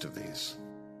the least of these?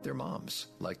 They're moms,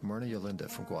 like Myrna Yolinda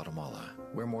from Guatemala,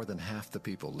 where more than half the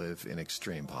people live in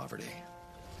extreme poverty.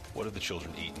 What have the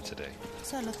children eaten today?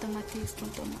 Solo tomates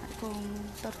con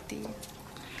tortilla.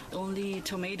 Only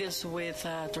tomatoes with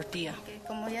tortilla.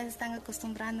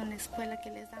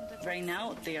 Right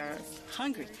now, they are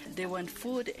hungry. They want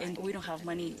food, and we don't have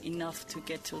money enough to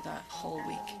get to the whole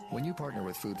week. When you partner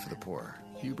with Food for the Poor,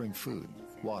 you bring food,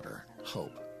 water,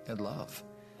 hope, and love.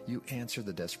 You answer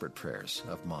the desperate prayers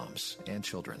of moms and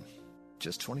children.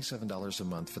 Just $27 a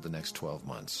month for the next 12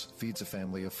 months feeds a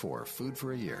family of 4 food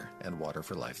for a year and water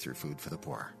for life through Food for the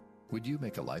Poor. Would you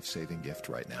make a life-saving gift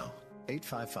right now?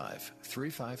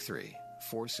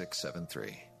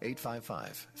 855-353-4673.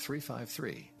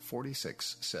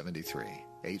 855-353-4673.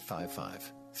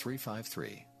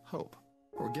 855-353-HOPE.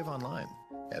 Or give online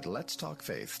at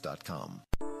letstalkfaith.com.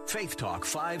 Faith Talk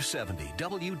 570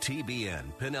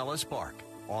 WTBN Pinellas Park.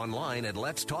 Online at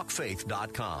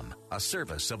letstalkfaith.com, a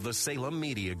service of the Salem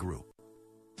Media Group.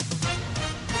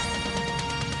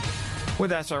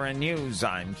 With SRN News,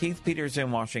 I'm Keith Peters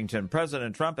in Washington.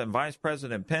 President Trump and Vice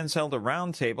President Pence held a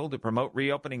roundtable to promote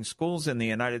reopening schools in the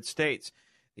United States.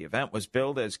 The event was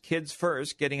billed as Kids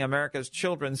First, getting America's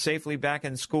children safely back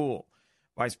in school.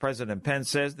 Vice President Pence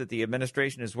says that the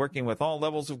administration is working with all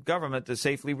levels of government to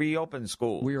safely reopen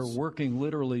schools. We are working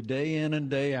literally day in and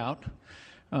day out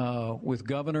with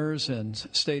governors and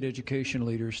state education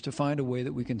leaders to find a way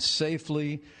that we can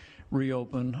safely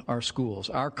reopen our schools.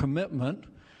 Our commitment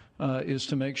is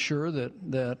to make sure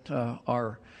that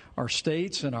our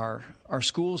states and our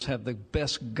schools have the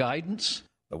best guidance.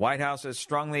 The White House has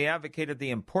strongly advocated the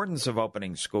importance of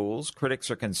opening schools.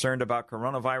 Critics are concerned about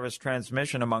coronavirus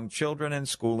transmission among children and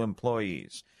school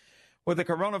employees. With the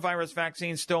coronavirus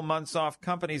vaccine still months off,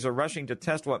 companies are rushing to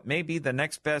test what may be the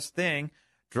next best thing,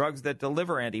 drugs that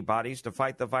deliver antibodies to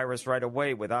fight the virus right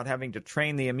away without having to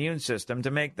train the immune system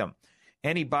to make them.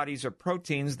 Antibodies are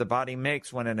proteins the body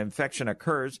makes when an infection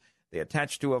occurs. They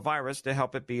attach to a virus to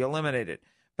help it be eliminated.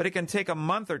 But it can take a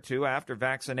month or two after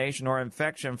vaccination or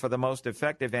infection for the most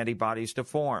effective antibodies to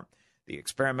form. The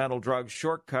experimental drugs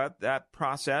shortcut that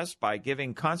process by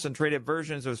giving concentrated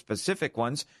versions of specific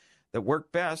ones that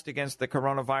work best against the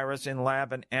coronavirus in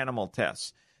lab and animal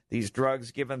tests. These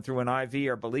drugs given through an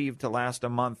IV are believed to last a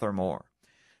month or more.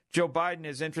 Joe Biden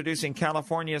is introducing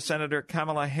California Senator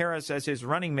Kamala Harris as his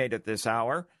running mate at this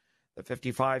hour. The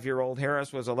 55-year-old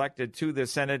Harris was elected to the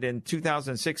Senate in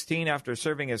 2016 after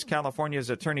serving as California's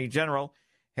Attorney General.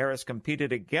 Harris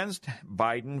competed against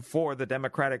Biden for the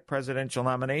Democratic presidential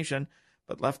nomination,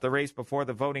 but left the race before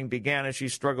the voting began as she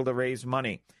struggled to raise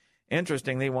money.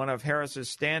 Interestingly, one of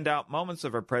Harris's standout moments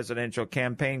of her presidential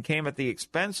campaign came at the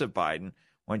expense of Biden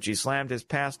when she slammed his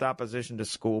past opposition to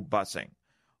school busing.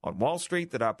 On Wall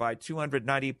Street, that up by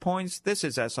 290 points. This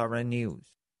is SRN News.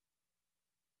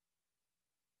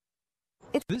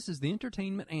 This is the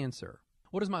entertainment answer.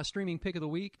 What is my streaming pick of the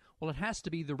week? Well, it has to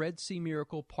be The Red Sea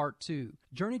Miracle Part 2.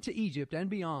 Journey to Egypt and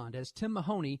beyond as Tim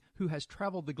Mahoney, who has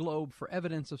traveled the globe for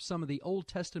evidence of some of the Old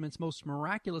Testament's most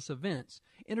miraculous events,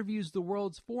 interviews the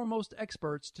world's foremost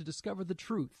experts to discover the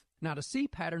truth. Now, to see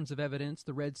Patterns of Evidence,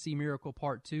 The Red Sea Miracle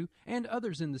Part 2, and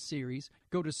others in the series,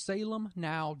 go to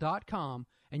salemnow.com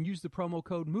and use the promo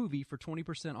code MOVIE for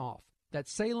 20% off.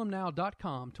 That's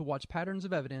salemnow.com to watch Patterns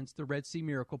of Evidence, The Red Sea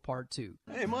Miracle Part 2.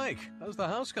 Hey, Mike, how's the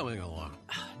house coming along?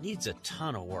 Needs a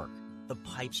ton of work. The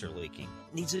pipes are leaking.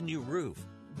 Needs a new roof.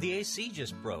 The AC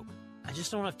just broke. I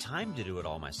just don't have time to do it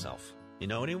all myself. You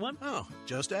know anyone? Oh,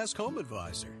 just ask Home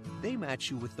Advisor. They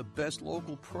match you with the best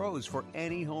local pros for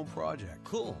any home project.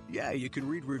 Cool. Yeah, you can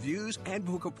read reviews and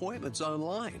book appointments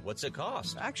online. What's it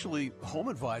cost? Actually, Home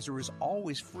Advisor is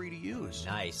always free to use.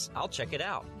 Nice. I'll check it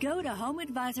out. Go to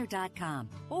HomeAdvisor.com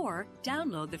or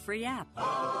download the free app.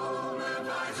 Home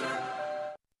Advisor.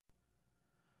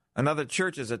 Another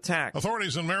church is attacked.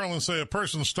 Authorities in Maryland say a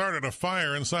person started a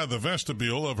fire inside the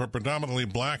vestibule of a predominantly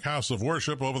black house of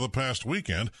worship over the past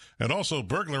weekend and also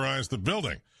burglarized the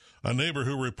building. A neighbor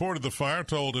who reported the fire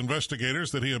told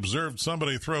investigators that he observed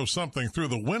somebody throw something through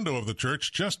the window of the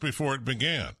church just before it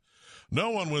began. No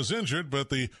one was injured, but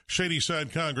the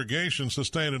Shadyside congregation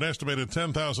sustained an estimated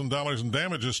 $10,000 in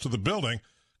damages to the building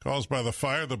caused by the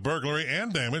fire, the burglary,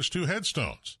 and damage to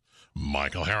headstones.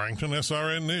 Michael Harrington,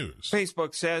 SRN News.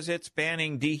 Facebook says it's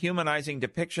banning dehumanizing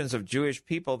depictions of Jewish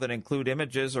people that include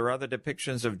images or other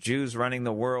depictions of Jews running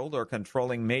the world or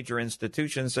controlling major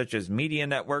institutions such as media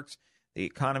networks, the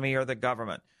economy, or the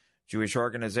government. Jewish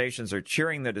organizations are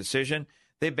cheering the decision.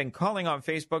 They've been calling on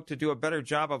Facebook to do a better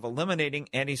job of eliminating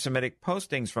anti-Semitic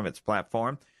postings from its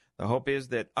platform. The hope is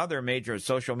that other major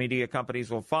social media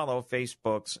companies will follow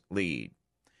Facebook's lead.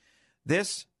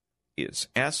 This is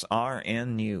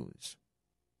SRN News.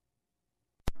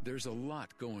 There's a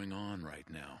lot going on right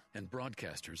now, and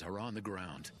broadcasters are on the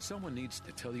ground. Someone needs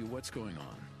to tell you what's going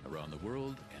on around the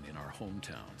world and in our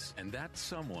hometowns. And that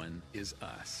someone is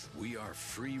us. We are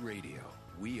free radio.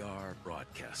 We are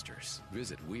broadcasters.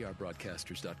 Visit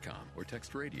wearebroadcasters.com or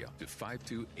text radio to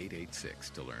 52886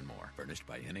 to learn more. Furnished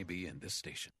by NAB and this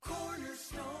station.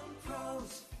 Cornerstone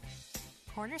Pros.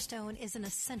 Cornerstone is an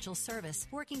essential service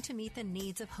working to meet the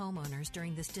needs of homeowners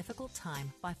during this difficult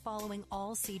time by following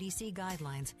all CDC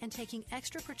guidelines and taking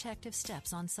extra protective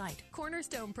steps on site.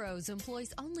 Cornerstone Pros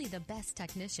employs only the best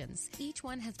technicians. Each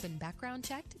one has been background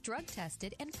checked, drug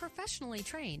tested, and professionally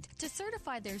trained to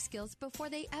certify their skills before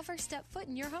they ever step foot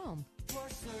in your home. For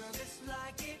service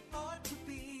like it ought to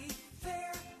be,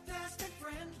 fair, fast, and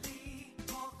friendly.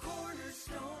 Call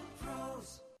Cornerstone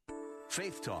Pros.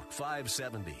 Faith Talk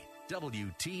 570.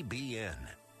 WTBN.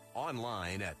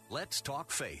 Online at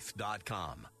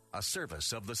letstalkfaith.com, a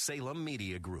service of the Salem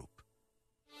Media Group.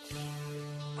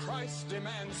 Christ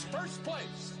demands first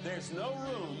place. There's no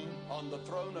room on the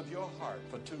throne of your heart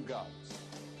for two gods.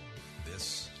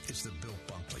 This is the Bill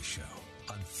Bunkley Show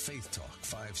on Faith Talk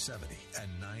 570 and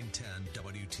 910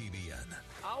 WTBN.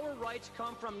 Our rights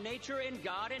come from nature and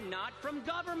God and not from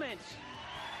government.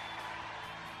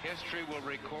 History will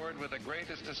record with the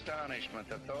greatest astonishment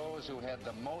that those who had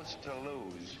the most to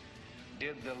lose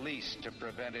did the least to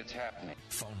prevent its happening.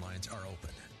 Phone lines are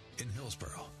open. In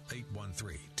Hillsborough,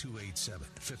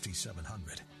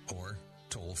 813-287-5700 or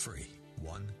toll free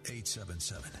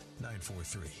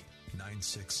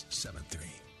 1-877-943-9673.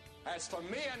 As for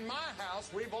me and my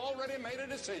house, we've already made a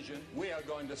decision. We are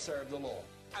going to serve the Lord.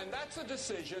 And that's a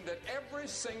decision that every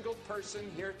single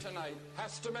person here tonight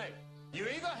has to make. You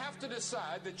either have to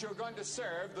decide that you're going to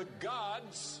serve the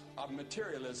gods of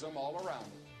materialism all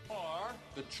around, or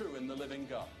the true and the living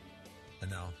God. And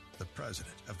now, the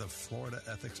president of the Florida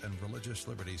Ethics and Religious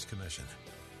Liberties Commission.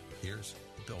 Here's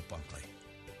Bill Bunkley.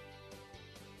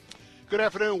 Good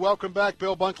afternoon. Welcome back.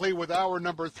 Bill Bunkley with hour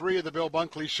number 3 of the Bill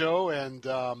Bunkley Show. And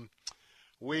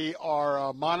we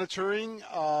are monitoring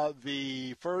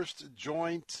the first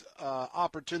joint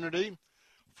opportunity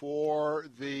for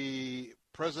the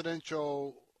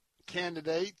presidential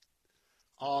candidate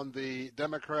on the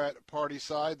Democrat Party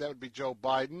side. That would be Joe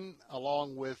Biden,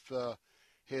 along with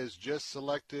his just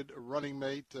selected running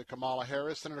mate, Kamala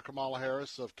Harris, Senator Kamala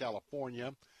Harris of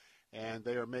California. And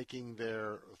they are making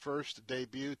their first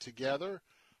debut together,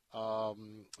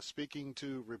 speaking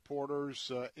to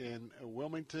reporters in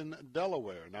Wilmington,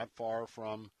 Delaware, not far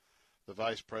from the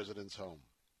vice president's home.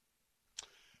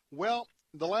 Well,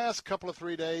 the last couple of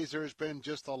 3 days, there's been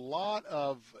just a lot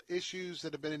of issues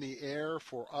that have been in the air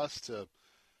for us to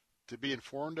be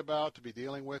informed about, to be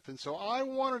dealing with. And so I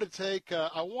wanted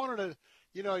to,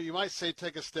 you might say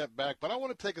take a step back, but I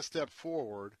want to take a step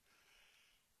forward.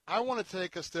 I want to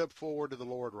take a step forward to the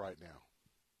Lord right now,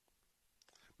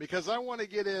 because I want to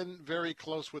get in very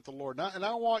close with the Lord. And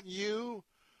I want you,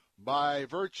 by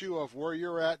virtue of where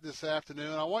you're at this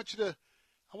afternoon, I want you to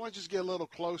just get a little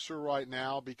closer right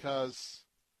now, because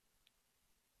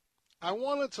I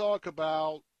want to talk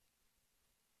about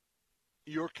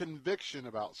your conviction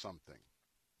about something.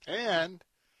 And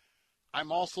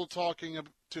I'm also talking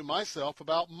to myself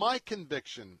about my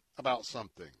conviction about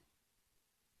something.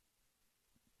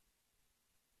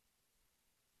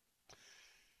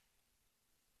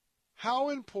 How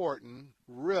important,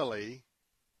 really,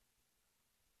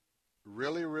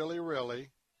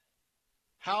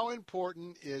 how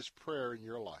important is prayer in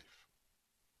your life?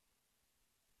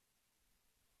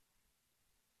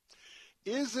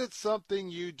 Is it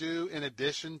something you do in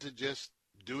addition to just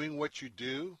doing what you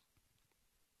do?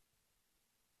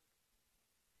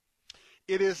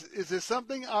 Is it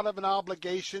something out of an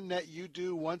obligation that you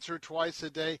do once or twice a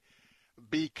day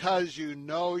because you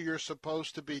know you're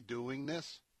supposed to be doing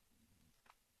this?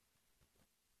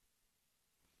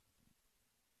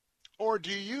 Or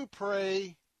do you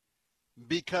pray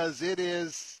because it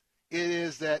is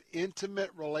that intimate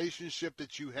relationship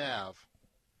that you have,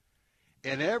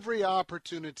 and every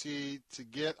opportunity to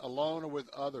get alone or with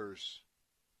others,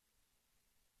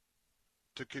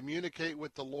 to communicate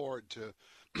with the Lord, to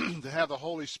have the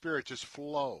Holy Spirit just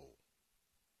flow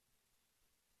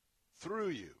through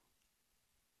you?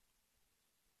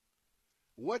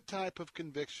 What type of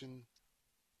conviction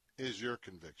is your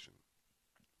conviction?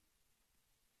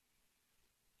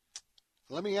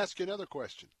 Let me ask you another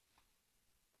question.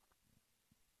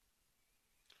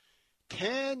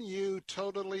 Can you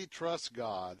totally trust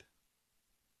God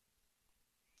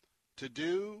to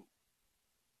do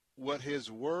what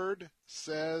His Word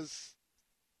says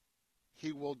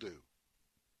He will do?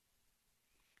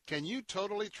 Can you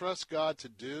totally trust God to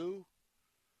do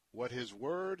what his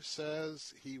word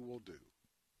says he will do?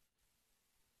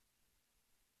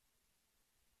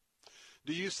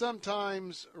 Do you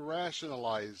sometimes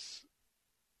rationalize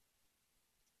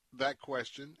that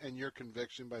question and your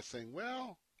conviction by saying,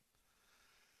 well,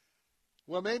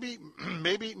 maybe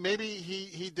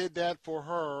he did that for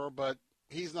her, but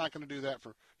he's not going to do that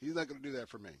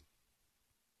for me.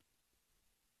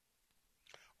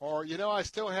 Or, I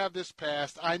still have this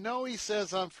past. I know he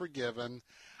says I'm forgiven.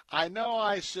 I know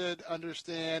I should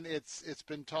understand it's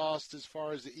been tossed as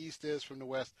far as the east is from the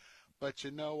west, but you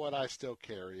know what? I still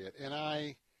carry it. And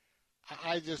I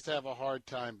just have a hard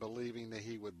time believing that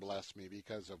he would bless me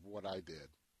because of what I did.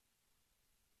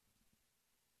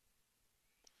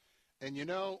 And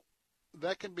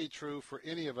that can be true for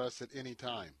any of us at any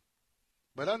time.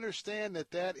 But understand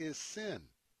that is sin.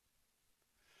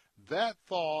 That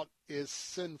thought is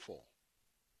sinful.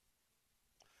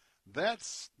 That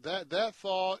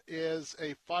thought is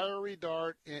a fiery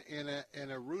dart in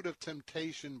a root of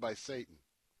temptation by Satan.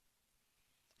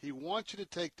 He wants you to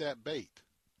take that bait.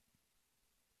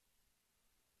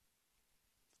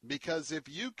 Because if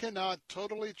you cannot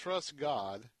totally trust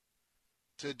God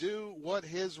to do what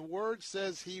his word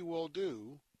says he will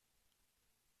do,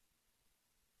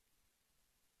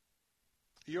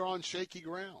 you're on shaky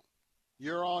ground.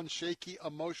 You're on shaky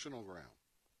emotional ground.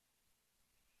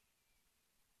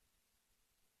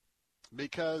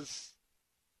 Because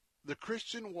the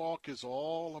Christian walk is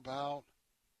all about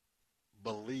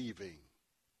believing,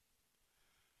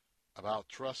 about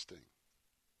trusting,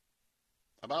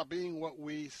 about being what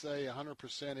we say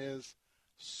 100% is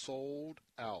sold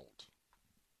out.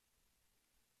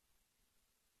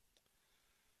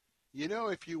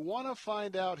 If you want to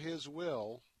find out his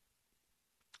will,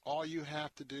 all you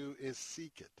have to do is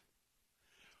seek it.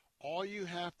 All you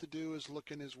have to do is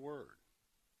look in his word.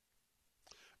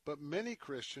 But many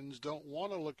Christians don't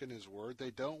want to look in his word.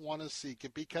 They don't want to seek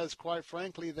it because, quite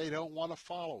frankly, they don't want to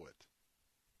follow it.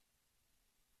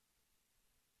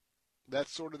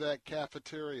 That's sort of that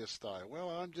cafeteria style. Well,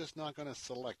 I'm just not going to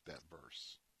select that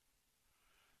verse.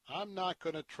 I'm not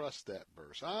going to trust that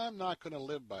verse. I'm not going to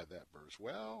live by that verse.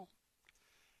 Well,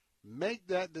 make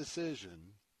that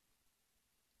decision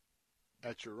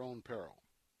at your own peril.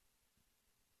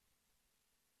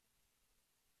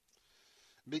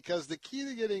 Because the key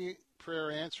to getting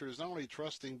prayer answered is not only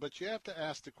trusting, but you have to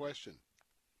ask the question.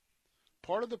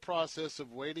 Part of the process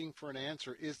of waiting for an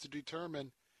answer is to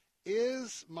determine,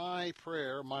 is my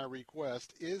prayer, my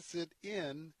request, is it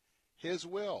in his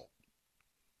will?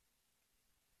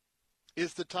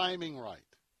 Is the timing right?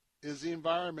 Is the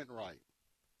environment right?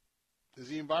 Is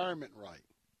the environment right?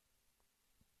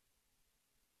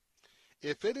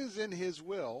 If it is in his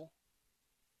will,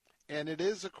 and it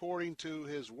is according to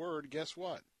his word, guess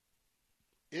what?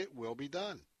 It will be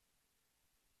done.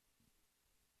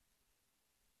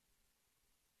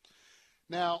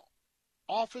 Now,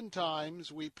 oftentimes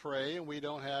we pray and we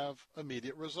don't have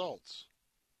immediate results.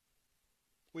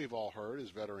 We've all heard as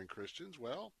veteran Christians,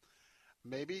 well,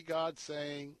 maybe God's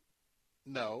saying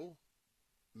no.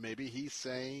 Maybe he's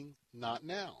saying not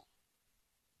now.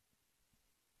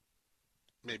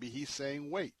 Maybe he's saying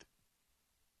wait.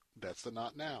 That's the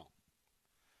not now.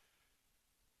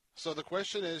 So the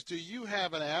question is, do you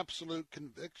have an absolute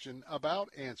conviction about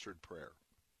answered prayer?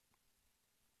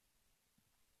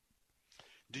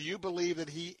 Do you believe that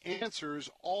he answers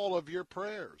all of your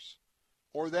prayers,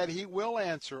 or that he will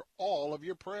answer all of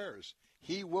your prayers?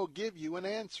 He will give you an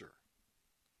answer.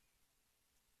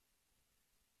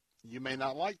 You may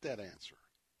not like that answer.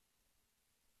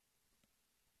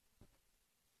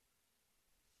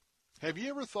 Have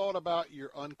you ever thought about your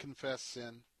unconfessed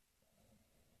sin?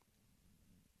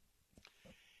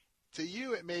 To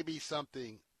you, it may be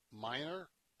something minor,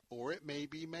 or it may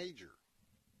be major.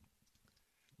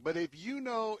 But if you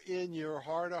know in your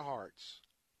heart of hearts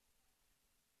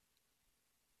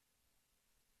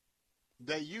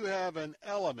that you have an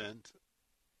element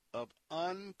of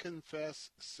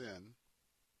unconfessed sin,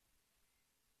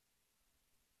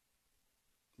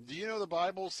 do you know the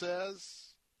Bible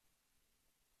says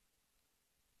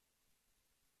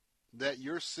that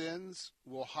your sins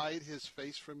will hide his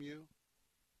face from you?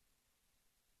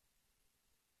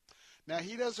 Now,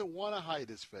 he doesn't want to hide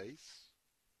his face.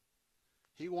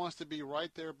 He wants to be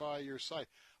right there by your side.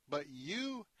 But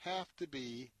you have to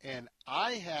be, and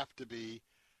I have to be,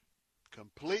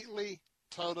 completely,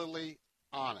 totally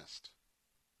honest.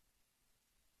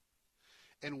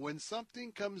 And when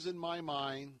something comes in my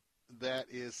mind that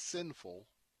is sinful,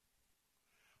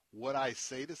 what I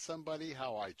say to somebody,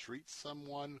 how I treat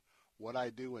someone, what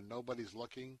I do when nobody's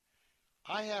looking,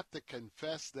 I have to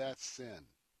confess that sin.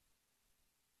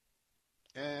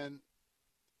 And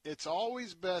it's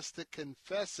always best to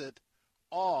confess it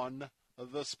on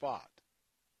the spot.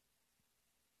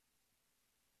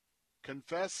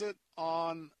 Confess it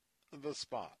on the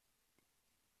spot.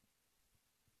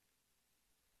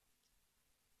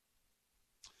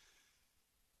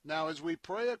 Now, as we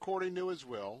pray according to his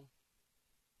will,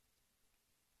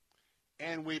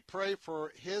 and we pray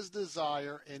for his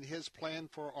desire and his plan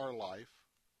for our life,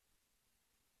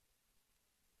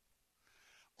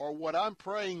 or what I'm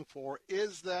praying for,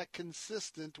 is that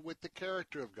consistent with the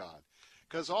character of God?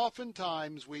 Because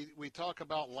oftentimes we talk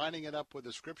about lining it up with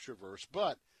a scripture verse,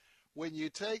 but when you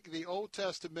take the Old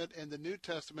Testament and the New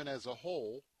Testament as a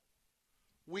whole,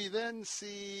 we then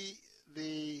see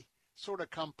the sort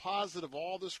of composite of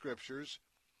all the scriptures,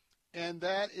 and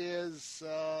that is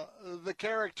the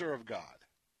character of God.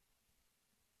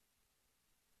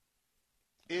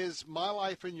 Is my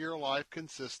life and your life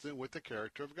consistent with the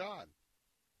character of God?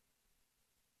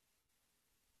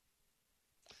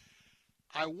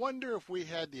 I wonder if we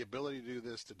had the ability to do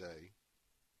this today.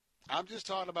 I'm just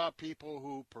talking about people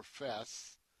who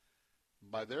profess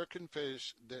by their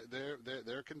confession that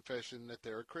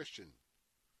they're a Christian.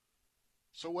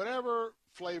 So whatever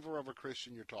flavor of a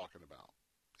Christian you're talking about,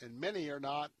 and many are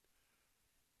not,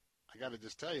 I got to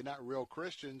just tell you, not real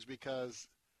Christians, because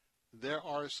there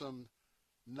are some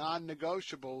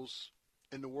non-negotiables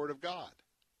in the Word of God,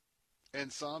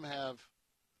 and some have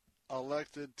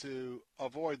elected to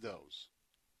avoid those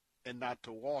and not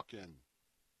to walk in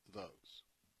those.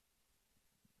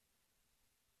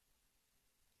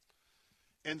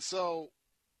 And so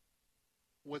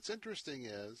what's interesting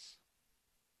is,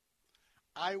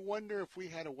 I wonder if we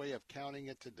had a way of counting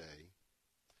it today,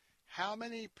 how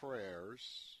many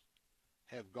prayers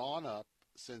have gone up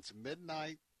since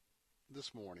midnight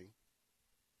this morning?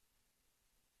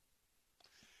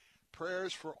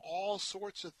 Prayers for all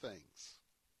sorts of things.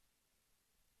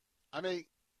 I mean,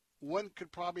 one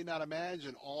could probably not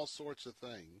imagine all sorts of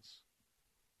things.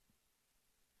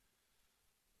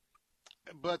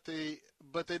 But they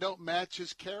don't match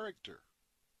his character.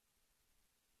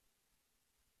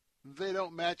 They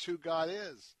don't match who God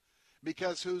is.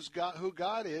 Because who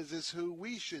God is who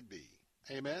we should be.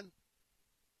 Amen?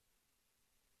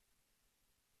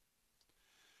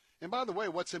 And by the way,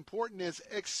 what's important is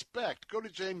expect. Go to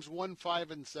James 1,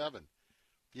 5, and 7.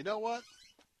 You know what?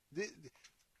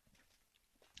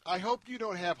 I hope you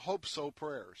don't have hope-so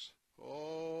prayers.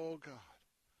 Oh, God.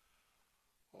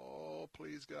 Oh,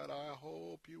 please, God, I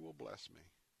hope you will bless me.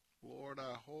 Lord,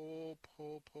 I hope.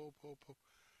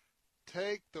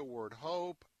 Take the word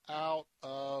hope out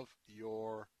of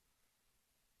your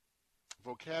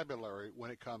vocabulary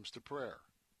when it comes to prayer.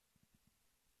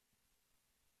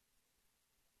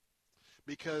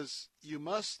 Because you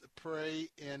must pray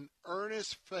in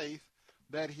earnest faith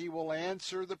that he will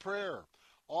answer the prayer.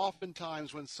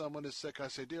 Oftentimes when someone is sick, I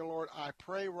say, Dear Lord, I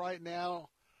pray right now,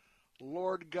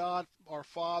 Lord God, our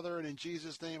Father, and in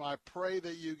Jesus' name, I pray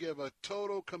that you give a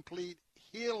total, complete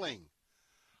healing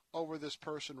over this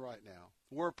person right now.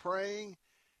 We're praying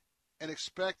and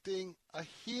expecting a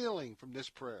healing from this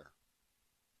prayer.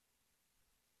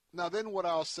 Now then what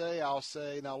I'll say,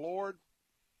 now Lord,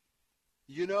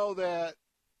 you know that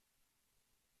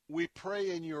we pray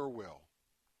in your will.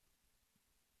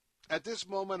 At this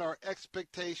moment, our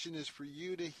expectation is for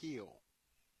you to heal.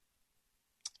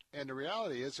 And the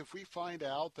reality is, if we find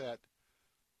out that,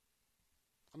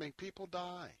 people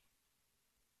die.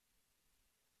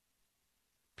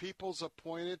 People's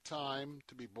appointed time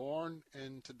to be born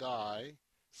and to die,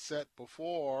 set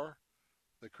before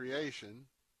the creation,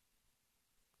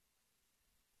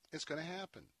 it's going to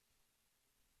happen.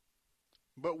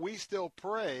 But we still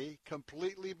pray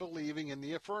completely believing in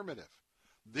the affirmative.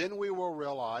 Then we will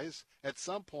realize at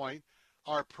some point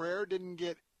our prayer didn't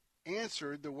get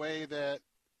answered the way that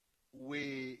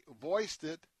we voiced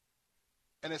it,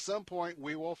 and at some point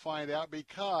we will find out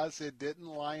because it didn't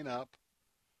line up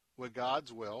with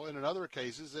God's will, and in other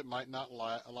cases it might not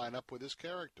line up with his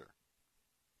character.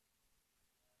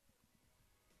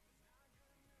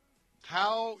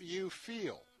 How you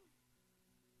feel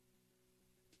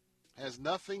has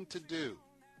nothing to do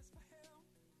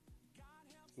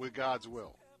with God's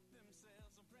will.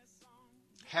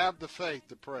 Have the faith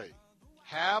to pray.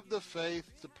 Have the faith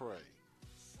to pray.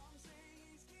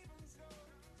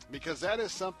 Because that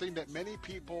is something that many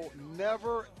people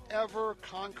never, ever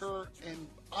conquer and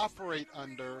operate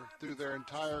under through their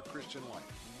entire Christian life.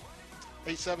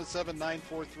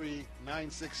 877-943-963.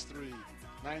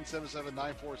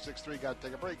 977-9463. Got to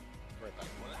take a break. Right back.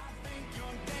 Well, I think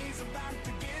your day's about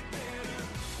to get better.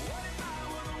 What if I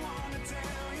were the one to tell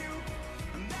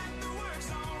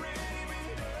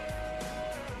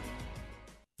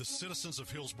Citizens of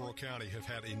Hillsborough County have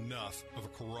had enough of a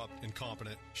corrupt,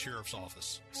 incompetent sheriff's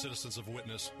office. Citizens have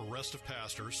witnessed arrest of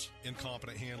pastors,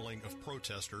 incompetent handling of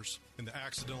protesters, and the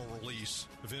accidental release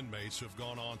of inmates who have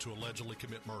gone on to allegedly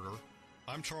commit murder.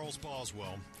 I'm Charles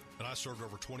Boswell, and I served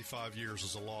over 25 years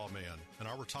as a lawman, and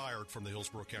I retired from the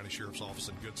Hillsborough County Sheriff's Office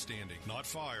in good standing, not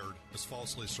fired, as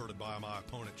falsely asserted by my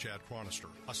opponent, Chad Chronister.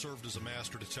 I served as a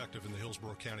master detective in the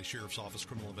Hillsborough County Sheriff's Office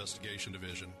Criminal Investigation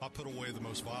Division. I put away the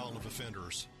most violent of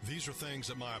offenders. These are things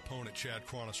that my opponent, Chad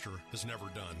Chronister, has never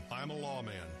done. I am a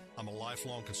lawman. I'm a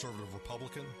lifelong conservative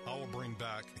Republican. I will bring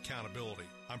back accountability.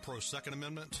 I'm pro-Second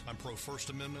Amendment, I'm pro-First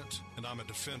Amendment, and I'm a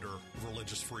defender of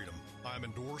religious freedom. I am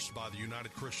endorsed by the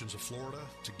United Christians of Florida.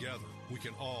 Together, we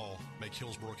can all make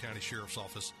Hillsborough County Sheriff's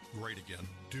Office great again.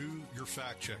 Do your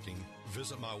fact-checking.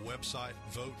 Visit my website,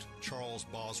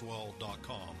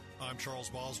 votecharlesboswell.com. I'm Charles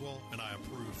Boswell, and I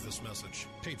approve this message.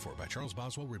 Paid for by Charles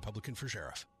Boswell, Republican for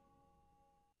Sheriff.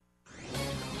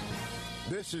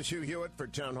 This is Hugh Hewitt for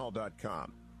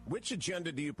townhall.com. Which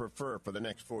agenda do you prefer for the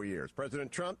next 4 years,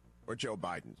 President Trump or Joe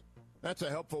Biden's? That's a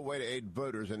helpful way to aid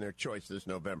voters in their choice this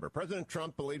November. President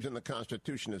Trump believes in the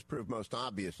Constitution, as proved most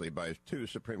obviously by his 2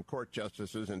 Supreme Court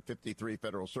justices and 53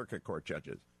 Federal Circuit Court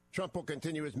judges. Trump will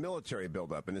continue his military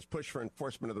buildup and his push for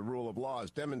enforcement of the rule of law, as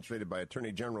demonstrated by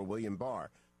Attorney General William Barr.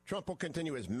 Trump will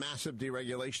continue his massive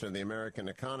deregulation of the American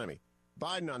economy.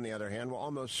 Biden, on the other hand, will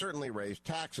almost certainly raise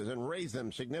taxes and raise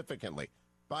them significantly.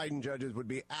 Biden judges would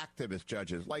be activist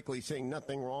judges, likely seeing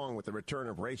nothing wrong with the return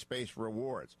of race-based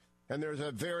rewards. And there's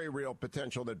a very real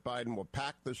potential that Biden will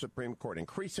pack the Supreme Court,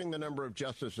 increasing the number of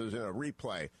justices in a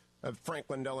replay of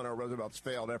Franklin Delano Roosevelt's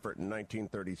failed effort in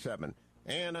 1937.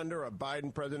 And under a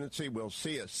Biden presidency, we'll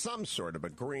see some sort of a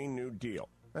Green New Deal.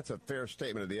 That's a fair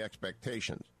statement of the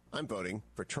expectations. I'm voting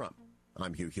for Trump.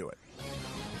 I'm Hugh Hewitt.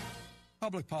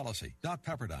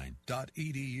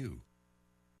 Publicpolicy.pepperdine.edu.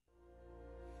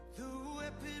 The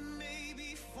weapon may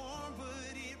be formed,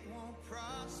 but it won't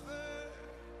prosper.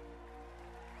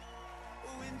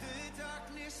 When the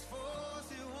darkness falls,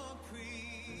 it won't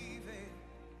prevail.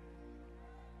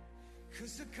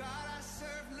 'Cause the God I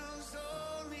serve knows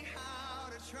only how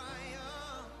to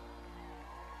triumph.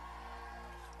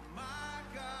 My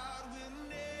God will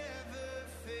never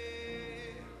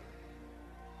fail.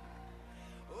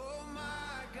 Oh,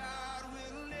 my God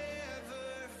will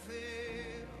never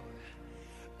fail.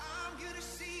 I'm gonna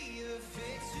see a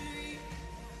victory.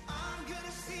 I'm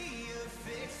gonna see a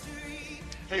victory.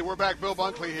 Hey, we're back. Bill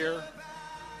Bunkley here.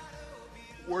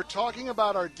 We're talking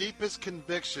about our deepest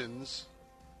convictions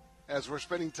as we're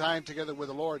spending time together with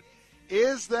the Lord.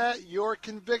 Is that your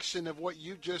conviction of what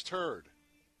you just heard?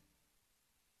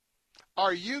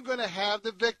 Are you going to have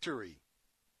the victory?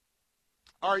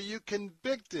 Are you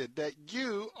convicted that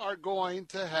you are going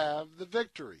to have the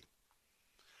victory?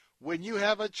 When you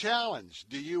have a challenge,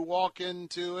 do you walk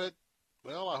into it,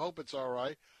 well, I hope it's all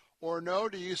right, or no,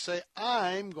 do you say,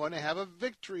 I'm going to have a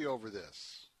victory over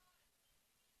this?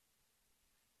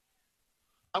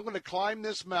 I'm going to climb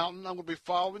this mountain, I'm going to be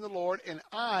following the Lord, and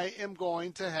I am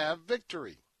going to have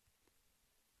victory.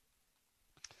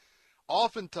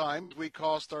 Oftentimes, we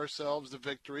cost ourselves the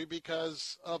victory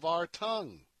because of our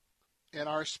tongue and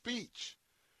our speech,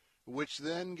 which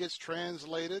then gets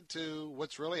translated to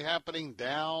what's really happening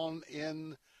down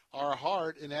in our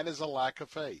heart, and that is a lack of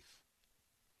faith.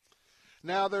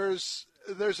 Now, there's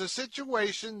a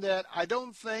situation that I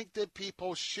don't think that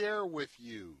people share with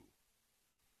you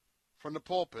from the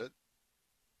pulpit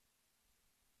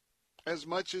as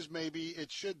much as maybe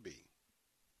it should be.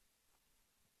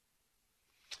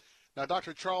 Now,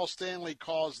 Dr. Charles Stanley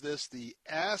calls this the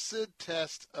acid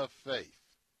test of faith.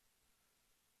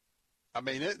 I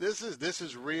mean, this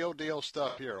is real deal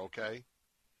stuff here, okay?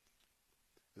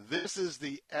 This is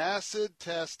the acid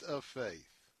test of faith.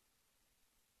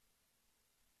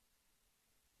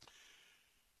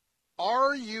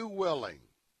 Are you willing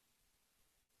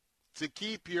to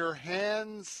keep your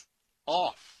hands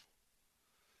off,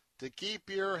 to keep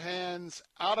your hands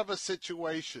out of a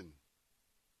situation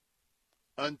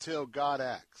until God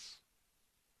acts?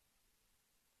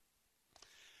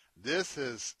 This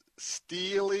is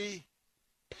steely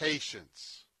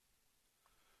patience.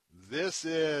 This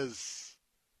is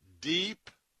deep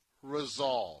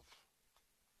resolve.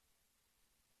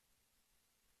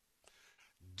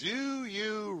 Do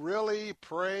you really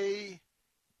pray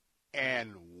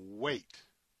and wait?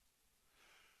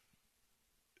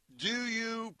 Do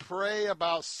you pray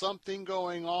about something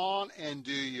going on and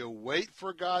do you wait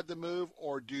for God to move,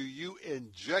 or do you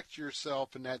inject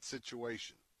yourself in that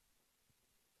situation?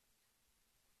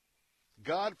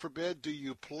 God forbid, do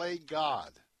you play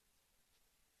God?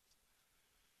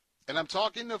 And I'm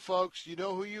talking to folks, you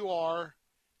know who you are.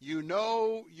 You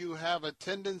know you have a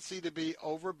tendency to be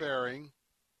overbearing.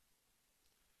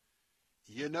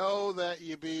 You know that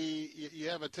you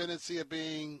have a tendency of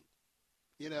being,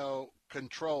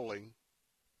 controlling.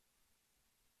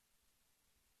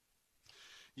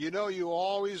 You know you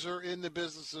always are in the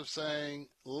business of saying,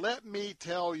 let me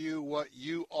tell you what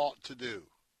you ought to do.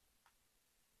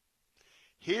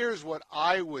 Here's what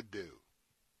I would do.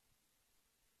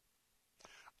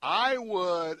 I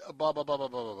would, blah, blah, blah, blah,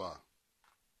 blah, blah, blah.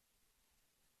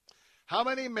 How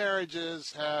many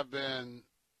marriages have been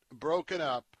broken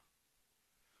up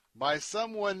by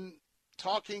someone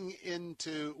talking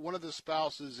into one of the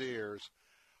spouse's ears?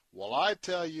 Well, I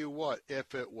tell you what,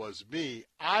 if it was me,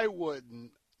 I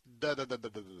wouldn't,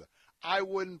 I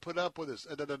wouldn't put up with this,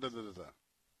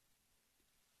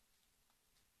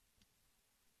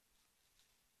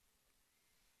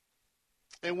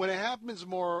 And when it happens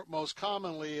most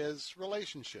commonly is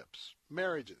relationships,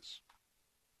 marriages,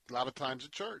 a lot of times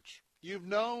at church. You've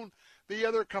known the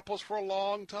other couples for a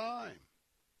long time.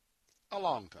 A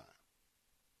long time.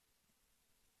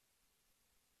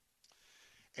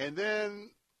 And then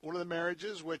one of the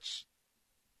marriages, which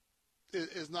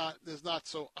is not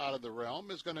so out of the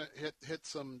realm, is going to hit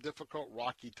some difficult,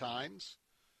 rocky times.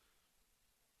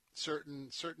 Certain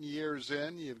years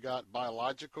in, you've got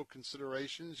biological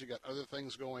considerations, you've got other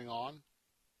things going on,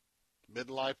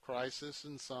 midlife crisis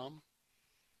in some.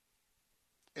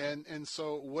 And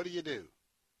so what do?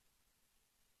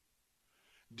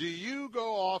 Do you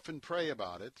go off and pray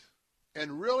about it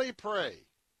and really pray,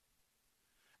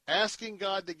 asking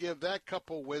God to give that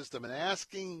couple wisdom and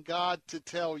asking God to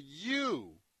tell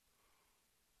you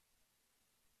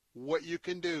what you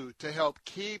can do to help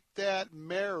keep that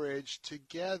marriage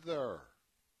together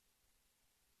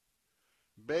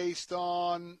based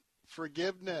on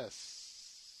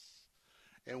forgiveness?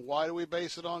 And why do we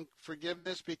base it on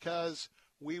forgiveness? Because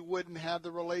we wouldn't have the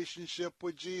relationship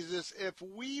with Jesus if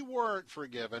we weren't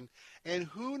forgiven. And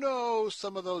who knows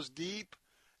some of those deep,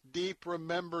 deep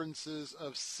remembrances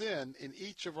of sin in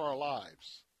each of our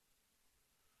lives.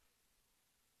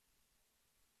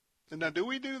 And now, do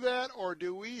we do that, or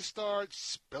do we start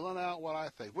spilling out what I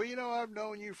think? Well, I've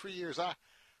known you for years.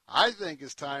 I think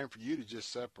it's time for you to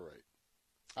just separate.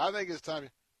 I think it's time.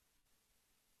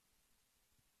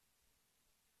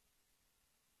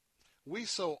 We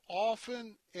so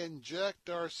often inject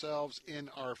ourselves in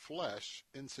our flesh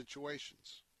in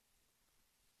situations.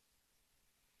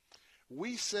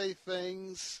 We say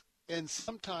things, and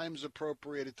sometimes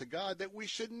appropriated to God, that we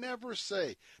should never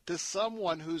say to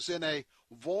someone who's in a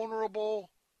vulnerable,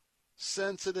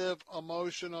 sensitive,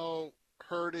 emotional,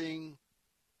 hurting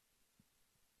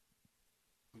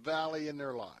valley in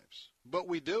their lives. But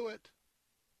we do it.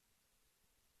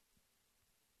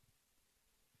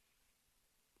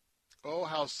 Oh,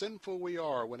 how sinful we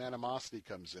are when animosity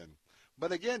comes in.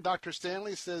 But again, Dr.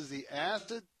 Stanley says the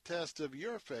acid test of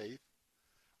your faith,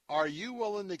 are you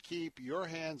willing to keep your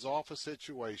hands off a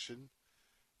situation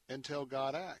until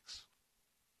God acts?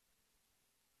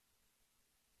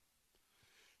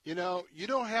 You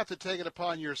don't have to take it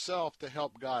upon yourself to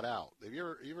help God out.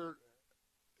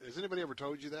 Has anybody ever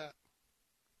told you that?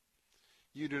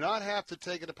 You do not have to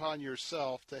take it upon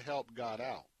yourself to help God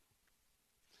out.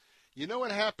 You know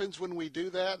what happens when we do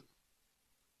that?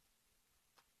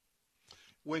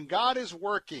 When God is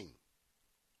working,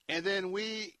 and then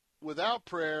we, without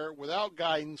prayer, without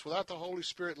guidance, without the Holy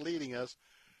Spirit leading us,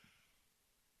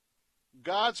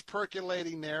 God's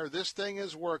percolating there. This thing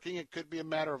is working. It could be a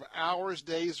matter of hours,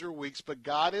 days, or weeks, but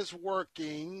God is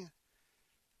working,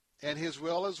 and His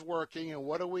will is working. And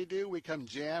what do? We come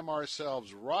jam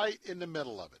ourselves right in the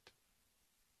middle of it,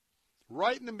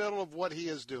 right in the middle of what He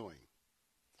is doing.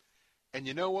 And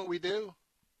you know what we do?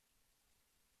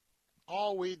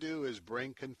 All we do is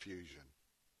bring confusion.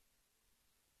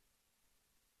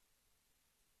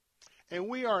 And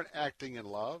we aren't acting in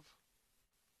love.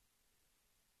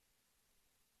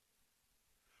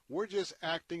 We're just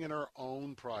acting in our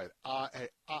own pride.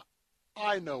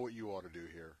 I know what you ought to do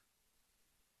here.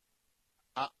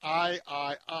 I.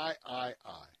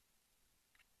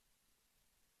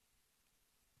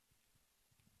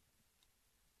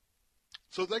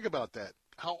 So think about that.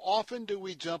 How often do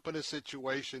we jump in a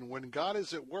situation when God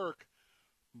is at work,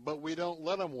 but we don't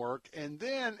let Him work? And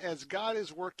then as God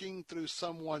is working through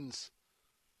someone's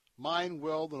mind,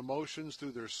 will, and emotions,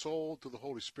 through their soul, through the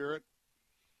Holy Spirit,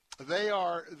 they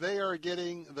are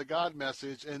getting the God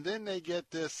message, and then they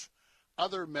get this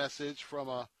other message from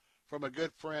a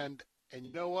good friend, and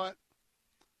you know what?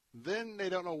 Then they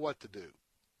don't know what to do.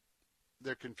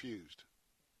 They're confused.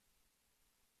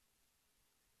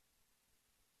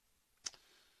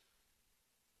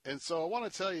 And so I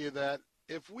want to tell you that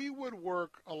if we would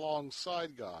work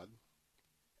alongside God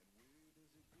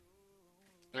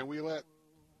and we let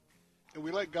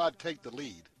God take the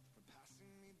lead,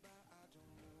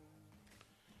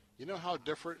 you know how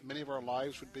different many of our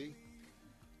lives would be?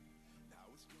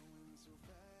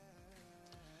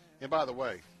 And by the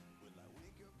way,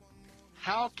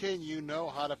 how can you know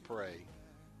how to pray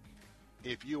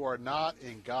if you are not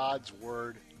in God's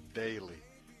Word daily,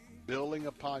 building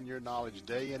upon your knowledge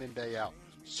day in and day out,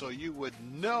 so you would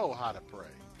know how to pray?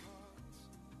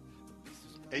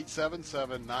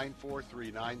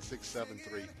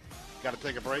 877-943-9673. Got to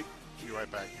take a break. Be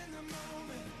right back.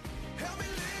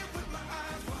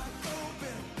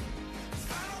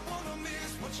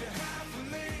 You have for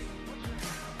me,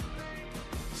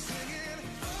 singing,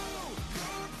 oh,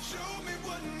 God, show me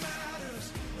what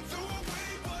matters, throw away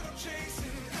what I'm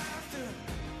chasing after,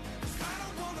 'cause I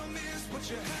don't want to miss what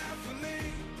you have for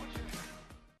me.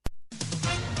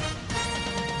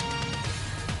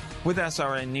 With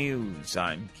SRN News,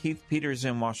 I'm Keith Peters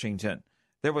in Washington.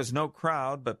 There was no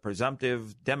crowd, but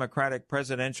presumptive Democratic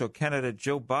presidential candidate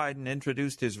Joe Biden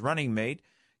introduced his running mate,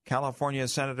 California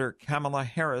Senator Kamala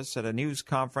Harris, at a news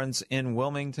conference in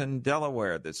Wilmington,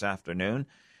 Delaware this afternoon,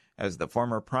 as the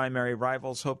former primary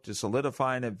rivals hope to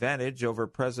solidify an advantage over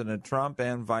President Trump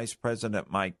and Vice President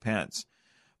Mike Pence.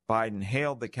 Biden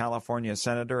hailed the California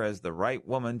senator as the right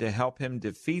woman to help him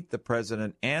defeat the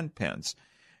president and Pence,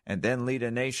 and then lead a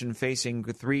nation facing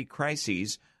three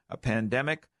crises: a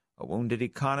pandemic, a wounded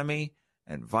economy,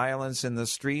 and violence in the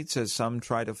streets as some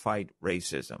try to fight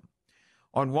racism.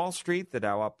 On Wall Street, the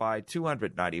Dow up by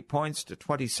 290 points to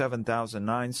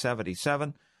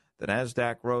 27,977. The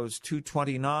Nasdaq rose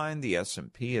 229, the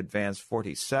S&P advanced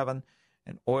 47,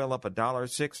 and oil up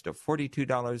 $1.06 to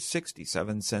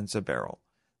 $42.67 a barrel.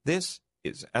 This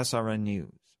is SRN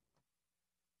News.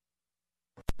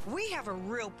 We have a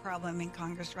real problem in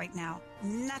Congress right now.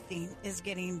 Nothing is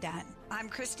getting done. I'm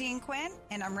Christine Quinn,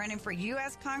 and I'm running for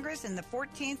U.S. Congress in the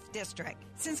 14th District.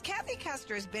 Since Kathy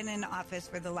Castor has been in office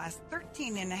for the last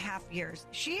 13 and a half years,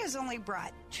 she has only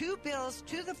brought 2 bills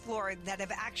to the floor that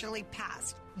have actually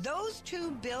passed. Those 2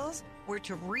 bills were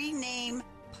to rename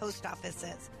post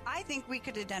offices. I think we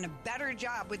could have done a better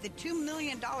job with the $2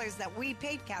 million that we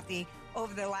paid Kathy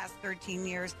over the last 13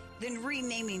 years than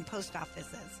renaming post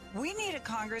offices. We need a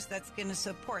Congress that's going to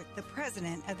support the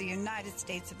President of the United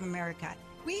States of America.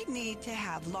 We need to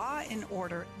have law and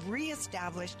order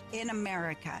reestablished in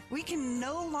America. We can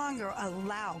no longer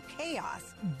allow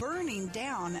chaos burning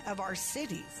down of our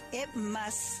cities. It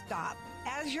must stop.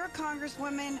 As your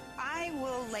Congresswoman, I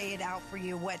will lay it out for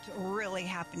you what's really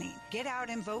happening. Get out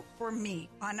and vote for me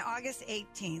on August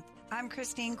 18th. I'm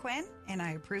Christine Quinn, and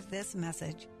I approve this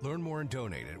message. Learn more and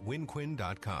donate at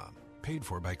winquinn.com. Paid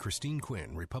for by Christine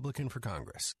Quinn, Republican for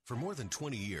Congress. For more than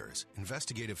 20 years,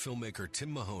 investigative filmmaker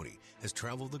Tim Mahoney has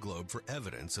traveled the globe for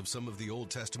evidence of some of the Old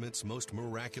Testament's most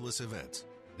miraculous events.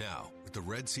 Now, with the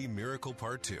Red Sea Miracle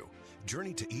Part 2,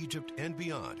 journey to Egypt and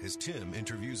beyond as Tim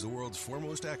interviews the world's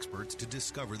foremost experts to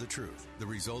discover the truth. The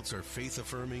results are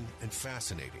faith-affirming and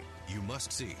fascinating. You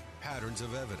must see Patterns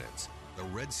of Evidence, the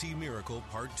Red Sea Miracle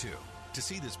Part 2. To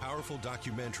see this powerful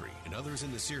documentary and others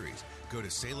in the series, go to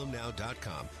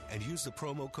salemnow.com and use the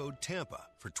promo code TAMPA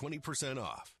for 20%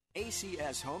 off.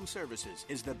 ACS Home Services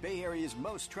is the Bay Area's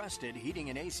most trusted heating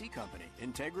and AC company.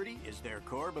 Integrity is their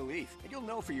core belief, and you'll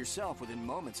know for yourself within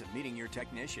moments of meeting your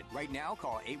technician. Right now,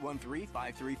 call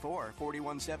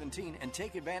 813-534-4117 and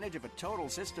take advantage of a total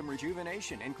system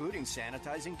rejuvenation, including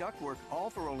sanitizing ductwork, all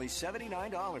for only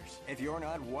 $79. If you're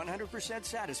not 100%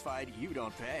 satisfied, you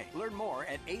don't pay. Learn more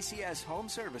at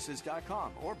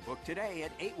acshomeservices.com or book today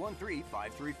at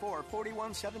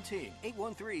 813-534-4117.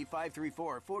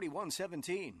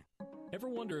 813-534-4117. Ever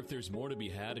wonder if there's more to be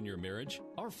had in your marriage?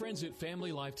 Our friends at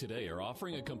Family Life Today are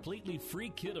offering a completely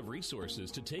free kit of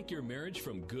resources to take your marriage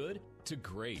from good to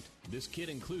great. This kit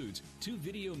includes 2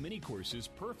 video mini courses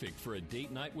perfect for a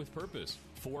date night with purpose,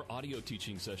 4 audio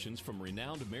teaching sessions from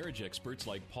renowned marriage experts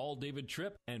like Paul David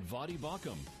Tripp and Vadi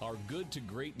Bakum, our Good to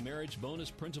Great Marriage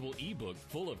Bonus printable ebook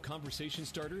full of conversation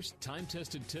starters,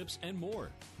 time-tested tips, and more.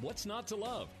 What's not to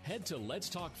love? Head to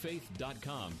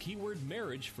letstalkfaith.com, keyword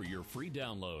marriage for your free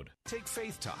download. Take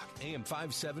Faith Talk, AM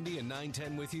 570 and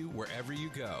 910 with you wherever you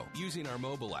go using our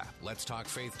mobile app,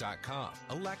 letstalkfaith.com,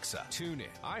 Alexa, TuneIn,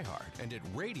 iHeart, and at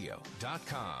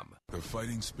radio.com. The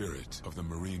fighting spirit of the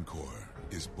Marine Corps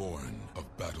is born of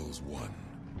battles won.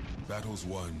 Battles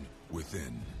won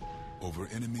within, over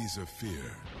enemies of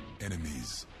fear,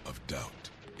 enemies of doubt.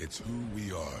 It's who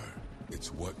we are.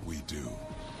 It's what we do.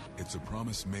 It's a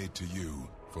promise made to you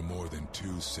for more than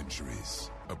 2 centuries.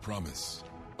 A promise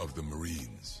of the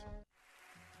Marines.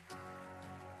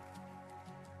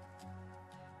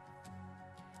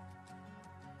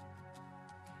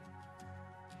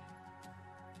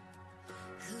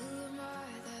 Who am I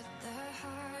that the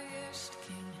highest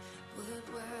king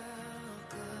would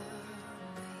welcome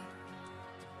me?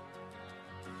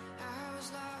 I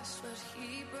was lost, but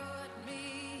he brought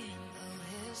me in.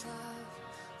 Oh, his love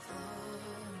for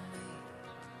me.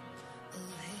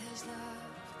 Oh, his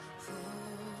love for me.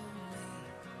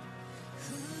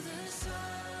 Who the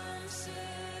sun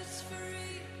sets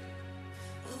free,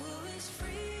 who is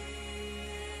free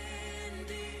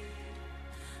indeed.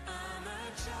 I'm a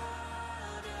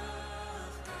child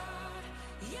of God,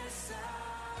 yes I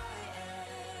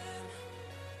am.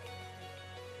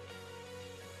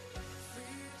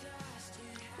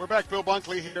 We're back, Bill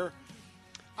Bunkley here.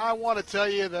 I want to tell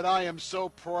you that I am so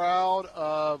proud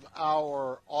of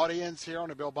our audience here on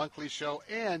the Bill Bunkley Show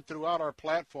and throughout our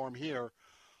platform here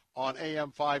on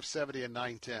AM 570 and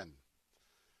 910.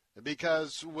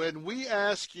 Because when we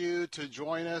ask you to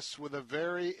join us with a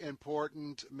very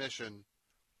important mission,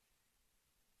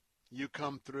 you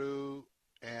come through,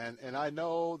 and I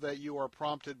know that you are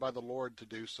prompted by the Lord to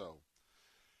do so.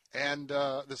 And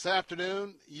this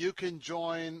afternoon, you can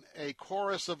join a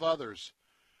chorus of others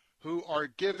who are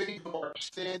giving, who are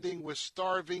standing with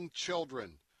starving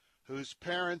children whose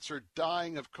parents are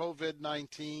dying of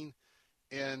COVID-19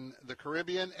 in the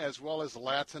Caribbean as well as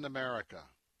Latin America.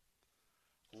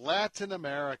 Latin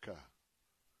America.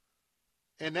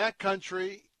 In that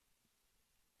country,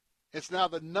 it's now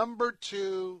the number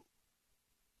 2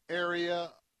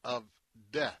 area of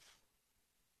death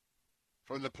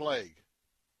from the plague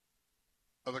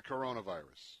of the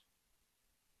coronavirus.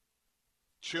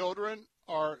 Children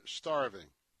are starving.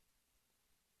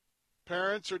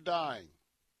 Parents are dying.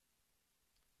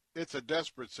 It's a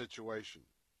desperate situation.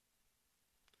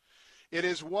 It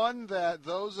is one that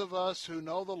those of us who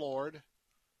know the Lord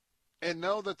and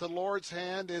know that the Lord's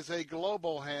hand is a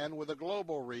global hand with a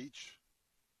global reach,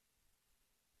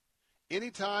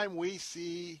 anytime we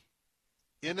see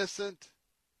innocent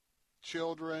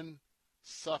children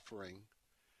suffering,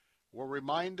 we're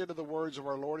reminded of the words of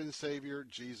our Lord and Savior,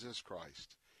 Jesus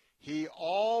Christ. He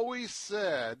always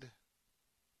said,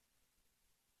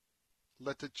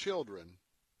 "Let the children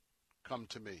come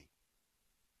to me."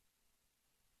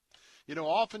 You know,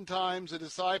 oftentimes the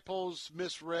disciples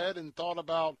misread and thought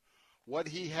about what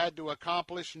he had to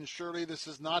accomplish, and surely this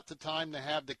is not the time to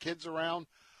have the kids around.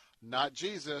 Not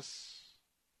Jesus.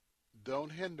 Don't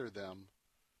hinder them.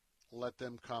 Let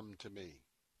them come to me.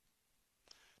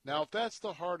 Now, if that's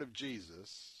the heart of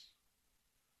Jesus,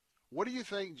 what do you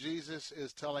think Jesus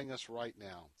is telling us right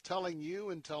now? Telling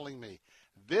you and telling me.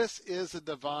 This is a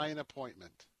divine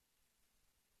appointment.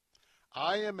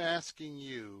 I am asking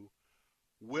you,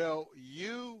 will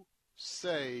you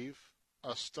save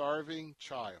a starving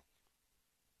child?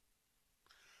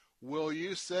 Will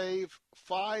you save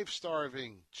 5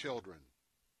 starving children?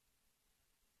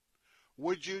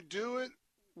 Would you do it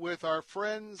with our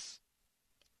friends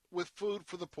with Food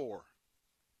for the Poor?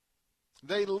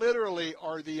 They literally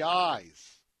are the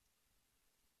eyes.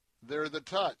 They're the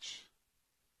touch.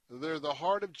 They're the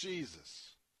heart of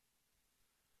Jesus.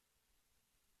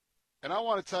 And I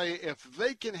want to tell you, if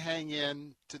they can hang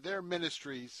in to their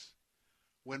ministries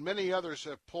when many others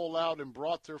have pulled out and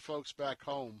brought their folks back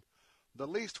home, the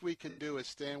least we can do is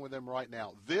stand with them right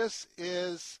now. This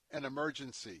is an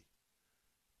emergency.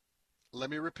 Let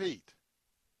me repeat.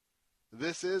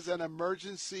 This is an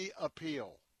emergency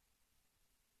appeal.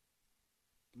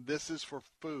 This is for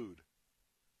food,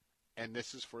 and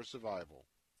this is for survival.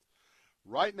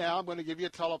 Right now, I'm going to give you a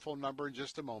telephone number in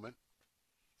just a moment.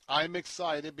 I'm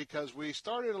excited because we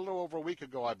started a little over a week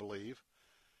ago, I believe,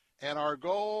 and our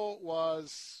goal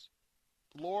was,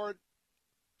 Lord,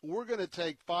 we're going to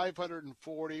take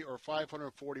 540 or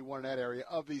 541 in that area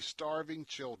of these starving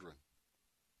children.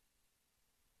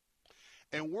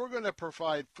 And we're going to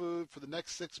provide food for the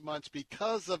next 6 months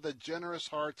because of the generous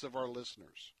hearts of our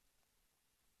listeners.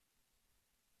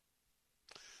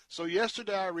 So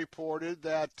yesterday I reported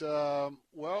that,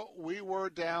 we were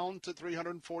down to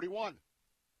 341.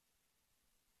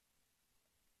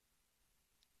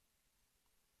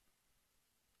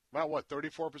 About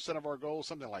 34% of our goal,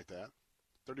 something like that.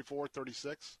 34,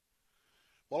 36.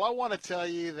 Well, I want to tell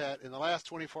you that in the last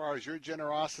 24 hours, your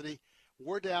generosity,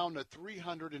 we're down to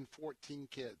 314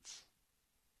 kids.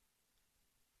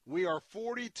 We are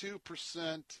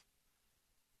 42%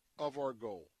 of our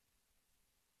goal.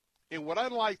 And what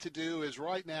I'd like to do is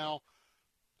right now,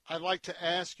 I'd like to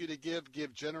ask you to give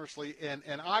generously.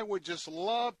 And I would just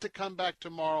love to come back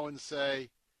tomorrow and say,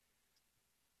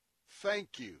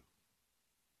 thank you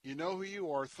You know who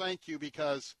you are. Thank you,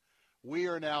 because we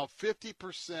are now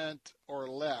 50% or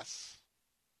less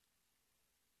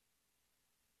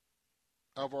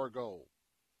of our goal.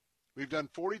 We've done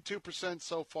 42%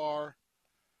 so far,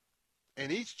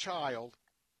 and each child,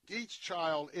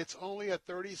 it's only a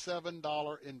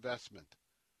 $37 investment.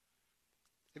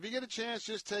 If you get a chance,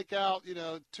 just take out,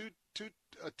 a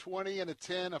 20 and a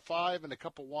 10, a 5, and a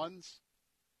couple ones,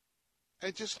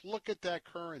 and just look at that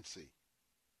currency.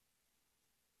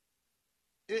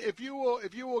 If you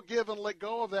will give and let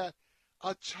go of that,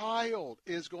 a child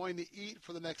is going to eat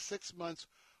for the next 6 months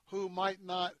who might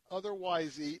not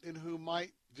otherwise eat and who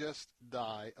might just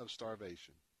die of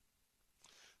starvation.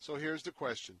 So here's the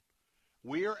question.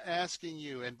 We are asking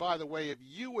you, and by the way, if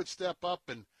you would step up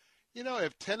and,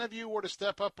 if 10 of you were to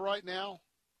step up right now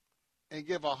and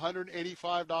give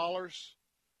 $185,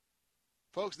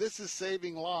 folks, this is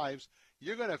saving lives.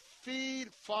 You're going to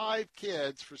feed 5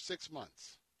 kids for 6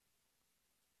 months.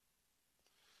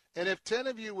 And if 10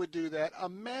 of you would do that,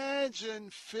 imagine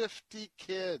 50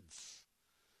 kids,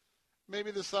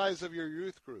 maybe the size of your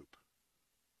youth group.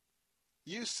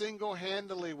 You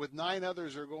single-handedly with 9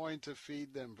 others are going to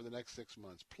feed them for the next 6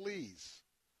 months. Please,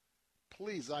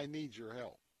 I need your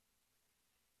help.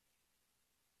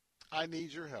 I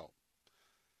need your help.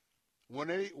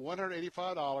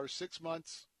 $185, 6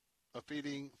 months of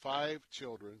feeding 5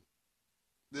 children.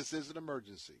 This is an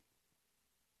emergency.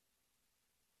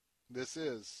 This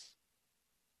is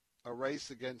a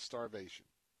race against starvation.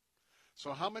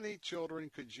 So how many children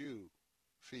could you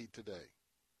feed today?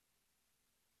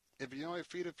 If you only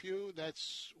feed a few,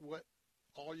 that's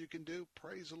all you can do.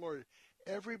 Praise the Lord.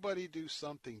 Everybody do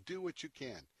something. Do what you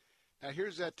can. Now,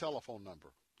 here's that telephone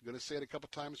number. I'm going to say it a couple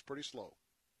times pretty slow.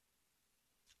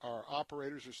 Our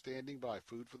operators are standing by.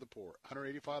 Food for the Poor.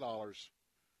 $185,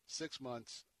 6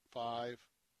 months, 5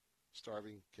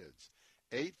 starving kids.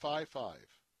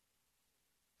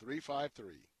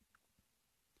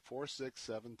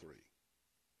 855-353-4673.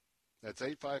 That's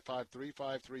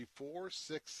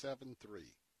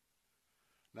 855-353-4673.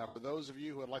 Now, for those of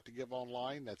you who would like to give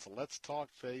online, that's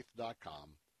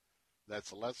letstalkfaith.com.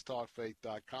 That's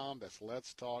letstalkfaith.com. That's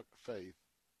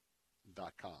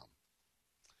letstalkfaith.com.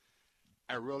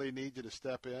 I really need you to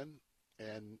step in,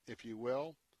 and if you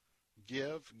will,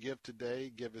 give today,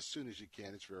 give as soon as you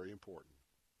can. It's very important.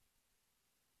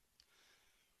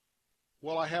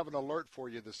 Well, I have an alert for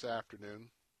you this afternoon.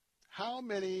 How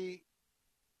many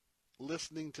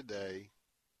listening today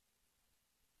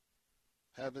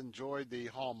have enjoyed the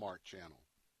Hallmark Channel?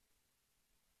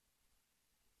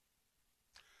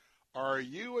 Are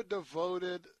you a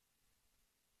devoted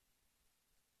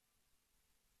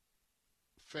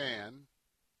fan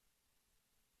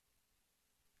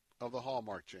of the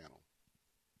Hallmark Channel?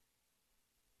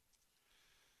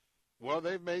 Well,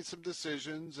 they've made some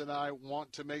decisions, and I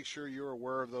want to make sure you're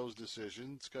aware of those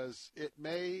decisions because it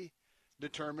may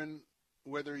determine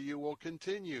whether you will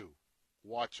continue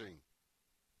watching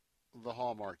the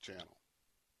Hallmark Channel.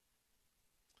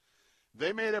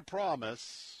 They made a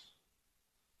promise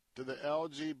to the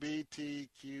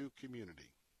LGBTQ community.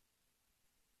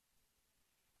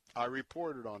 I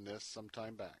reported on this some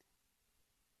time back.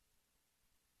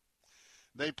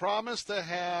 They promised to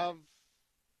have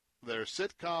their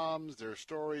sitcoms, their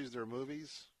stories, their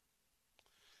movies,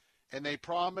 and they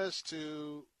promised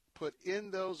to put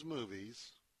in those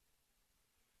movies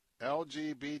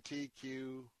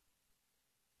LGBTQ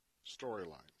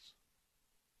storylines.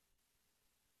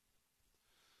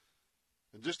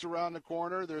 And just around the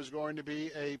corner, there's going to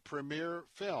be a premiere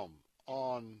film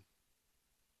on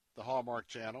the Hallmark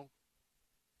Channel.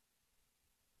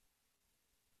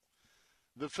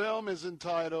 The film is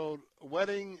entitled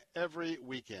Wedding Every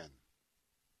Weekend.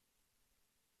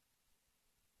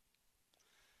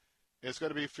 It's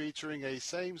going to be featuring a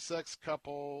same-sex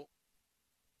couple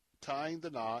tying the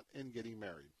knot and getting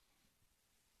married.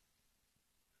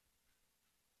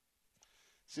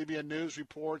 CBN News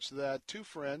reports that 2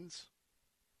 friends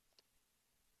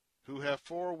who have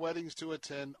 4 weddings to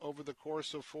attend over the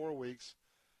course of 4 weeks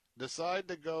decide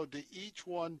to go to each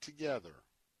one together.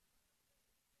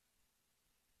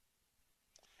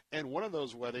 And one of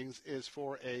those weddings is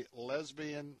for a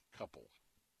lesbian couple.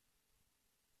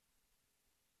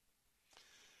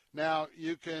 Now,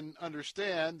 you can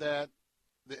understand that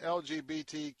the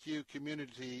LGBTQ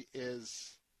community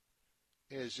is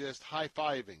just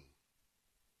high-fiving.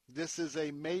 This is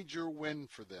a major win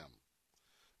for them.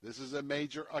 This is a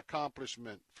major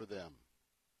accomplishment for them.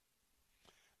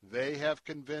 They have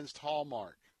convinced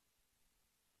Hallmark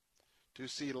to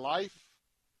see life,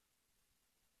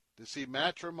 to see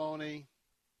matrimony,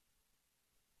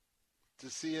 to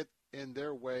see it in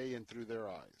their way and through their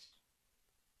eyes.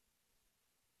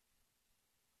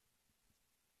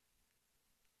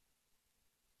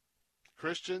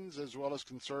 Christians as well as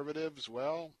conservatives,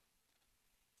 well,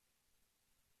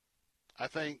 I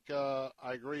think I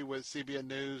agree with CBN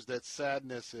News that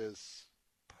sadness is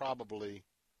probably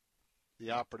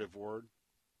the operative word.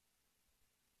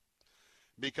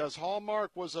 Because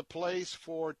Hallmark was a place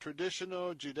for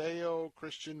traditional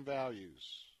Judeo-Christian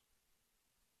values.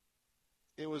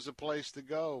 It was a place to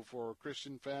go for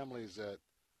Christian families at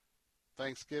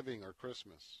Thanksgiving or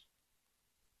Christmas.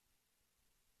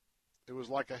 It was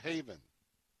like a haven.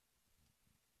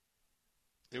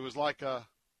 It was like a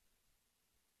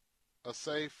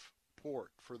safe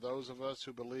port for those of us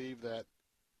who believe that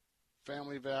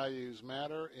family values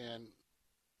matter and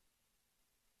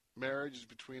marriage is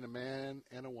between a man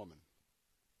and a woman.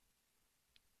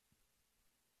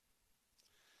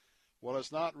 Well,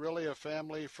 it's not really a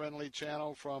family-friendly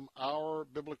channel from our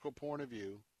biblical point of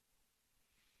view.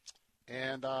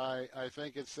 And I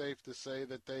think it's safe to say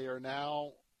that they are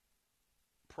now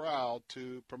proud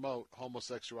to promote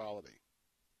homosexuality.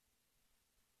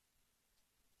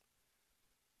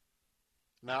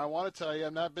 Now, I want to tell you,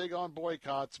 I'm not big on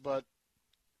boycotts, but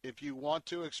if you want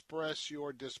to express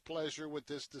your displeasure with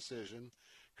this decision,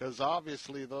 because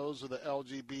obviously those of the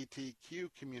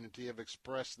LGBTQ community have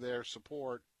expressed their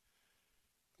support,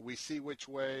 we see which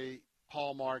way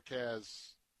Hallmark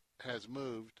has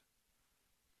moved.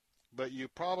 But you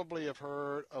probably have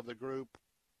heard of the group,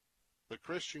 the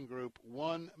Christian group,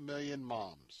 1 Million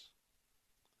Moms.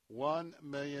 1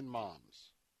 Million Moms.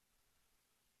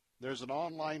 There's an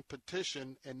online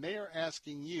petition, and they are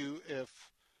asking you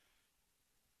if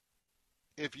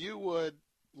you would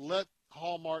let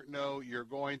Hallmark know you're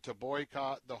going to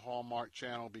boycott the Hallmark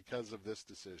channel because of this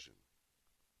decision.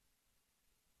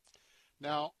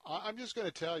 Now, I'm just going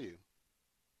to tell you,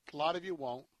 a lot of you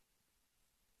won't.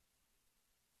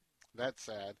 That's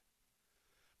sad.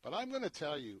 But I'm going to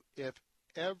tell you, if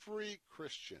every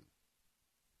Christian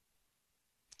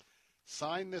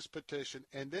signed this petition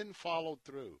and then followed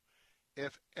through,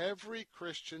 if every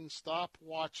Christian stopped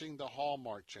watching the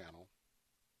Hallmark channel,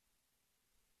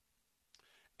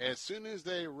 as soon as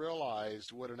they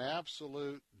realized what an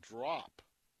absolute drop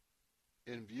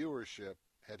in viewership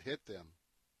had hit them,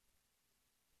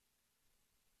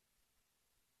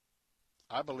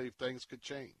 I believe things could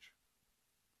change.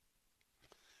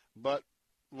 But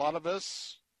a lot of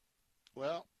us,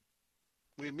 well,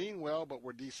 we mean well, but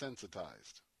we're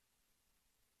desensitized.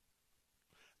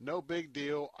 No big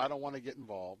deal. I don't want to get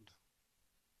involved.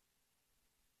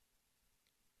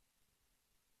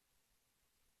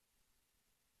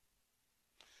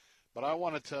 But I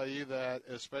want to tell you that,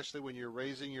 especially when you're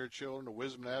raising your children to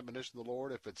wisdom and admonition of the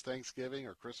Lord, if it's Thanksgiving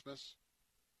or Christmas,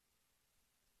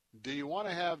 do you want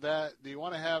to have that? Do you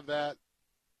want to have that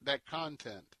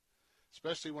content,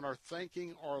 especially when we're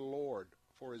thanking our Lord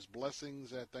for his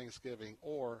blessings at Thanksgiving,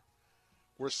 or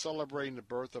we're celebrating the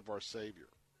birth of our Savior?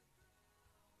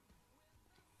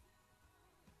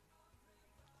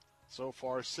 So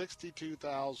far,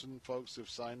 62,000 folks have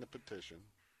signed the petition.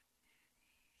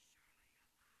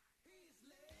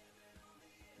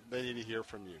 They need to hear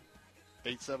from you.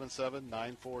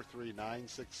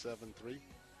 877-943-9673.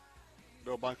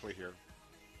 Bill Bunkley here.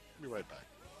 Be right back.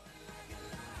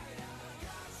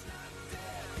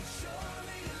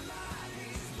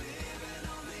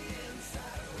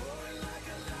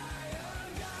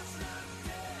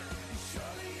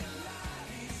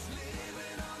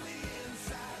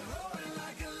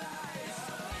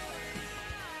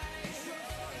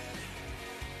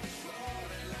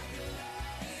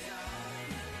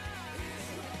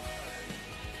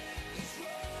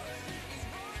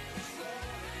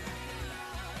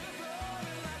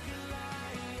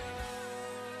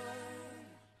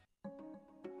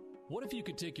 What if you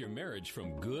could take your marriage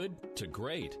from good to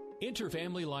great? Enter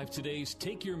Family Life Today's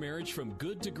Take Your Marriage from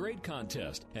Good to Great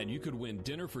contest, and you could win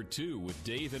dinner for two with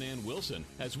Dave and Ann Wilson,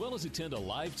 as well as attend a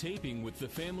live taping with the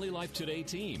Family Life Today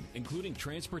team, including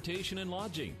transportation and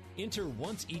lodging. Enter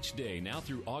once each day now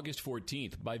through August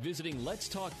 14th by visiting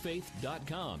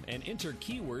letstalkfaith.com and enter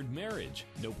keyword marriage.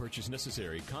 No purchase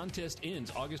necessary. Contest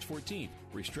ends August 14th.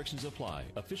 Restrictions apply.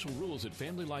 Official rules at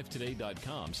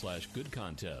familylifetoday.com/good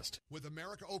contest. With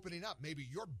America opening up, maybe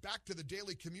you're back to the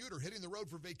daily commute or hitting the road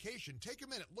for vacation. vacation, take a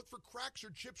minute, look for cracks or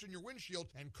chips in your windshield,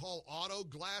 and call Auto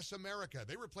Glass America.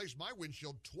 They replaced my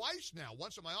windshield twice now,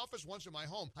 once at my office, once at my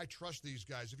home. I trust these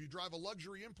guys. If you drive a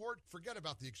luxury import, forget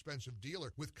about the expensive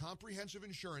dealer. With comprehensive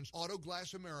insurance, Auto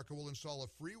Glass America will install a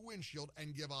free windshield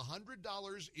and give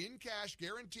 $100 in cash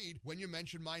guaranteed when you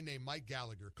mention my name, Mike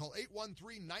Gallagher. Call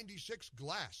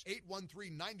 813-96-GLASS.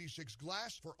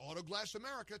 813-96-GLASS for Auto Glass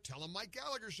America. Tell them Mike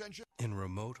Gallagher sent you. In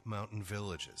remote mountain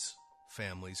villages,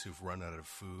 families who've run out of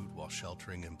food while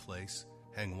sheltering in place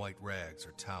hang white rags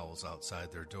or towels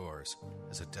outside their doors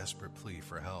as a desperate plea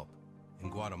for help. In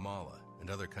Guatemala and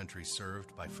other countries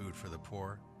served by Food for the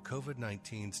Poor,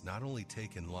 COVID-19's not only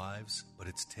taken lives, but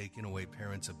it's taken away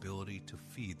parents' ability to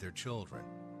feed their children.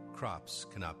 Crops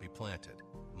cannot be planted,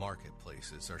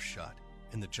 marketplaces are shut,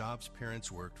 and the jobs parents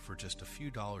worked for just a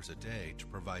few dollars a day to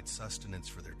provide sustenance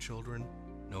for their children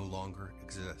no longer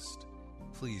exist.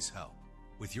 Please help.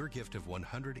 With your gift of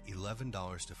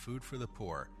 $111 to Food for the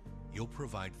Poor, you'll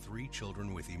provide 3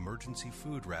 children with emergency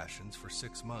food rations for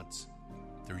 6 months.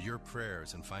 Through your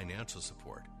prayers and financial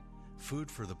support, Food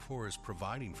for the Poor is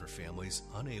providing for families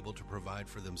unable to provide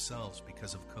for themselves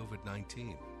because of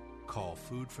COVID-19. Call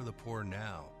Food for the Poor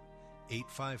now.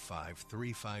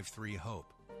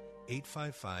 855-353-HOPE.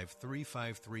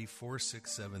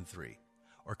 855-353-4673.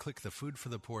 Or click the Food for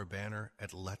the Poor banner at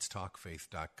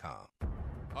letstalkfaith.com.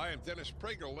 Hi, I'm Dennis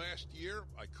Prager. Last year,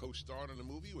 I co-starred in a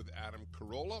movie with Adam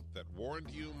Carolla that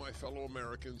warned you, my fellow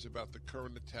Americans, about the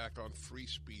current attack on free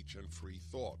speech and free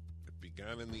thought. It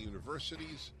began in the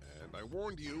universities, and I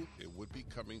warned you it would be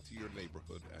coming to your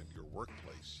neighborhood and your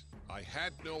workplace. I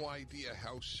had no idea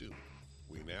how soon.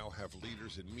 We now have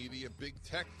leaders in media, big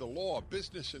tech, the law,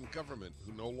 business, and government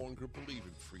who no longer believe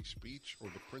in free speech or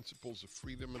the principles of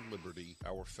freedom and liberty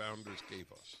our founders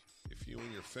gave us. If you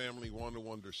and your family want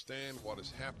to understand what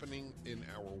is happening in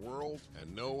our world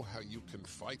and know how you can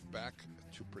fight back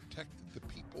to protect the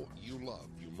people you love,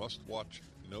 you must watch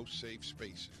No Safe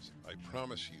Spaces. I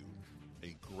promise you,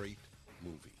 a great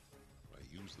movie. I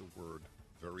use the word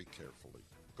very carefully.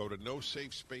 Go to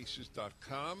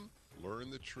nosafespaces.com.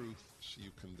 Learn the truth so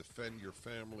you can defend your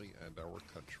family and our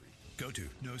country. Go to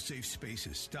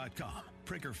nosafespaces.com.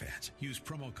 Prager fans, use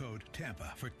promo code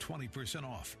TAMPA for 20%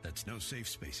 off. That's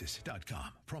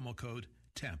nosafespaces.com. Promo code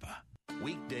TAMPA.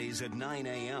 Weekdays at 9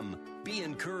 a.m. Be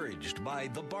encouraged by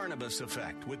The Barnabas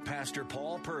Effect with Pastor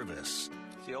Paul Purvis.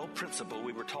 It's the old principle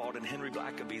we were taught in Henry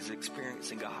Blackaby's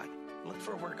Experiencing God. Look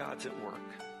for where God's at work.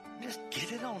 Just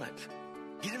get in on it.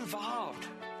 Get involved.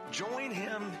 Join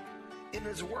Him in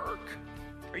His work.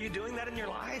 Are you doing that in your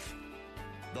life?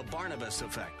 The Barnabas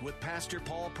Effect with Pastor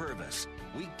Paul Purvis.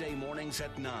 Weekday mornings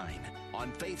at 9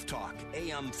 on Faith Talk,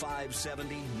 AM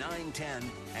 570, 910,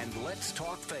 and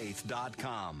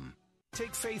letstalkfaith.com.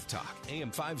 Take Faith Talk,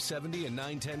 AM 570 and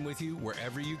 910 with you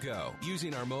wherever you go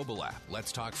using our mobile app,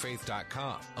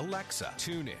 letstalkfaith.com, Alexa,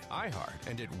 TuneIn, iHeart,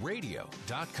 and at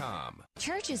radio.com.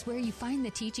 Church is where you find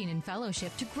the teaching and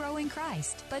fellowship to grow in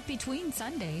Christ. But between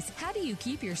Sundays, how do you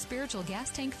keep your spiritual gas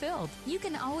tank filled? You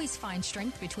can always find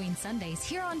strength between Sundays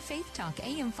here on Faith Talk,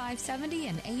 AM 570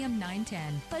 and AM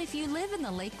 910. But if you live in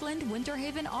the Lakeland, Winter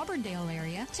Haven, Auburndale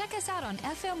area, check us out on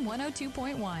FM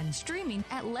 102.1, streaming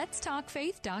at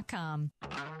letstalkfaith.com.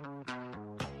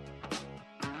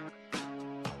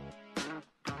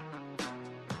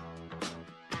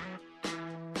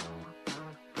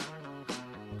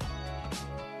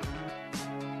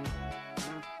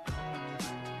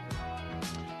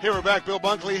 Hey, we're back. Bill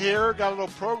Bunkley here. Got a little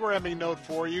programming note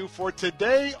for you. For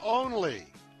today only,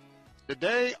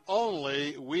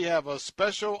 we have a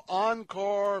special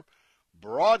encore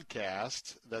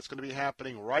broadcast that's going to be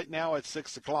happening right now at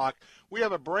 6 o'clock. We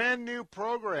have a brand new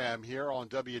program here on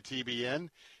WTBN.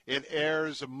 It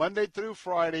airs Monday through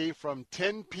Friday from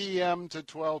 10 p.m. to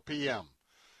 12 p.m.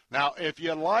 Now, if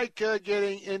you like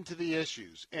getting into the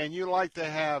issues and you like to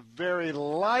have very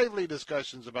lively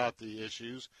discussions about the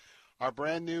issues, our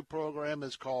brand new program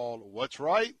is called What's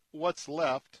Right, What's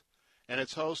Left, and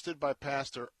it's hosted by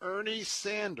Pastor Ernie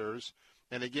Sanders.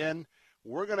 And again,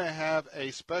 we're going to have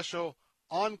a special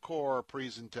encore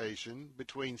presentation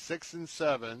between 6 and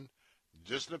 7,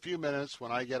 just in a few minutes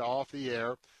when I get off the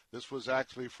air. This was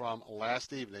actually from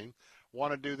last evening.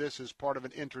 Want to do this as part of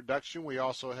an introduction. We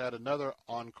also had another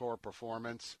encore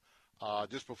performance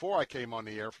just before I came on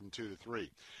the air from 2 to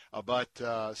 3.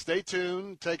 But stay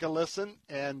tuned, take a listen,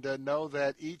 and know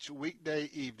that each weekday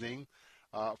evening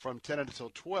from 10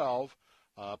 until 12,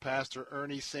 Pastor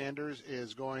Ernie Sanders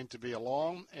is going to be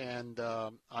along, and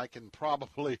I can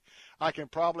probably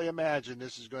imagine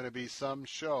this is going to be some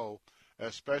show,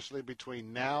 especially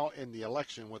between now and the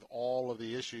election with all of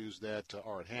the issues that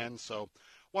are at hand. So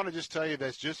want to just tell you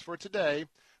that's just for today.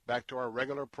 Back to our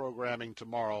regular programming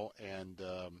tomorrow, and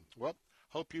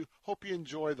hope you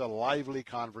enjoy the lively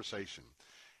conversation.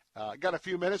 Got a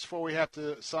few minutes before we have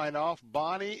to sign off.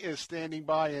 Bonnie is standing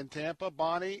by in Tampa.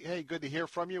 Bonnie, hey, good to hear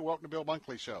from you. Welcome to Bill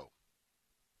Bunkley Show.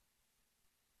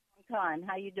 Con,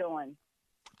 how you doing?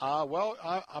 Well,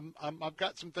 I've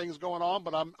got some things going on,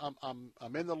 but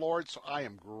I'm in the Lord, so I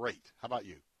am great. How about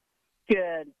you?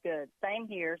 Good. Same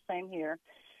here.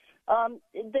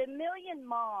 The Million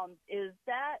Moms, is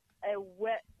that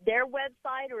their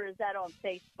website or is that on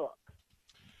Facebook?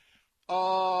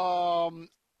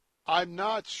 I'm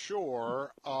not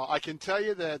sure. I can tell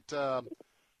you that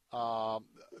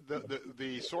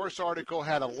the source article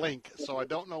had a link, so I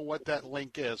don't know what that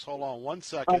link is. Hold on 1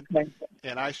 second,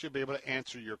 and I should be able to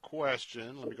answer your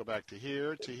question. Let me go back to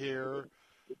here, to here,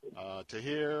 to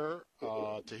here,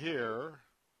 to here,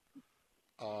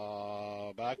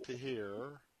 back to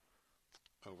here,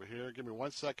 over here. Give me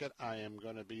 1 second. I am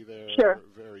going to be there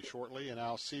very shortly, and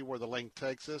I'll see where the link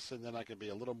takes us, and then I can be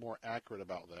a little more accurate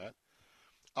about that.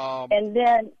 And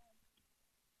then,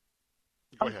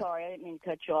 go I'm ahead. sorry, I didn't mean to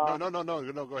cut you off. No,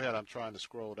 go ahead. I'm trying to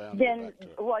scroll down. Then,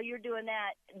 while you're doing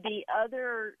that, the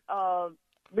other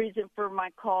reason for my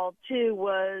call, too,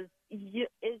 was is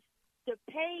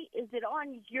it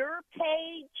on your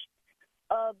page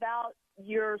about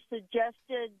your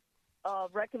suggested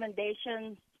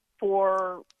recommendations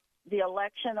for the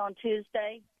election on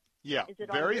Tuesday? Yeah, is it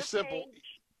on very your simple.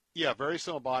 page? Yeah, very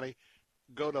simple, Bonnie.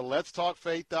 Go to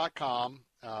letstalkfaith.com.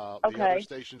 The other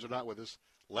stations are not with us.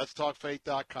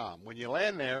 letstalkfaith.com. When you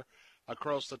land there,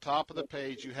 across the top of the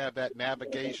page, you have that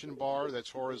navigation bar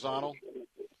that's horizontal.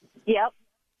 Yep.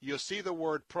 You'll see the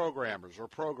word programmers or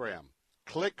program.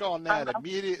 Click on that.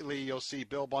 Immediately, you'll see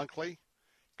Bill Bunkley.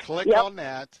 Click on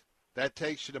that. That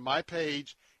takes you to my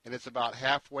page, and it's about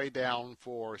halfway down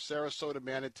for Sarasota,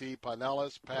 Manatee,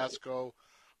 Pinellas, Pasco,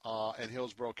 and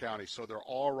Hillsborough County. So they're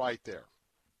all right there.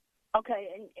 Okay,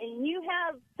 and you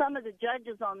have some of the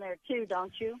judges on there, too,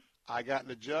 don't you? I got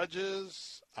the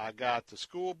judges. I got the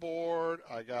school board.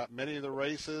 I got many of the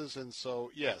races. And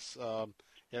so, yes,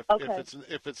 if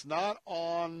it's not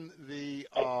on the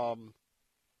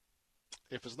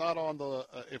if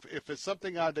it's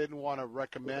something I didn't want to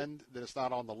recommend, then it's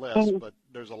not on the list. But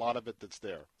there's a lot of it that's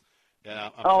there. Yeah.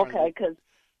 Because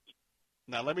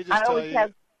now let me just tell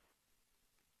you.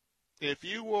 If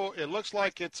you will, it looks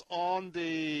like it's on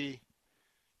the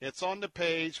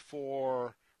page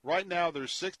for right now.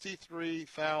 There's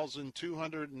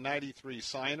 63,293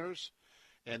 signers,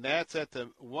 and that's at the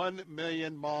 1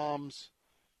 Million Moms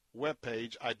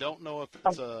webpage. I don't know if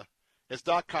it's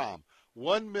 .com.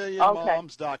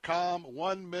 1millionmoms.com.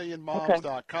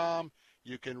 1millionmoms.com.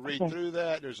 You can read through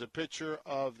that. There's a picture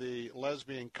of the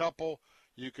lesbian couple.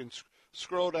 You can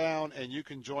scroll down, and you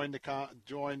can join the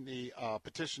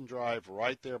petition drive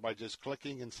right there by just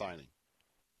clicking and signing.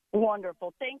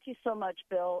 Wonderful. Thank you so much,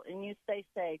 Bill, and you stay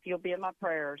safe. You'll be in my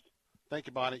prayers. Thank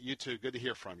you, Bonnie. You too. Good to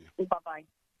hear from you. Bye-bye.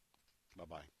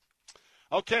 Bye-bye.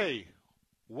 Okay,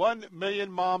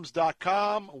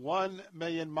 1millionmoms.com,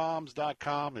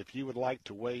 1millionmoms.com, if you would like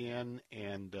to weigh in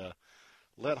and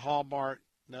let Hallmark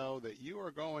know that you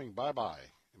are going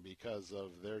bye-bye because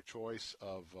of their choice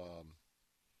of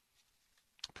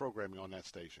programming on that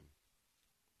station.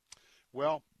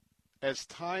 Well, as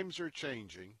times are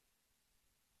changing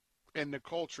and the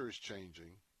culture is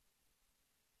changing,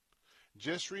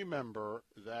 just remember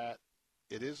that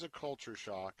it is a culture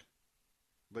shock,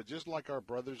 but just like our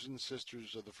brothers and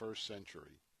sisters of the first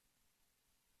century,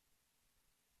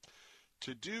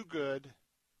 to do good,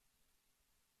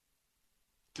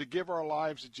 to give our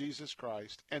lives to Jesus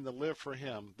Christ, and to live for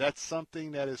Him, that's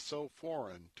something that is so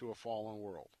foreign to a fallen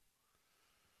world.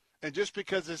 And just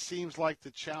because it seems like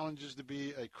the challenges to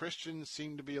be a Christian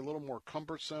seem to be a little more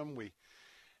cumbersome, we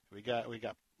got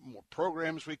more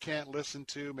programs we can't listen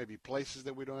to, maybe places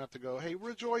that we don't have to go. Hey,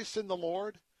 rejoice in the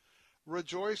Lord.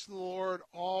 Rejoice in the Lord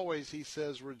always, he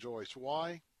says, rejoice.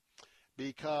 Why?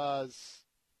 Because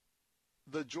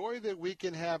the joy that we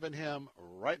can have in Him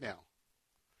right now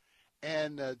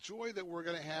and the joy that we're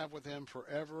going to have with Him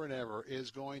forever and ever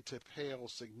is going to pale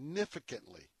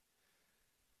significantly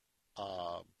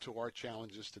to our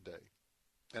challenges today.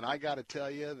 And I got to tell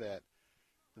you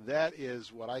that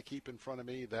is what I keep in front of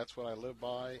me. That's what I live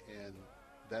by, and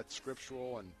that's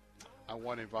scriptural, and I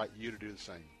want to invite you to do the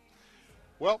same.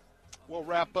 Well, we'll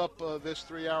wrap up this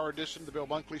 3-hour edition of the Bill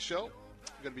Bunkley Show.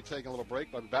 I'm going to be taking a little break.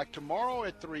 I'll be back tomorrow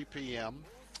at 3 p.m.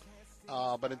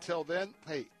 But until then,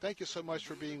 hey, thank you so much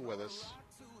for being with us.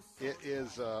 It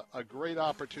is a great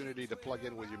opportunity to plug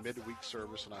in with your midweek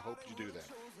service, and I hope you do that.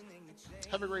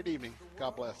 Have a great evening.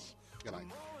 God bless. Good night.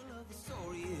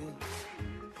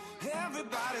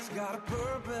 Everybody's got a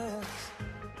purpose.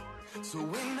 So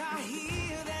when I hear